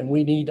see it, and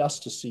we need us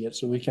to see it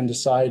so we can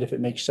decide if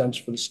it makes sense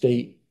for the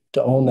state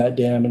to own that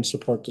dam and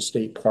support the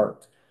state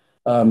park.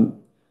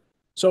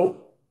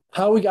 So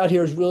how we got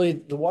here is really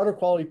the water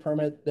quality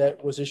permit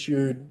that was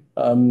issued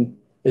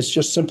is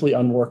just simply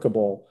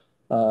unworkable.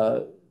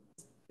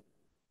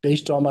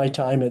 Based on my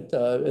time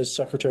as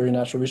Secretary of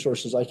Natural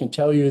Resources, I can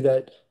tell you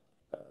that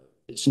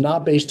it's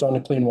not based on the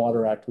Clean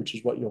Water Act, which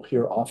is what you'll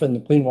hear often. The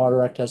Clean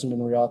Water Act hasn't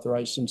been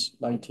reauthorized since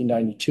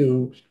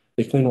 1992.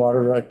 The Clean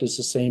Water Act is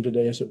the same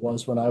today as it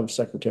was when I was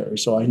Secretary.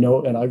 So I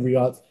know, and I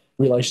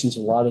relicensed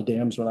a lot of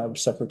dams when I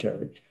was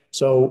Secretary.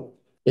 So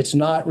it's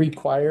not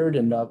required,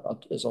 and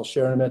as I'll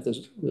share in a minute,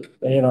 the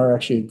ANR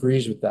actually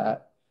agrees with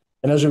that.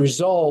 And as a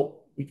result,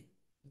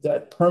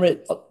 that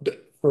permit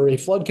for a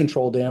flood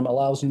control dam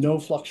allows no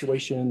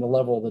fluctuation in the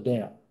level of the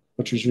dam,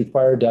 which is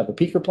required to have a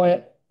peaker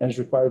plant and is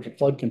required for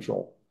flood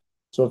control.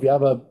 So if you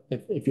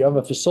have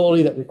a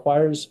facility that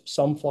requires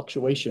some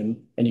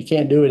fluctuation and you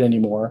can't do it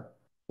anymore,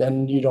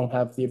 then you don't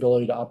have the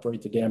ability to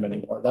operate the dam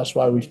anymore. That's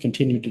why we've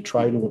continued to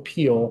try to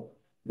appeal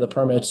the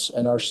permits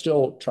and are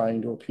still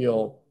trying to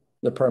appeal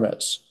the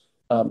permits.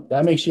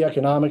 That makes the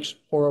economics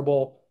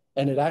horrible,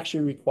 and it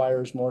actually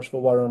requires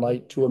Morrisville Water and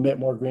Light to emit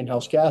more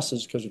greenhouse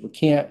gases because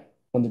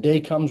when the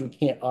day comes, we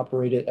can't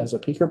operate it as a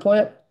peaker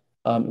plant.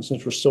 And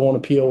since we're still on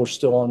appeal, we're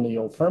still on the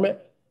old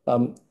permit.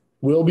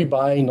 We'll be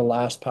buying the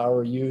last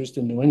power used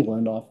in New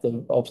England off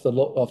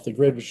the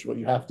grid, which is what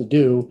you have to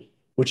do,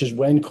 which is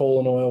when coal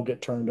and oil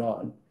get turned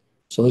on.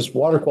 So this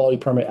water quality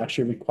permit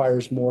actually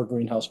requires more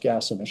greenhouse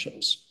gas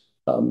emissions,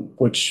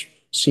 which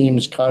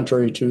seems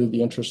contrary to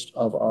the interest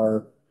of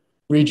our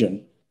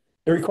region.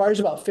 It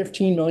requires about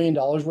 $15 million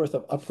worth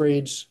of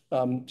upgrades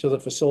to the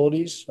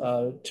facilities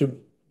to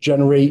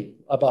generate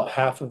about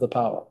half of the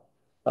power.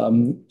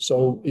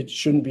 So it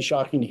shouldn't be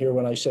shocking to hear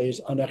when I say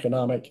it's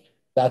uneconomic.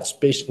 That's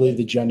basically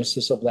the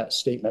genesis of that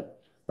statement.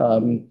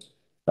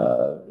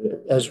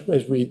 As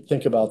we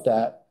think about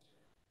that,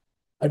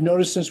 I've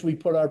noticed since we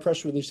put our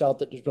press release out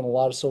that there's been a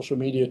lot of social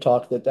media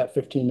talk that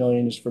 15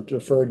 million is for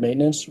deferred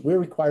maintenance. We're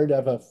required to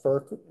have a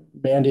FERC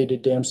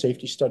mandated dam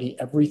safety study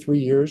every 3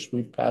 years.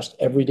 We've passed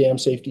every dam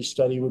safety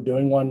study. We're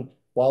doing one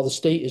while the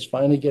state is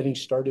finally getting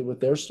started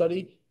with their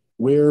study.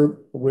 We're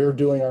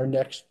doing our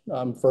next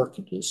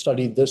FERC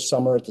study this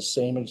summer at the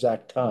same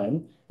exact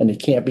time, and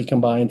it can't be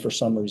combined for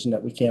some reason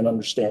that we can't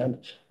understand.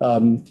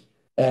 So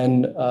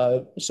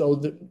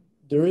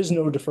there is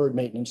no deferred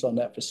maintenance on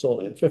that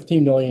facility. The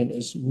 15 million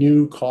is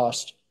new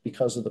cost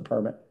because of the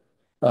permit.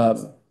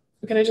 Can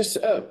I just,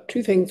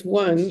 two things.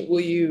 One,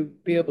 will you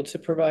be able to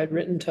provide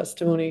written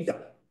testimony? Yeah.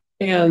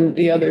 And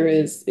the other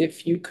is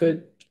if you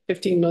could,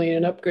 15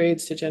 million in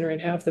upgrades to generate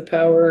half the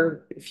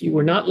power, if you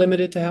were not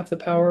limited to half the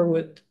power,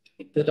 would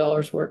the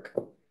dollars work?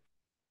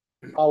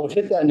 I'll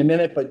hit that in a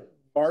minute, but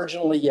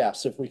marginally,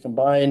 yes. If we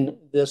combine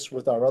this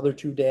with our other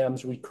two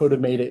dams, we could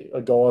have made it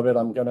a go of it.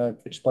 I'm going to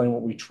explain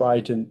what we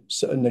tried to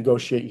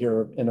negotiate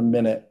here in a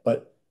minute,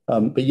 but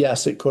But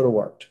yes, it could have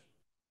worked.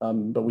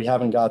 But we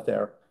haven't got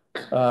there.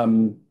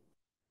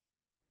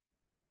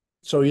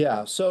 So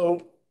yeah,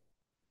 so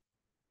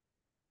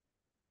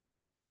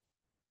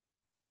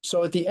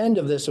at the end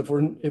of this, if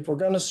we're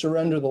going to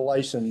surrender the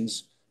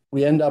license,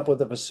 we end up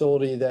with a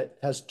facility that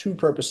has two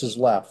purposes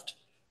left.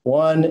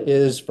 One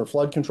is for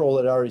flood control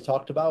that I already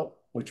talked about,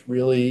 which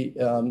really,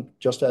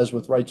 just as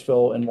with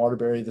Wrightsville and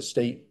Waterbury, the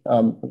state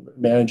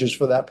manages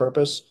for that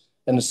purpose.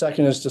 And the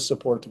second is to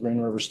support the Green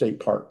River State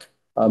Park.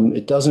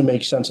 It doesn't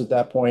make sense at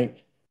that point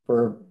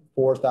for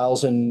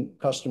 4,000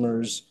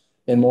 customers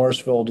in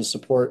Morrisville to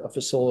support a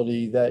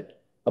facility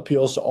that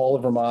appeals to all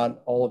of Vermont,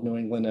 all of New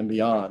England, and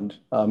beyond,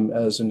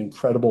 as an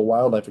incredible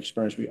wildlife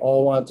experience. We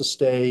all want it to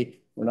stay.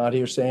 We're not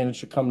here saying it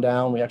should come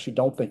down. We actually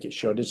don't think it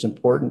should. It's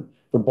important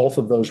for both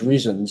of those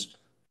reasons.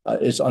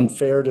 It's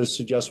unfair to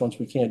suggest once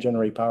we can't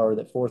generate power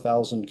that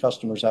 4,000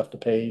 customers have to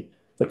pay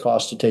the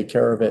cost to take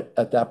care of it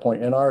at that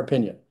point, in our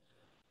opinion.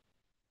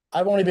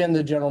 I've only been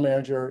the general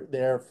manager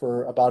there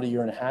for about 1.5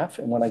 years.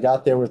 And when I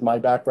got there with my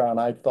background,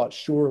 I thought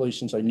surely,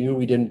 since I knew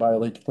we didn't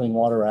violate the Clean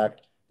Water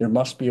Act, there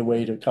must be a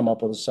way to come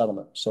up with a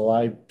settlement. So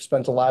I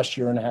spent the last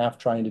 1.5 years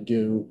trying to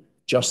do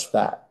just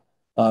that.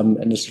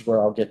 And this is where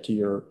I'll get to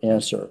your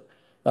answer.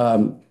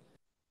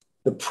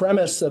 The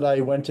premise that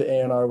I went to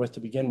ANR with to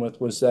begin with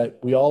was that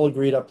we all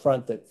agreed up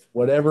front that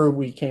whatever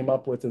we came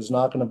up with is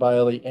not going to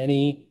violate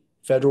any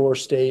federal or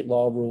state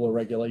law, rule, or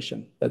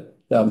regulation. That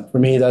for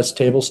me, that's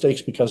table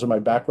stakes because of my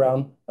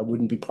background. I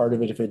wouldn't be part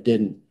of it if it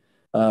didn't.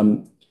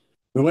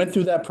 We went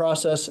through that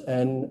process,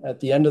 and at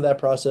the end of that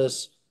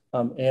process,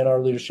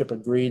 ANR leadership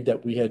agreed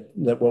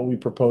that what we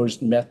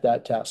proposed met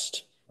that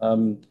test.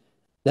 Then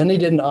they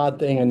did an odd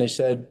thing, and they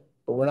said,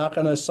 but we're not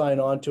going to sign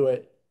on to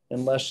it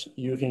unless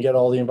you can get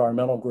all the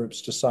environmental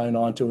groups to sign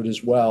on to it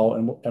as well.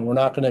 And we're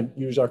not going to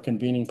use our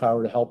convening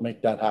power to help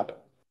make that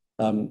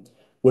happen,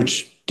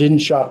 which didn't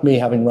shock me,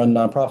 having run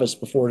nonprofits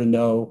before, to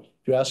know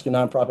if you ask a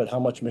nonprofit how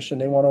much mission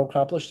they want to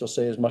accomplish, they'll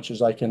say as much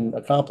as I can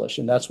accomplish.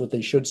 And that's what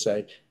they should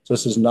say. So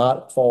this is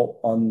not fault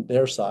on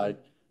their side.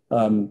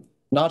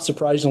 Not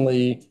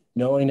surprisingly,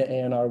 knowing that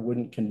ANR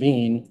wouldn't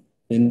convene,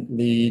 and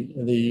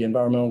the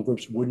environmental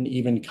groups wouldn't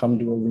even come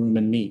to a room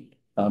and meet,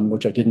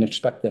 which I didn't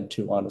expect them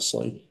to,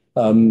 honestly.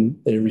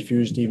 They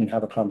refused to even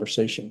have a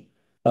conversation.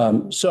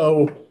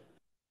 So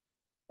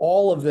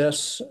all of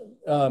this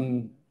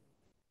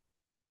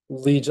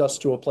leads us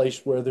to a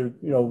place where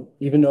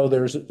even though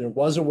there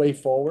was a way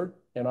forward,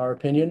 in our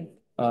opinion,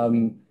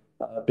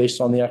 based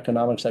on the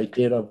economics I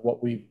did of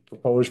what we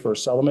proposed for a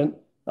settlement,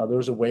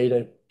 there's a way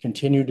to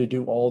continue to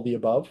do all of the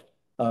above.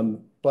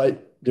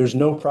 But there's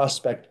no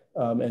prospect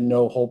and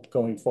no hope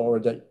going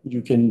forward that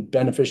you can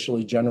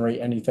beneficially generate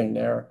anything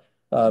there.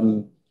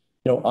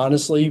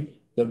 Honestly,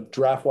 the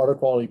draft water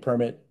quality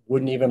permit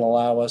wouldn't even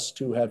allow us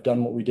to have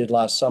done what we did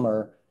last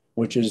summer,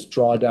 which is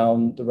draw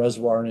down the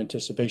reservoir in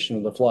anticipation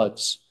of the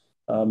floods.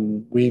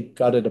 We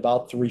got it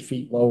about 3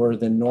 feet lower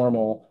than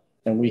normal,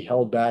 and we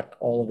held back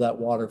all of that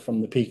water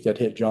from the peak that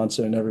hit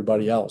Johnson and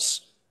everybody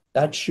else.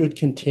 That should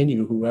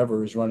continue,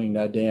 whoever is running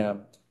that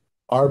dam.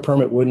 Our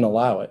permit wouldn't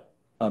allow it.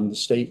 The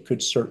state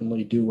could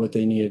certainly do what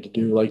they needed to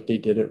do, like they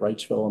did at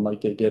Wrightsville and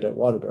like they did at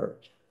Waterbury.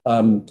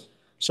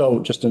 So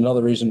just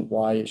another reason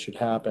why it should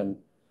happen.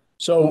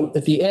 So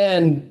at the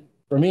end,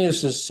 for me, this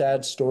is a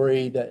sad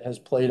story that has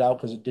played out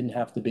because it didn't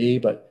have to be,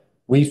 but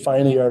we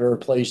finally are at a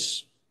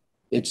place.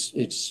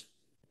 It's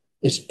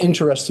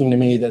interesting to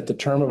me that the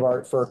term of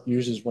art FERC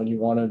uses when you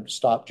want to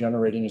stop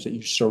generating is that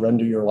you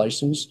surrender your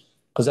license,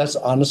 because that's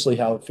honestly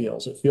how it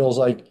feels. It feels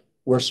like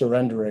we're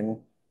surrendering.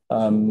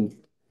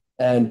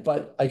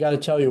 But I got to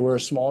tell you, we're a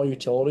small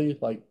utility.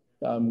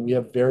 We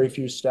have very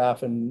few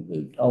staff,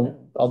 and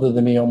other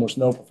than me, almost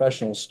no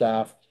professional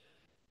staff.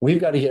 We've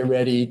got to get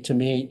ready to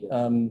meet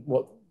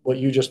what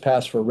you just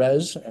passed for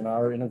RES, and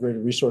our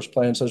integrated resource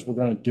plan says we're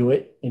going to do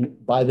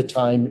it by the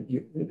time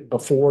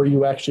before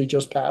you actually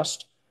just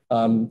passed.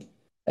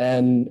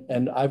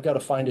 And I've got to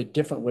find a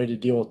different way to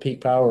deal with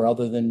peak power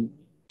other than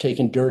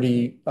taking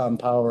dirty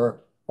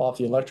power off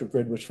the electric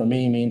grid, which for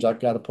me means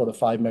I've got to put a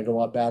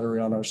 5-megawatt battery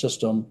on our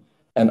system.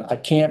 And I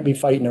can't be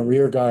fighting a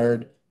rear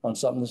guard on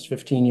something that's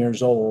 15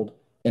 years old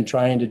and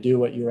trying to do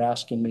what you're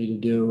asking me to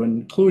do,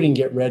 including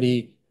get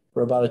ready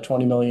for about a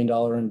 $20 million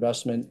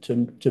investment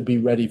to be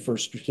ready for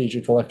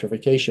strategic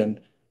electrification,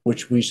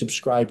 which we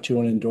subscribe to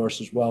and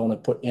endorse as well, and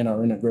have put in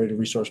our integrated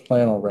resource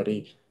plan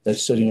already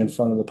that's sitting in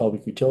front of the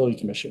Public Utility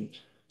Commission.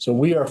 So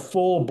we are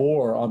full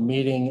bore on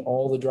meeting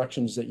all the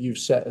directions that you've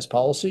set as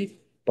policy,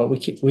 but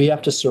we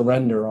have to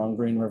surrender on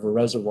Green River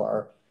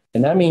Reservoir.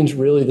 And that means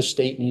really the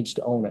state needs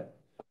to own it.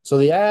 So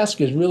the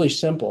ask is really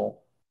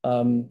simple.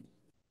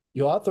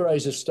 You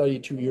authorized this study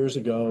 2 years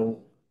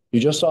ago. You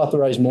just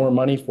authorized more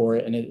money for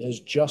it, and it has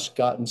just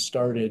gotten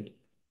started.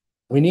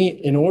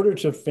 In order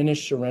to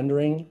finish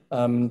surrendering,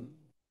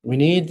 we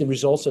need the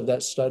results of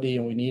that study,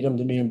 and we need them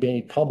to be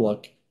made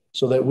public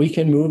so that we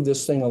can move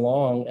this thing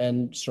along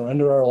and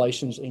surrender our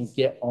license and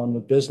get on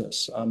with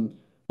business.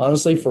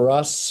 Honestly, for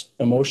us,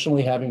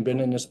 emotionally, having been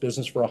in this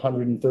business for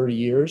 130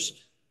 years,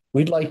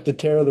 we'd like to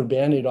tear the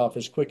Band-Aid off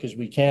as quick as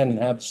we can and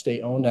have the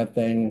state own that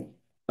thing.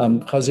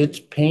 Because it's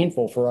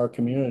painful for our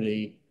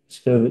community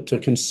to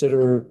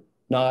consider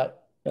not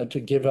to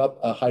give up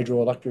a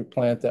hydroelectric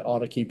plant that ought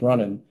to keep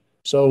running.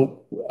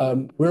 So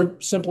we're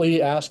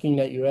simply asking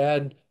that you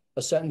add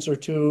a sentence or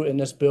two in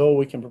this bill.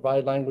 We can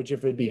provide language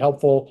if it'd be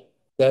helpful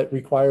that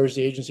requires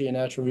the Agency of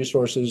Natural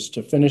Resources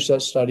to finish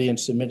that study and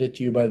submit it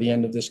to you by the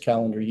end of this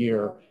calendar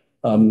year.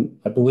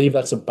 I believe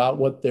that's about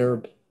what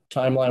their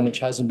timeline, which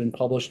hasn't been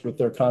published with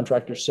their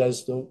contractor,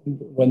 says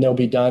when they'll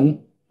be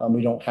done.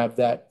 We don't have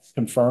that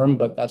confirmed,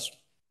 but that's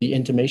the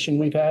intimation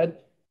we've had.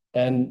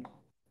 And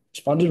it's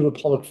funded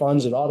with public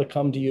funds. It ought to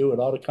come to you. It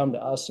ought to come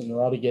to us, and it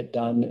ought to get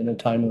done in a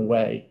timely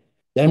way.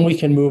 Then we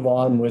can move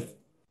on with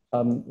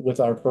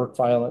our FERC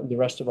filing, the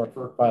rest of our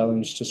FERC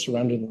filings to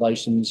surrender the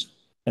license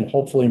and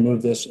hopefully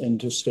move this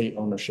into state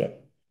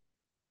ownership.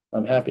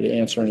 I'm happy to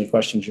answer any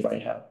questions you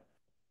might have.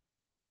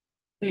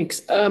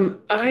 Thanks.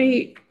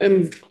 I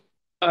am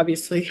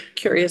obviously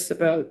curious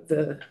about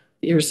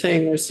you're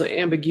saying there's some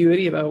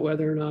ambiguity about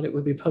whether or not it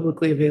would be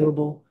publicly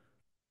available.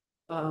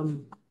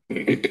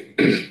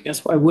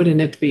 Guess why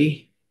wouldn't it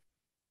be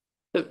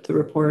the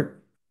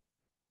report?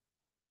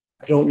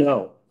 I don't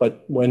know,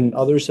 but when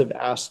others have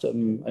asked, I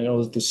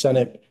know the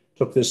Senate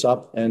took this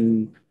up,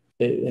 and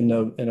in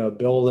a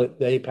bill that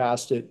they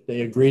passed it,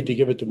 they agreed to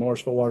give it to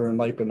Morrisville Water and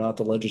Light, but not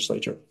the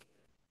legislature,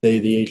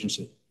 the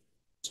agency.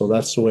 So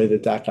that's the way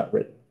that got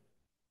written.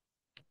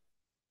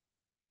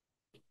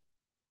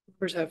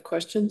 Members have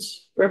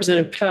questions?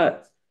 Representative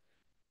Pat.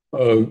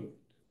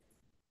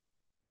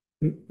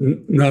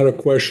 Not a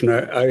question.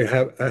 I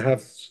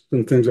have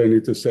some things I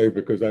need to say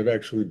because I've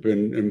actually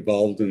been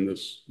involved in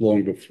this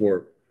long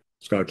before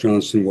Scott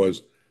Johnson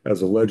was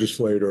as a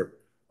legislator.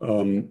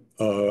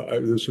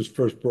 This was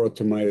first brought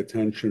to my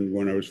attention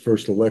when I was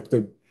first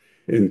elected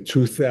in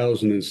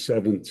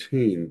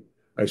 2017.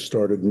 I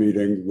started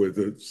meeting with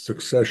a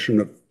succession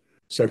of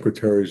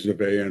secretaries of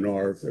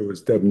ANR. It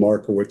was Deb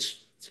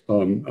Markowitz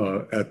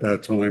at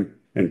that time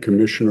and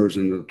commissioners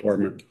in the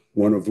department,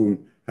 one of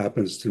whom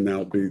happens to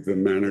now be the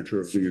manager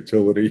of the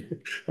utility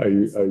I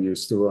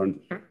used to run.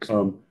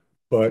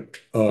 But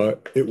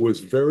it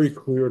was very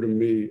clear to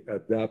me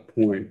at that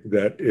point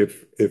that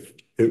if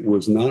it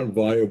was not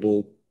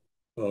viable,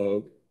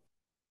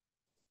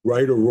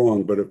 right or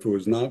wrong, but if it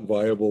was not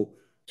viable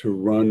to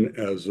run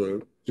as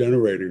a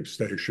generating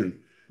station,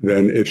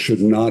 then it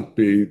should not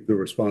be the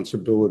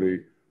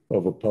responsibility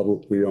of a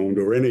publicly owned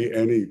or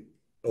any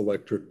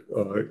electric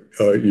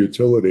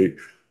utility,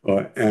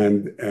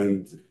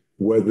 and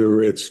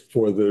whether it's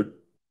for the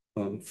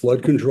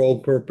flood control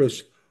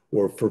purpose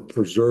or for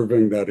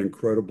preserving that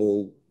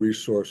incredible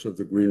resource of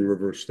the Green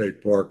River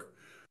State Park,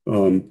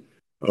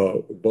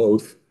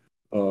 both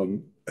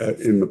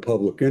in the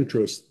public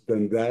interest,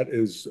 then that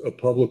is a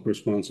public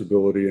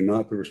responsibility and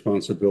not the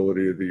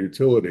responsibility of the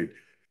utility.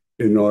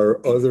 In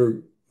our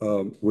other,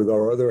 with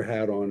our other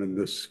hat on in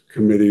this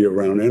committee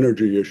around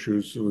energy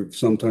issues, we've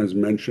sometimes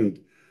mentioned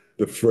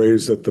the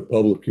phrase that the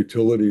Public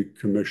Utility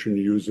Commission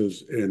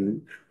uses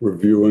in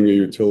reviewing a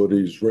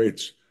utility's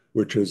rates,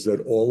 which is that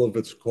all of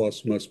its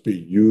costs must be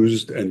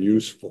used and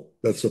useful.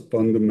 That's a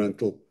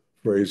fundamental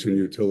phrase in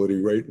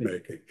utility rate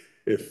making.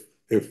 If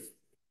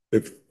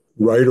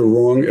right or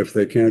wrong, if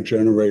they can't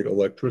generate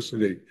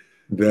electricity,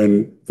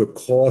 then the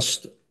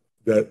cost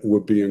that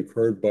would be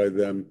incurred by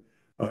them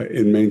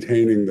in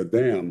maintaining the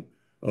dam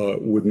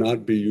would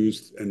not be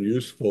used and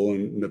useful,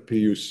 and the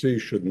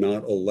PUC should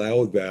not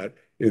allow that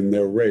in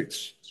their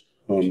rates.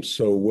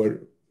 So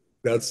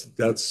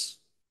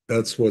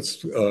that's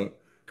what's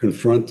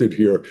confronted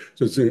here.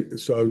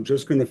 So I'm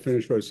just going to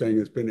finish by saying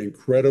it's been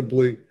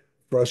incredibly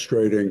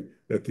frustrating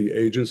that the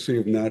Agency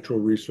of Natural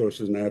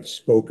Resources, and I've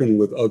spoken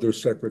with other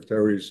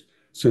secretaries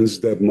since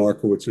Deb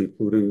Markowitz,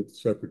 including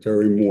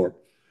Secretary Moore.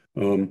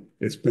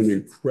 It's been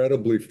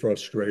incredibly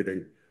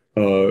frustrating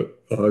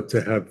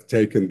to have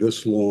taken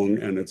this long,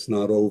 and it's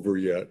not over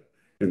yet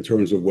in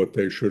terms of what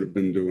they should have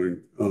been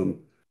doing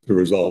to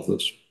resolve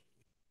this.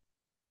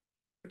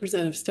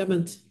 Representative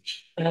Stebbins.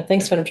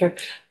 Thanks, Madam Chair.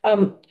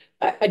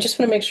 I just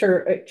want to make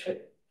sure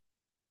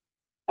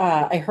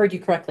I heard you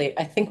correctly.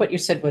 I think what you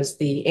said was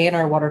the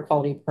ANR water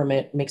quality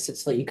permit makes it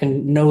so that you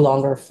can no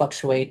longer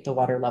fluctuate the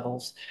water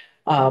levels.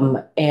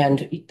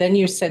 And then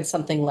you said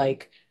something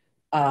like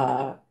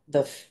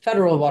the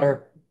federal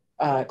water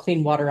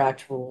Clean Water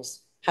Act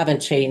rules haven't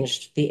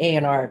changed. The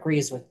ANR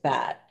agrees with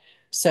that.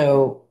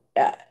 So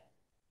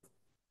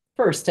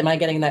first, am I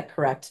getting that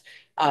correct?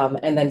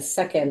 And then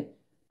second,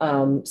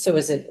 so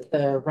is it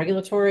the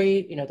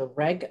regulatory, the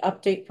reg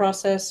update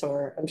process,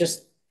 or I'm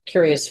just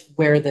curious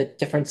where the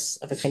difference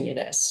of opinion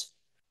is?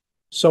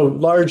 So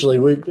largely,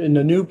 in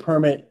the new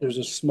permit, there's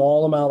a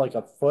small amount, like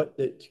a foot,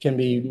 that can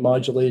be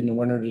modulated in the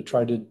winter to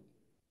try to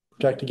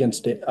protect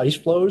against ice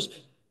flows.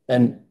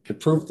 And the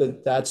proof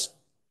that that's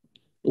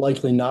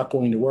likely not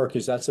going to work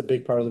is that's a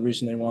big part of the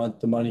reason they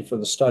want the money for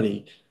the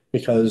study,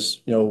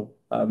 because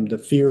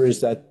the fear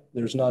is that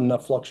there's not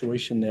enough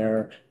fluctuation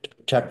there to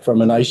protect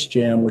from an ice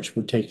jam, which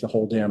would take the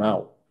whole dam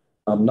out.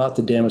 Not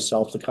the dam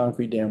itself, the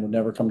concrete dam would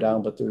never come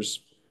down, but there's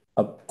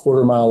a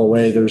quarter-mile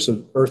away, there's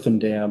an earthen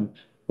dam,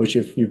 which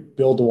if you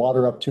build the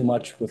water up too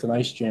much with an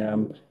ice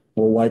jam,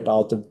 will wipe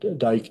out the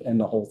dike and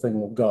the whole thing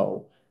will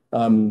go.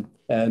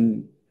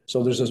 And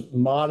so there's a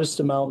modest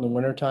amount in the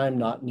wintertime,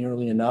 not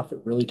nearly enough. It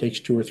really takes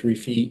 2 or 3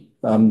 feet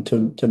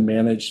to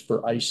manage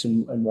for ice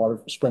and water,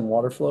 spring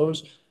water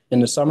flows. In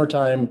the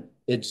summertime,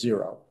 it's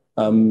 0.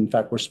 In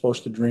fact, we're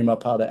supposed to dream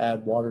up how to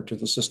add water to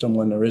the system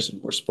when there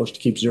isn't. We're supposed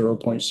to keep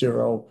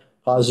 0.0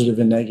 positive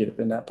and negative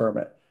in that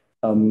permit,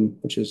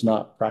 which is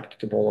not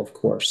practicable, of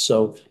course.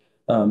 So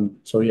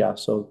yeah,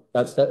 so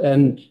that's that.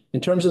 And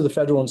in terms of the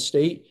federal and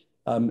state,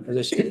 as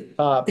I said at the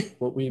top,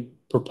 what we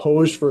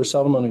proposed for a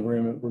settlement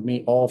agreement would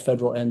meet all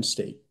federal and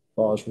state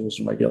laws, rules,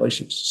 and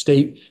regulations.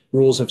 State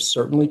rules have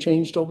certainly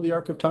changed over the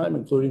arc of time,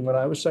 including when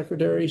I was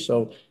secretary.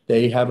 So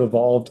they have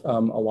evolved a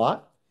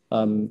lot.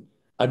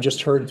 I've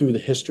just heard through the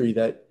history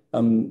that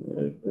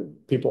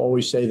people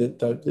always say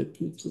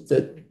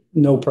that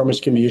no permits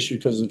can be issued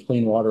because of the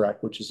Clean Water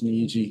Act, which is an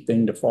easy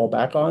thing to fall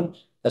back on.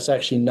 That's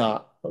actually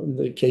not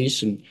the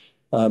case. And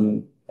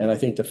I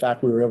think the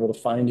fact we were able to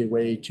find a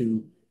way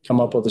to come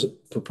up with a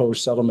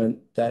proposed settlement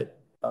that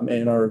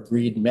A&R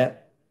agreed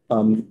met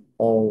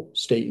all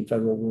state and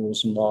federal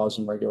rules and laws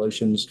and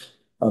regulations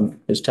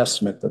is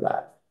testament to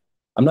that.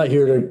 I'm not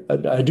here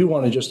to, I do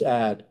want to just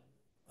add,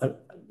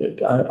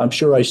 I'm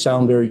sure I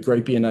sound very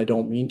gripey and I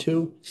don't mean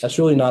to. That's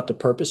really not the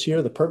purpose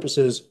here. The purpose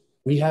is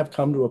we have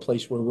come to a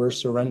place where we're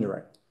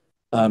surrendering.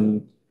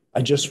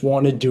 I just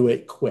want to do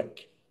it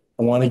quick.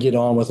 I want to get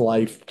on with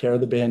life, tear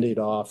the Band-Aid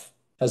off,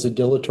 has a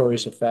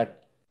deleterious effect.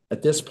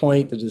 At this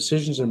point, the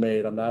decisions are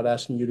made. I'm not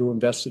asking you to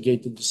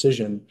investigate the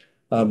decision.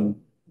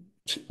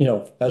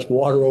 That's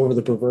water over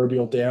the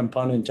proverbial dam,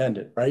 pun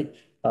intended, right?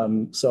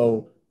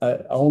 So I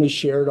only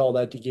shared all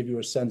that to give you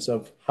a sense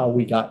of how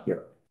we got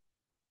here.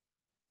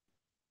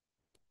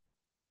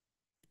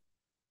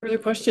 Further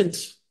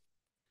questions?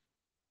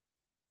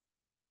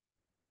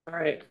 All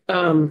right.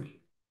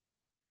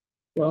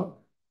 Well,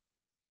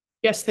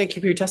 yes, thank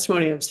you for your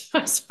testimony. I'm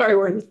sorry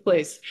we're in this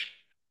place.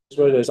 That's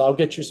what it is. I'll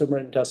get you some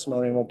written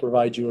testimony and we'll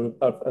provide you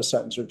a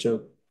sentence or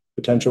two,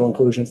 potential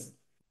inclusion.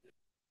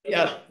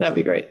 Yeah, that'd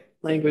be great.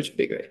 Language would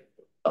be great.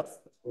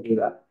 We'll do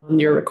that. On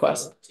your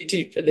request.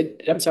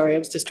 I'm sorry, I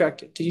was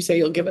distracted. Did you say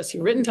you'll give us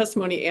your written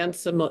testimony and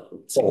some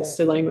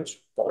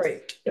language? Both.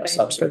 Great. Yes,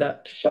 Thanks for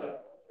that.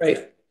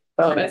 Great.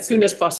 As soon as possible.